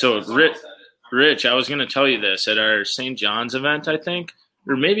 Yeah, so Rich, I was going to tell you this at our St. John's event, I think,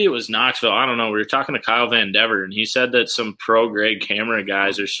 or maybe it was Knoxville. I don't know. We were talking to Kyle Van Dever, and he said that some pro-grade camera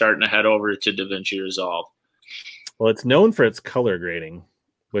guys are starting to head over to DaVinci Resolve. Well, it's known for its color grading.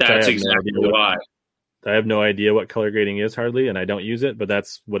 Which That's exactly why. I have no idea what color grading is hardly, and I don't use it, but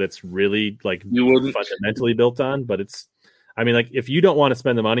that's what it's really like fundamentally built on. But it's, I mean, like if you don't want to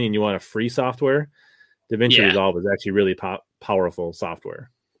spend the money and you want a free software, DaVinci Resolve is actually really powerful software.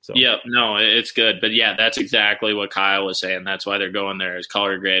 So yeah, no, it's good. But yeah, that's exactly what Kyle was saying. That's why they're going there. Is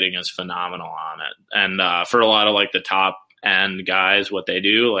color grading is phenomenal on it. And for a lot of like the top end guys, what they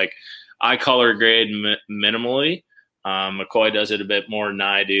do, like I color grade minimally. McCoy does it a bit more than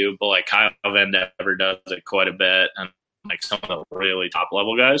I do, but like Kyle Van Dever does it quite a bit. And like some of the really top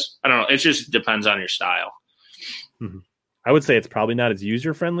level guys, I don't know. It just depends on your style. Mm-hmm. I would say it's probably not as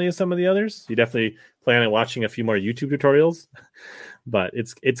user friendly as some of the others. You definitely plan on watching a few more YouTube tutorials, but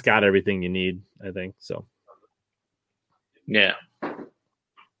it's got everything you need, I think. So, yeah.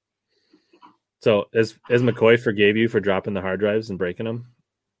 So as McCoy forgave you for dropping the hard drives and breaking them?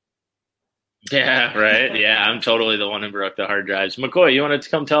 Yeah, right. Yeah, I'm totally the one who broke the hard drives. McCoy, you wanted to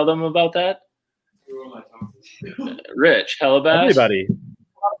come tell them about that? Who am I talking to? Rich, Hellabass. Everybody.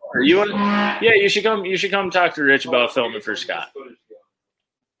 You want? Yeah, you should come. You should come talk to Rich about filming for Scott.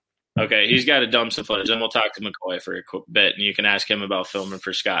 Okay, he's got to dump some footage, and we'll talk to McCoy for a quick bit, and you can ask him about filming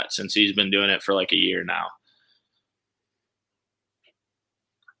for Scott since he's been doing it for like a year now.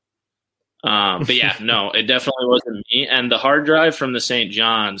 But yeah, no, it definitely wasn't me. And the hard drive from the St.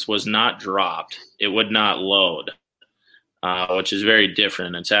 John's was not dropped; it would not load, which is very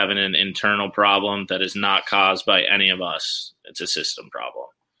different. It's having an internal problem that is not caused by any of us. It's a system problem.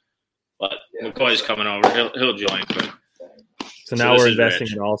 But McCoy's coming over; he'll join quick. So now we're investing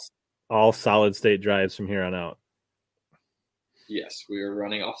in all solid state drives from here on out. Yes, we are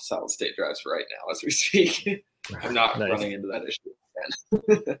running off solid state drives right now as we speak. I'm not running into that issue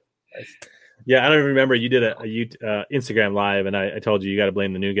again. Yeah, I don't even remember. You did a Instagram live, and I told you got to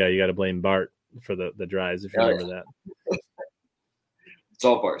blame the new guy. You got to blame Bart for the drives, if you remember that. It's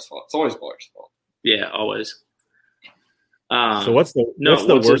all Bart's fault. It's always Bart's fault. Yeah, always. So what's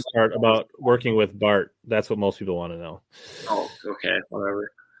the worst part about working with Bart? That's what most people want to know. Oh, okay,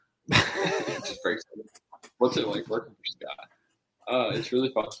 whatever. It just breaks it. What's it like working for Scott? It's really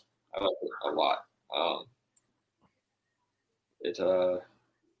fun. I like it a lot. It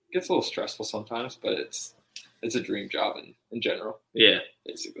gets a little stressful sometimes, but it's a dream job in general. Yeah,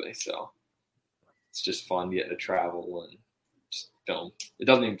 basically. So it's just fun getting to travel and just film. It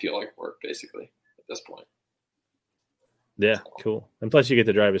doesn't even feel like work, basically, at this point. Yeah, cool. And plus, you get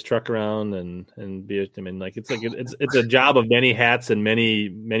to drive his truck around and be. I mean, like it's a job of many hats and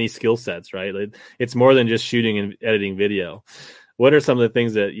many skill sets, right? Like, it's more than just shooting and editing video. What are some of the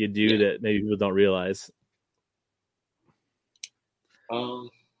things that you do that maybe people don't realize?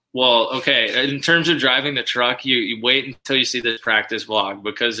 Well, okay. In terms of driving the truck, you wait until you see this practice vlog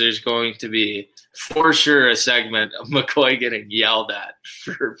because there's going to be for sure a segment of McCoy getting yelled at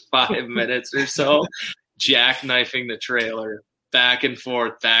for 5 minutes or so. Jackknifing the trailer back and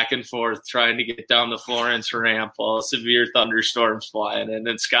forth, trying to get down the Florence ramp while a severe thunderstorm's flying in,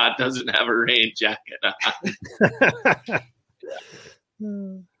 and Scott doesn't have a rain jacket on.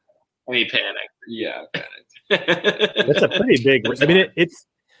 And he panicked. Yeah, panicked. That's a pretty big. I mean,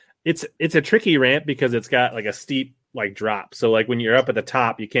 it's a tricky ramp because it's got like a steep like drop. So like when you're up at the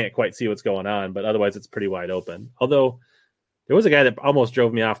top, you can't quite see what's going on, but otherwise it's pretty wide open. Although there was a guy that almost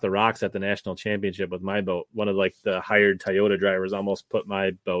drove me off the rocks at the national championship with my boat. One of like the hired Toyota drivers almost put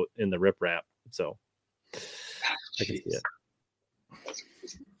my boat in the rip wrap. So I can see it.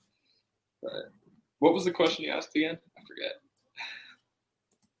 What was the question you asked again? I forget.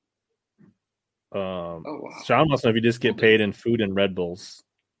 Wow. Sean wants to know if you just get paid in food and Red Bulls.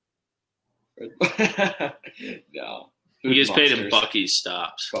 No. He gets paid in Buc-ee's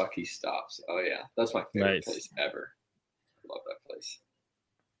stops. Buc-ee's stops. Oh yeah, that's my favorite place ever. Love that place.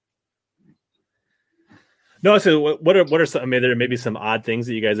 No, so what are some? I mean, there may be some odd things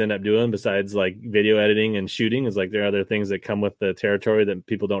that you guys end up doing besides like video editing and shooting. Is like there are other things that come with the territory that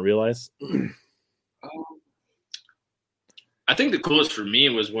people don't realize. I think the coolest for me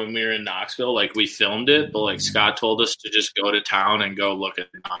was when we were in Knoxville. Like we filmed it, but like Scott told us to just go to town and go look at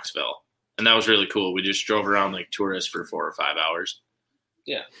Knoxville, and that was really cool. We just drove around like tourists for 4 or 5 hours.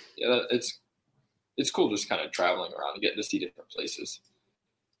 Yeah, it's cool just kind of traveling around and getting to see different places.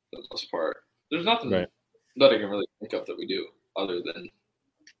 For the most part, there's nothing Not even really think of that we do other than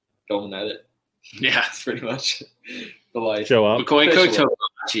film and edit. Yeah. That's pretty much the life. Show up. McCoy cooked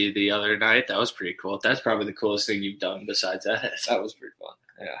hibachi the other night. That was pretty cool. That's probably the coolest thing you've done besides that. That was pretty fun.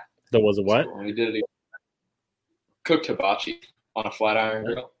 Yeah. That was a what? We did it. Cooked hibachi on a flat iron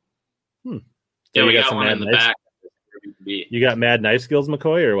grill. Yeah, you we got got some one mad in the knives? back. You got mad knife skills,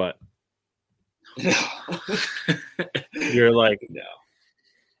 McCoy, or what? You're like, No.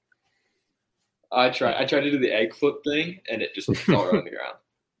 I tried to do the egg flip thing, and it just fell right on the ground.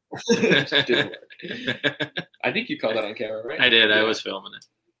 It just didn't work. I think you caught that on camera, right? I did. Yeah. I was filming it.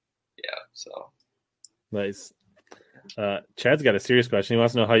 Yeah. So nice. Chad's got a serious question. He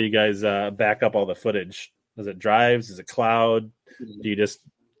wants to know how you guys back up all the footage. Is it drives? Is it cloud? Do you just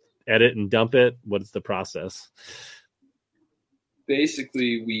edit and dump it? What's the process?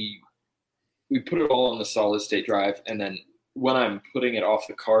 basically, we put it all on the solid state drive, and then when I'm putting it off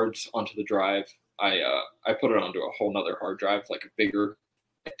the cards onto the drive, I put it onto a whole nother hard drive, like a bigger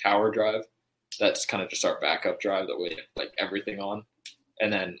tower drive. That's kind of just our backup drive that we have like everything on.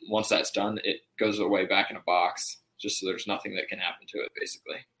 And then once that's done, it goes away back in a box, just so there's nothing that can happen to it,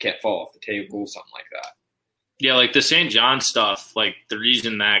 basically. Can't fall off the table, something like that. Yeah, like the St. John stuff, like the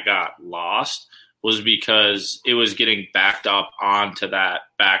reason that got lost was because it was getting backed up onto that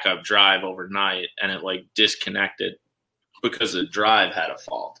backup drive overnight, and it like disconnected because the drive had a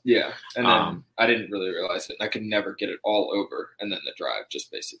fault. Yeah, and then I didn't really realize it, and I could never get it all over, and then the drive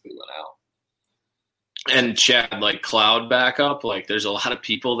just basically went out. And Chad, like cloud backup, like there's a lot of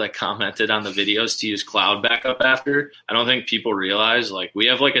people that commented on the videos to use cloud backup after. I don't think people realize like we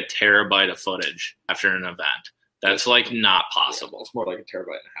have like a terabyte of footage after an event. That's like not possible. Yeah, it's more like a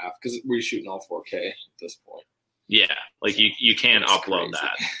terabyte and a half because we're shooting all 4K at this point. Yeah, like you can't It's upload crazy.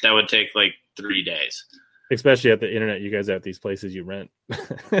 that. That would take like 3 days. Especially at the internet, you guys have these places you rent.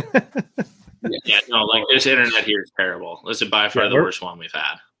 Yeah, no, like this internet here is terrible. This is by far the worst one we've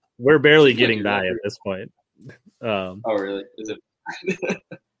had. We're barely getting by at this point. Oh, really? Is it?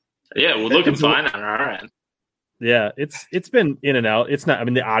 Yeah, we're looking fine on our end. Yeah, it's been in and out. It's not. I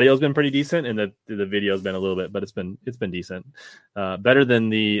mean, the audio's been pretty decent, and the video's been a little bit, but it's been decent. Better than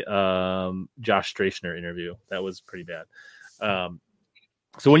the Josh Strachner interview. That was pretty bad.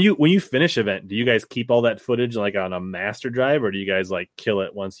 So when you finish event, do you guys keep all that footage like on a master drive, or do you guys like kill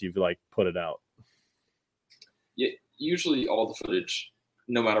it once you've like put it out? Yeah, usually all the footage,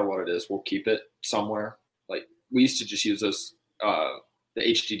 no matter what it is, we'll keep it somewhere. Like we used to just use those the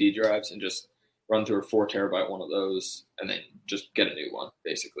HDD drives and just run through a 4 terabyte one of those, and then just get a new one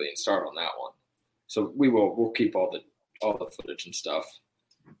basically and start on that one. So we'll keep all the footage and stuff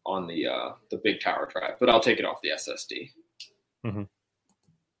on the big tower drive, but I'll take it off the SSD. Mm-hmm.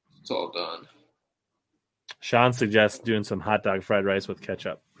 It's all done. Sean suggests doing some hot dog fried rice with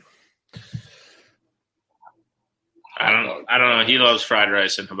ketchup. I don't know. He loves fried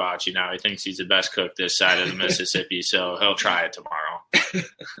rice and hibachi now. He thinks he's the best cook this side of the Mississippi, so he'll try it tomorrow.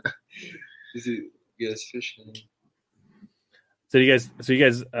 Is it you guys fishing? So you guys,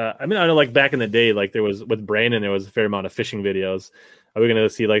 I mean, I know like back in the day, like there was with Brandon, there was a fair amount of fishing videos. Are we going to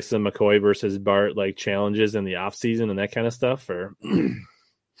see like some McCoy versus Bart like challenges in the off season and that kind of stuff? Or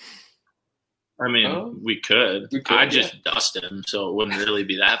I mean, we could. I just dust him, so it wouldn't really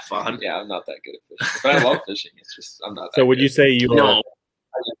be that fun. Yeah, I'm not that good at fishing, but I love fishing. It's just I'm not. So would good. you say you are No.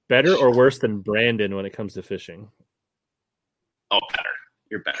 better or worse than Brandon when it comes to fishing? Oh, better.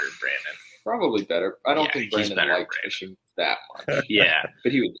 You're better than Brandon. Probably better. I don't think he's Brandon better, likes fishing that much, Yeah.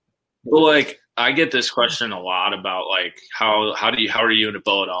 but he would. Well, like I get this question a lot about like how are you in a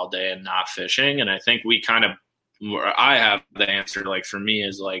boat all day and not fishing? And I think I have the answer. Like for me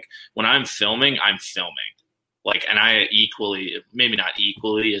is like when I'm filming. Like, and I maybe not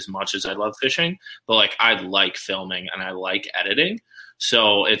equally as much as I love fishing, but like I like filming and I like editing.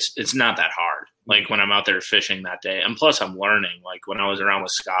 So it's not that hard. Like when I'm out there fishing that day, and plus I'm learning. Like when I was around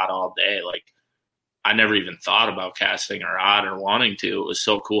with Scott all day, like I never even thought about casting a rod or wanting to. It was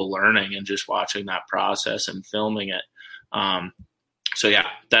so cool learning and just watching that process and filming it. So yeah,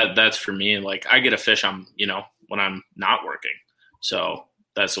 that's for me. Like I get a fish when I'm not working. So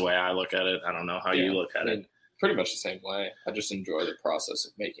that's the way I look at it. I don't know how you look at it. Pretty much the same way. I just enjoy the process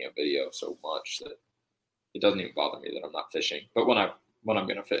of making a video so much that it doesn't even bother me that I'm not fishing. But when I'm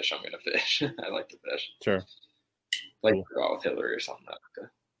going to fish, I'm going to fish. I like to fish. Sure. Like Cool. to go out with Hillary or something. I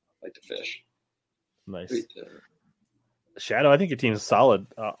like to fish. Nice. Shadow, I think your team's solid.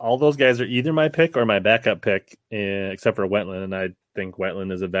 All those guys are either my pick or my backup pick, except for Wetland. And I think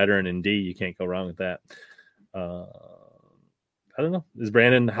Wetland is a veteran in D. You can't go wrong with that. I don't know. Is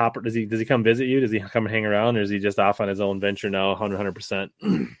Brandon Hopper? Does he come visit you? Does he come hang around, or is he just off on his own venture now, 100%?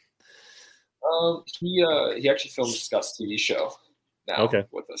 He actually films Scott's TV show now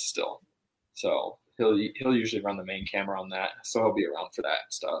with us still. So he'll usually run the main camera on that. So he'll be around for that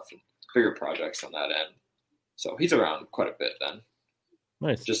stuff and bigger projects on that end. So he's around quite a bit then.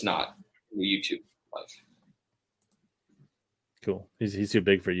 Nice. Just not the YouTube life. Cool. He's too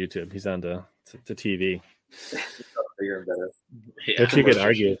big for YouTube. He's on to TV. Bigger and better. Yeah, but you could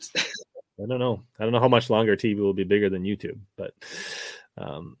argue. I don't know how much longer TV will be bigger than YouTube, but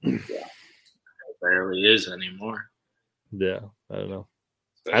it barely is anymore. Yeah, I don't know.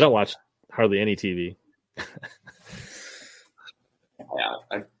 I don't watch hardly any TV. Yeah,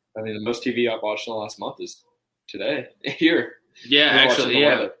 I mean, the most TV I've watched in the last month is today here. Yeah, actually,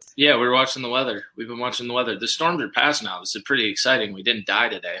 yeah, we're watching the weather. We've been watching the weather. The storms are past now. This is pretty exciting. We didn't die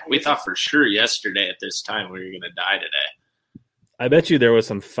today. We thought for sure yesterday at this time we were going to die today. I bet you there was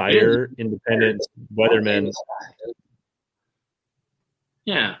some fire independent weathermen.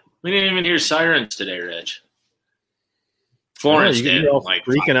 Yeah, we didn't even hear sirens today, Reg. Florence did. All like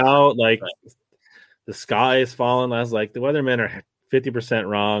freaking out, like the sky is falling. I was like, the weathermen are 50%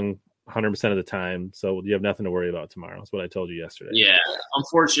 wrong 100% of the time, so you have nothing to worry about tomorrow. That's what I told you yesterday. Yeah,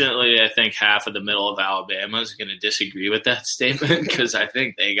 unfortunately, I think half of the middle of Alabama is going to disagree with that statement because I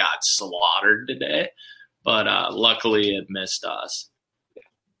think they got slaughtered today. But luckily, it missed us. Yeah,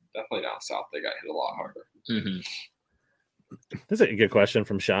 definitely down south, they got hit a lot harder. Mm-hmm. This is a good question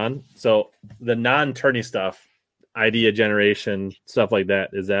from Sean. So the non-tourney stuff, idea generation, stuff like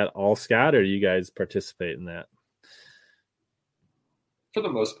that, is that all Scott, or do you guys participate in that? For the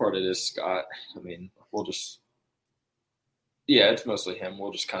most part, it is Scott. I mean, it's mostly him.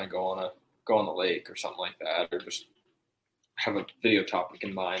 We'll just kind of go on the lake or something like that, or just have a video topic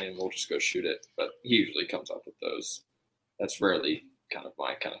in mind and we'll just go shoot it. But he usually comes up with those. That's rarely kind of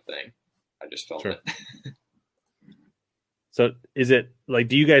my kind of thing. I just film it. So is it like,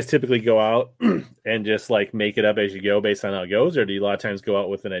 do you guys typically go out and just like make it up as you go based on how it goes, or do you a lot of times go out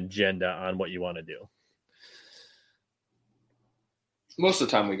with an agenda on what you want to do? Most of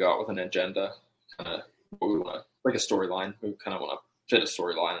the time we go out with an agenda, kind of what we want to, like a storyline. We kind of want to fit a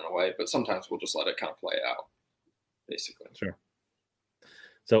storyline in a way, but sometimes we'll just let it kind of play out, basically. Sure.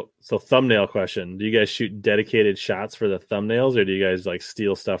 So thumbnail question. Do you guys shoot dedicated shots for the thumbnails, or do you guys like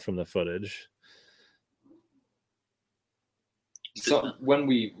steal stuff from the footage? So when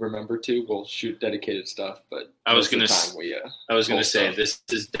we remember to, we'll shoot dedicated stuff, but I was going to say this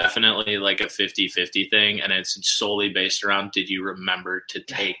is definitely like a 50-50 thing, and it's solely based around, did you remember to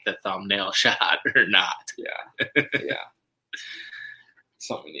take the thumbnail shot or not? Yeah.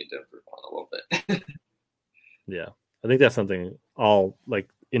 Something we need to improve on a little bit. Yeah. I think that's something all like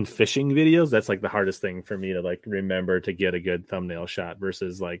in fishing videos, that's like the hardest thing for me to like remember to get a good thumbnail shot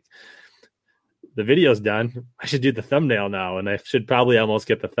versus like, the video's done. I should do the thumbnail now, and I should probably almost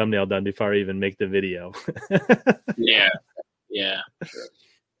get the thumbnail done before I even make the video. Yeah. Sure.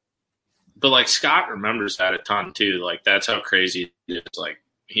 But like Scott remembers that a ton too. Like that's how crazy it is. Like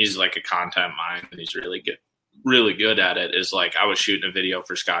he's like a content mind, and he's really good at it. Is like I was shooting a video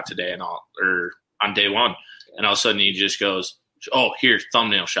for Scott today, or on day one, and all of a sudden he just goes, "Oh, here,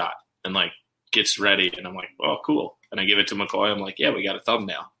 thumbnail shot," and like gets ready, and I'm like, "Oh, cool." And I give it to McCoy. I'm like, "Yeah, we got a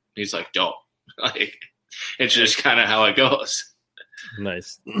thumbnail." He's like, "Dope." Like it's just kind of how it goes.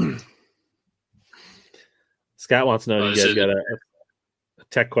 Nice. Scott wants to know if you guys got a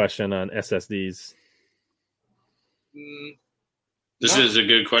tech question on SSDs. This is a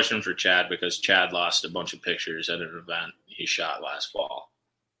good question for Chad because Chad lost a bunch of pictures at an event he shot last fall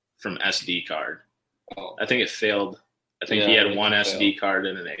from SD card. Oh. I think it failed. I think he had one SD card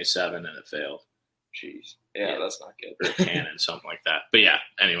in an A7 and it failed. Jeez. Yeah, that's not good. Or a Canon, something like that. But yeah,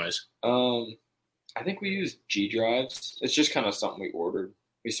 anyways. I think we used G drives. It's just kind of something we ordered.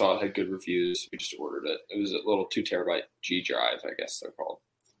 We saw it had good reviews. We just ordered it. It was a little 2 terabyte G drive, I guess they're called.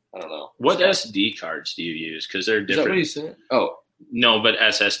 I don't know. What SD cards do you use? Because they're different. Is that what you said? Oh. No, but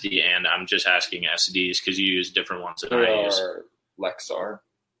SSD, and I'm just asking SDs because you use different ones than I use. Lexar.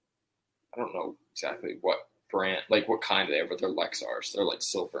 I don't know exactly what brand, like what kind they are, but they're Lexars. They're like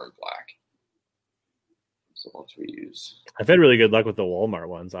silver and black. So ones we use. I've had really good luck with the Walmart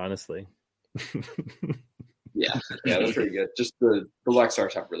ones, honestly. Yeah, that's pretty good. Just the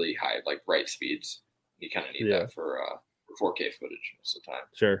Lexars have really high like write speeds. You kind of need that for 4K footage most of the time.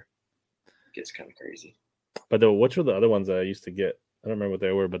 Sure, it gets kind of crazy. But which were the other ones I used to get? I don't remember what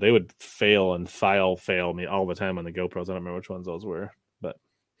they were, but they would fail me all the time on the GoPros. I don't remember which ones those were, but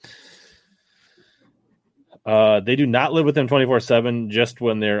they do not live with them 24/7. Just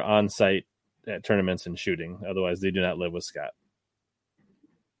when they're on site at tournaments and shooting. Otherwise, they do not live with Scott.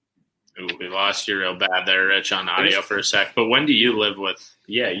 Ooh, we lost you real bad there, Rich, on audio for a sec. But when do you live with?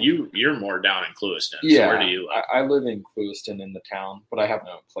 Yeah, you're more down in Clewiston. Yeah, so where do you live? I live in Clewiston in the town, but I have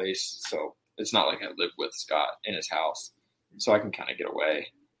my own place, so it's not like I live with Scott in his house. So I can kind of get away,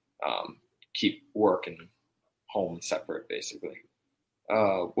 keep work and home separate, basically.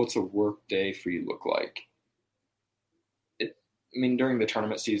 What's a work day for you look like? During the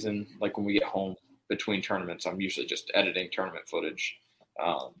tournament season, like when we get home between tournaments, I'm usually just editing tournament footage.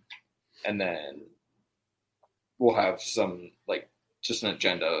 And then we'll have some, like, just an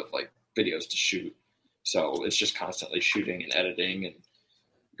agenda of, like, videos to shoot. So it's just constantly shooting and editing and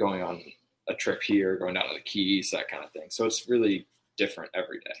going on a trip here, going down to the Keys, that kind of thing. So it's really different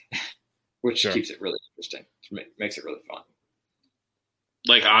every day, which keeps it really interesting. Makes it really fun.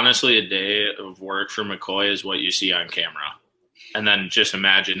 Like, honestly, a day of work for McCoy is what you see on camera. And then just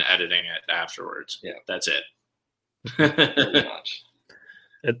imagine editing it afterwards. Yeah. That's it. Pretty much.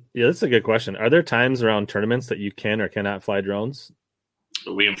 Yeah, that's a good question. Are there times around tournaments that you can or cannot fly drones?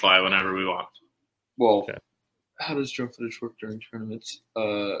 We can fly whenever we want. Well, Okay. How does drone footage work during tournaments?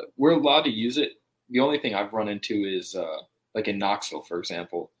 We're allowed to use it. The only thing I've run into is like in Knoxville, for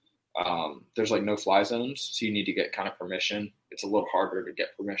example, there's like no fly zones, so you need to get kind of permission. It's a little harder to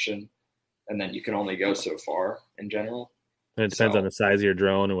get permission, and then you can only go so far in general. And it depends on the size of your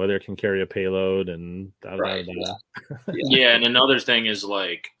drone and whether it can carry a payload and Right. Yeah, and another thing is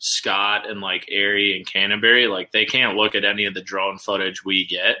like Scott and like Aerie and Canterbury, like they can't look at any of the drone footage we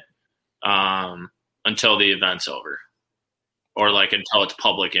get until the event's over, or like until it's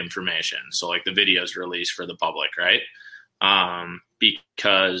public information. So like the video's released for the public, right?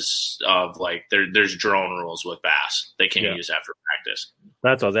 Because of like there's drone rules with bass. They can't use that for practice.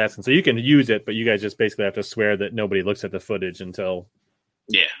 That's what I was asking. So you can use it, but you guys just basically have to swear that nobody looks at the footage until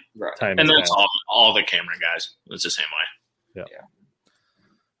Right. time. And is that's passed. all the camera guys. It's the same way.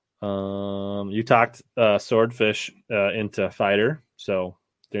 You talked Swordfish into fighter, so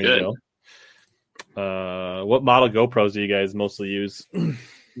there Good. you go. What model GoPros do you guys mostly use?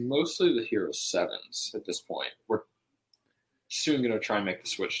 Mostly the Hero 7s at this point. We're soon going to try and make the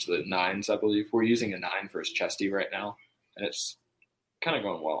switch to the 9s, I believe. We're using a 9 for his chesty right now, and it's kind of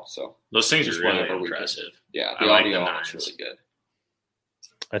going well. So Those things are just really whenever we can. impressive. Yeah, I the like audio the on it's 9s. really good.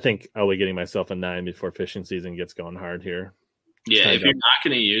 I think I'll be getting myself a 9 before fishing season gets going hard here. Yeah, Kind if you're not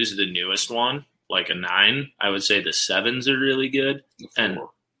going to use the newest one, like a 9, I would say the 7s are really good, The 4.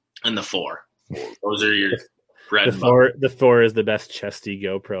 and the 4. Those are your bread and butter. The 4 is the best chesty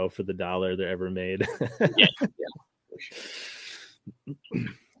GoPro for the $1 they're ever made. Yeah. For sure.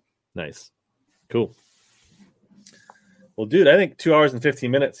 Nice. Cool. Well, dude, I think 2 hours and 15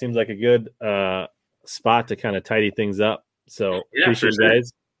 minutes seems like a good spot to kind of tidy things up. So Yeah, appreciate for you sure.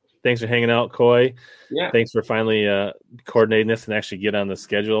 guys. Thanks for hanging out, Coy. Yeah. Thanks for finally coordinating this and actually get on the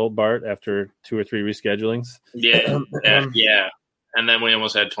schedule, Bart, after 2 or 3 reschedulings. Yeah. And then we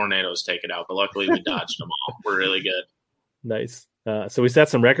almost had tornadoes take it out, but luckily we dodged them all. We're really good. Nice. So we set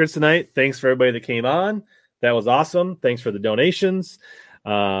some records tonight. Thanks for everybody that came on. That was awesome. Thanks for the donations.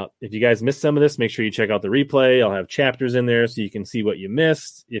 If you guys missed some of this, make sure you check out the replay. I'll have chapters in there so you can see what you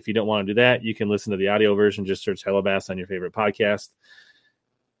missed. If you don't want to do that, you can listen to the audio version. Just search Hellabass on your favorite podcast.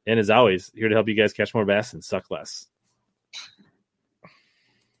 And as always, here to help you guys catch more bass and suck less.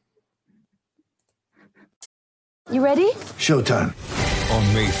 You ready? Showtime.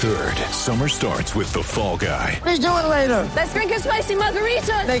 On May 3rd, summer starts with The Fall Guy. Let's do it later. Let's drink a spicy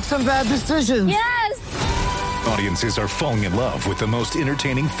margarita. Make some bad decisions. Yes. Audiences are falling in love with the most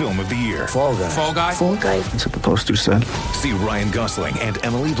entertaining film of the year. Fall guy. Fall Guy. Fall guy. That's what the poster said. See Ryan Gosling and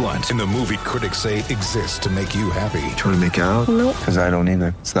Emily Blunt in the movie critics say exists to make you happy. Trying to make it out? Nope. Because I don't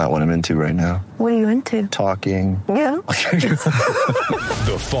either. It's not what I'm into right now. What are you into? Talking. Yeah.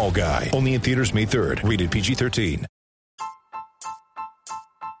 The Fall Guy. Only in theaters May 3rd. Rated PG-13.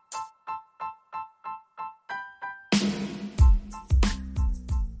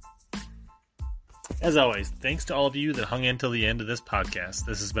 As always, thanks to all of you that hung in till the end of this podcast.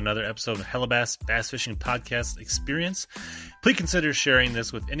 This has been another episode of Hellabass Bass Fishing Podcast Experience. Please consider sharing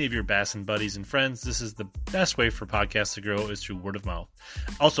this with any of your bass and buddies and friends. This is the best way for podcasts to grow is through word of mouth.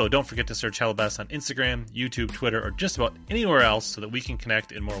 Also, don't forget to search Hellabass on Instagram, YouTube, Twitter, or just about anywhere else so that we can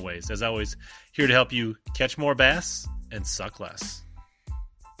connect in more ways. As always, here to help you catch more bass and suck less.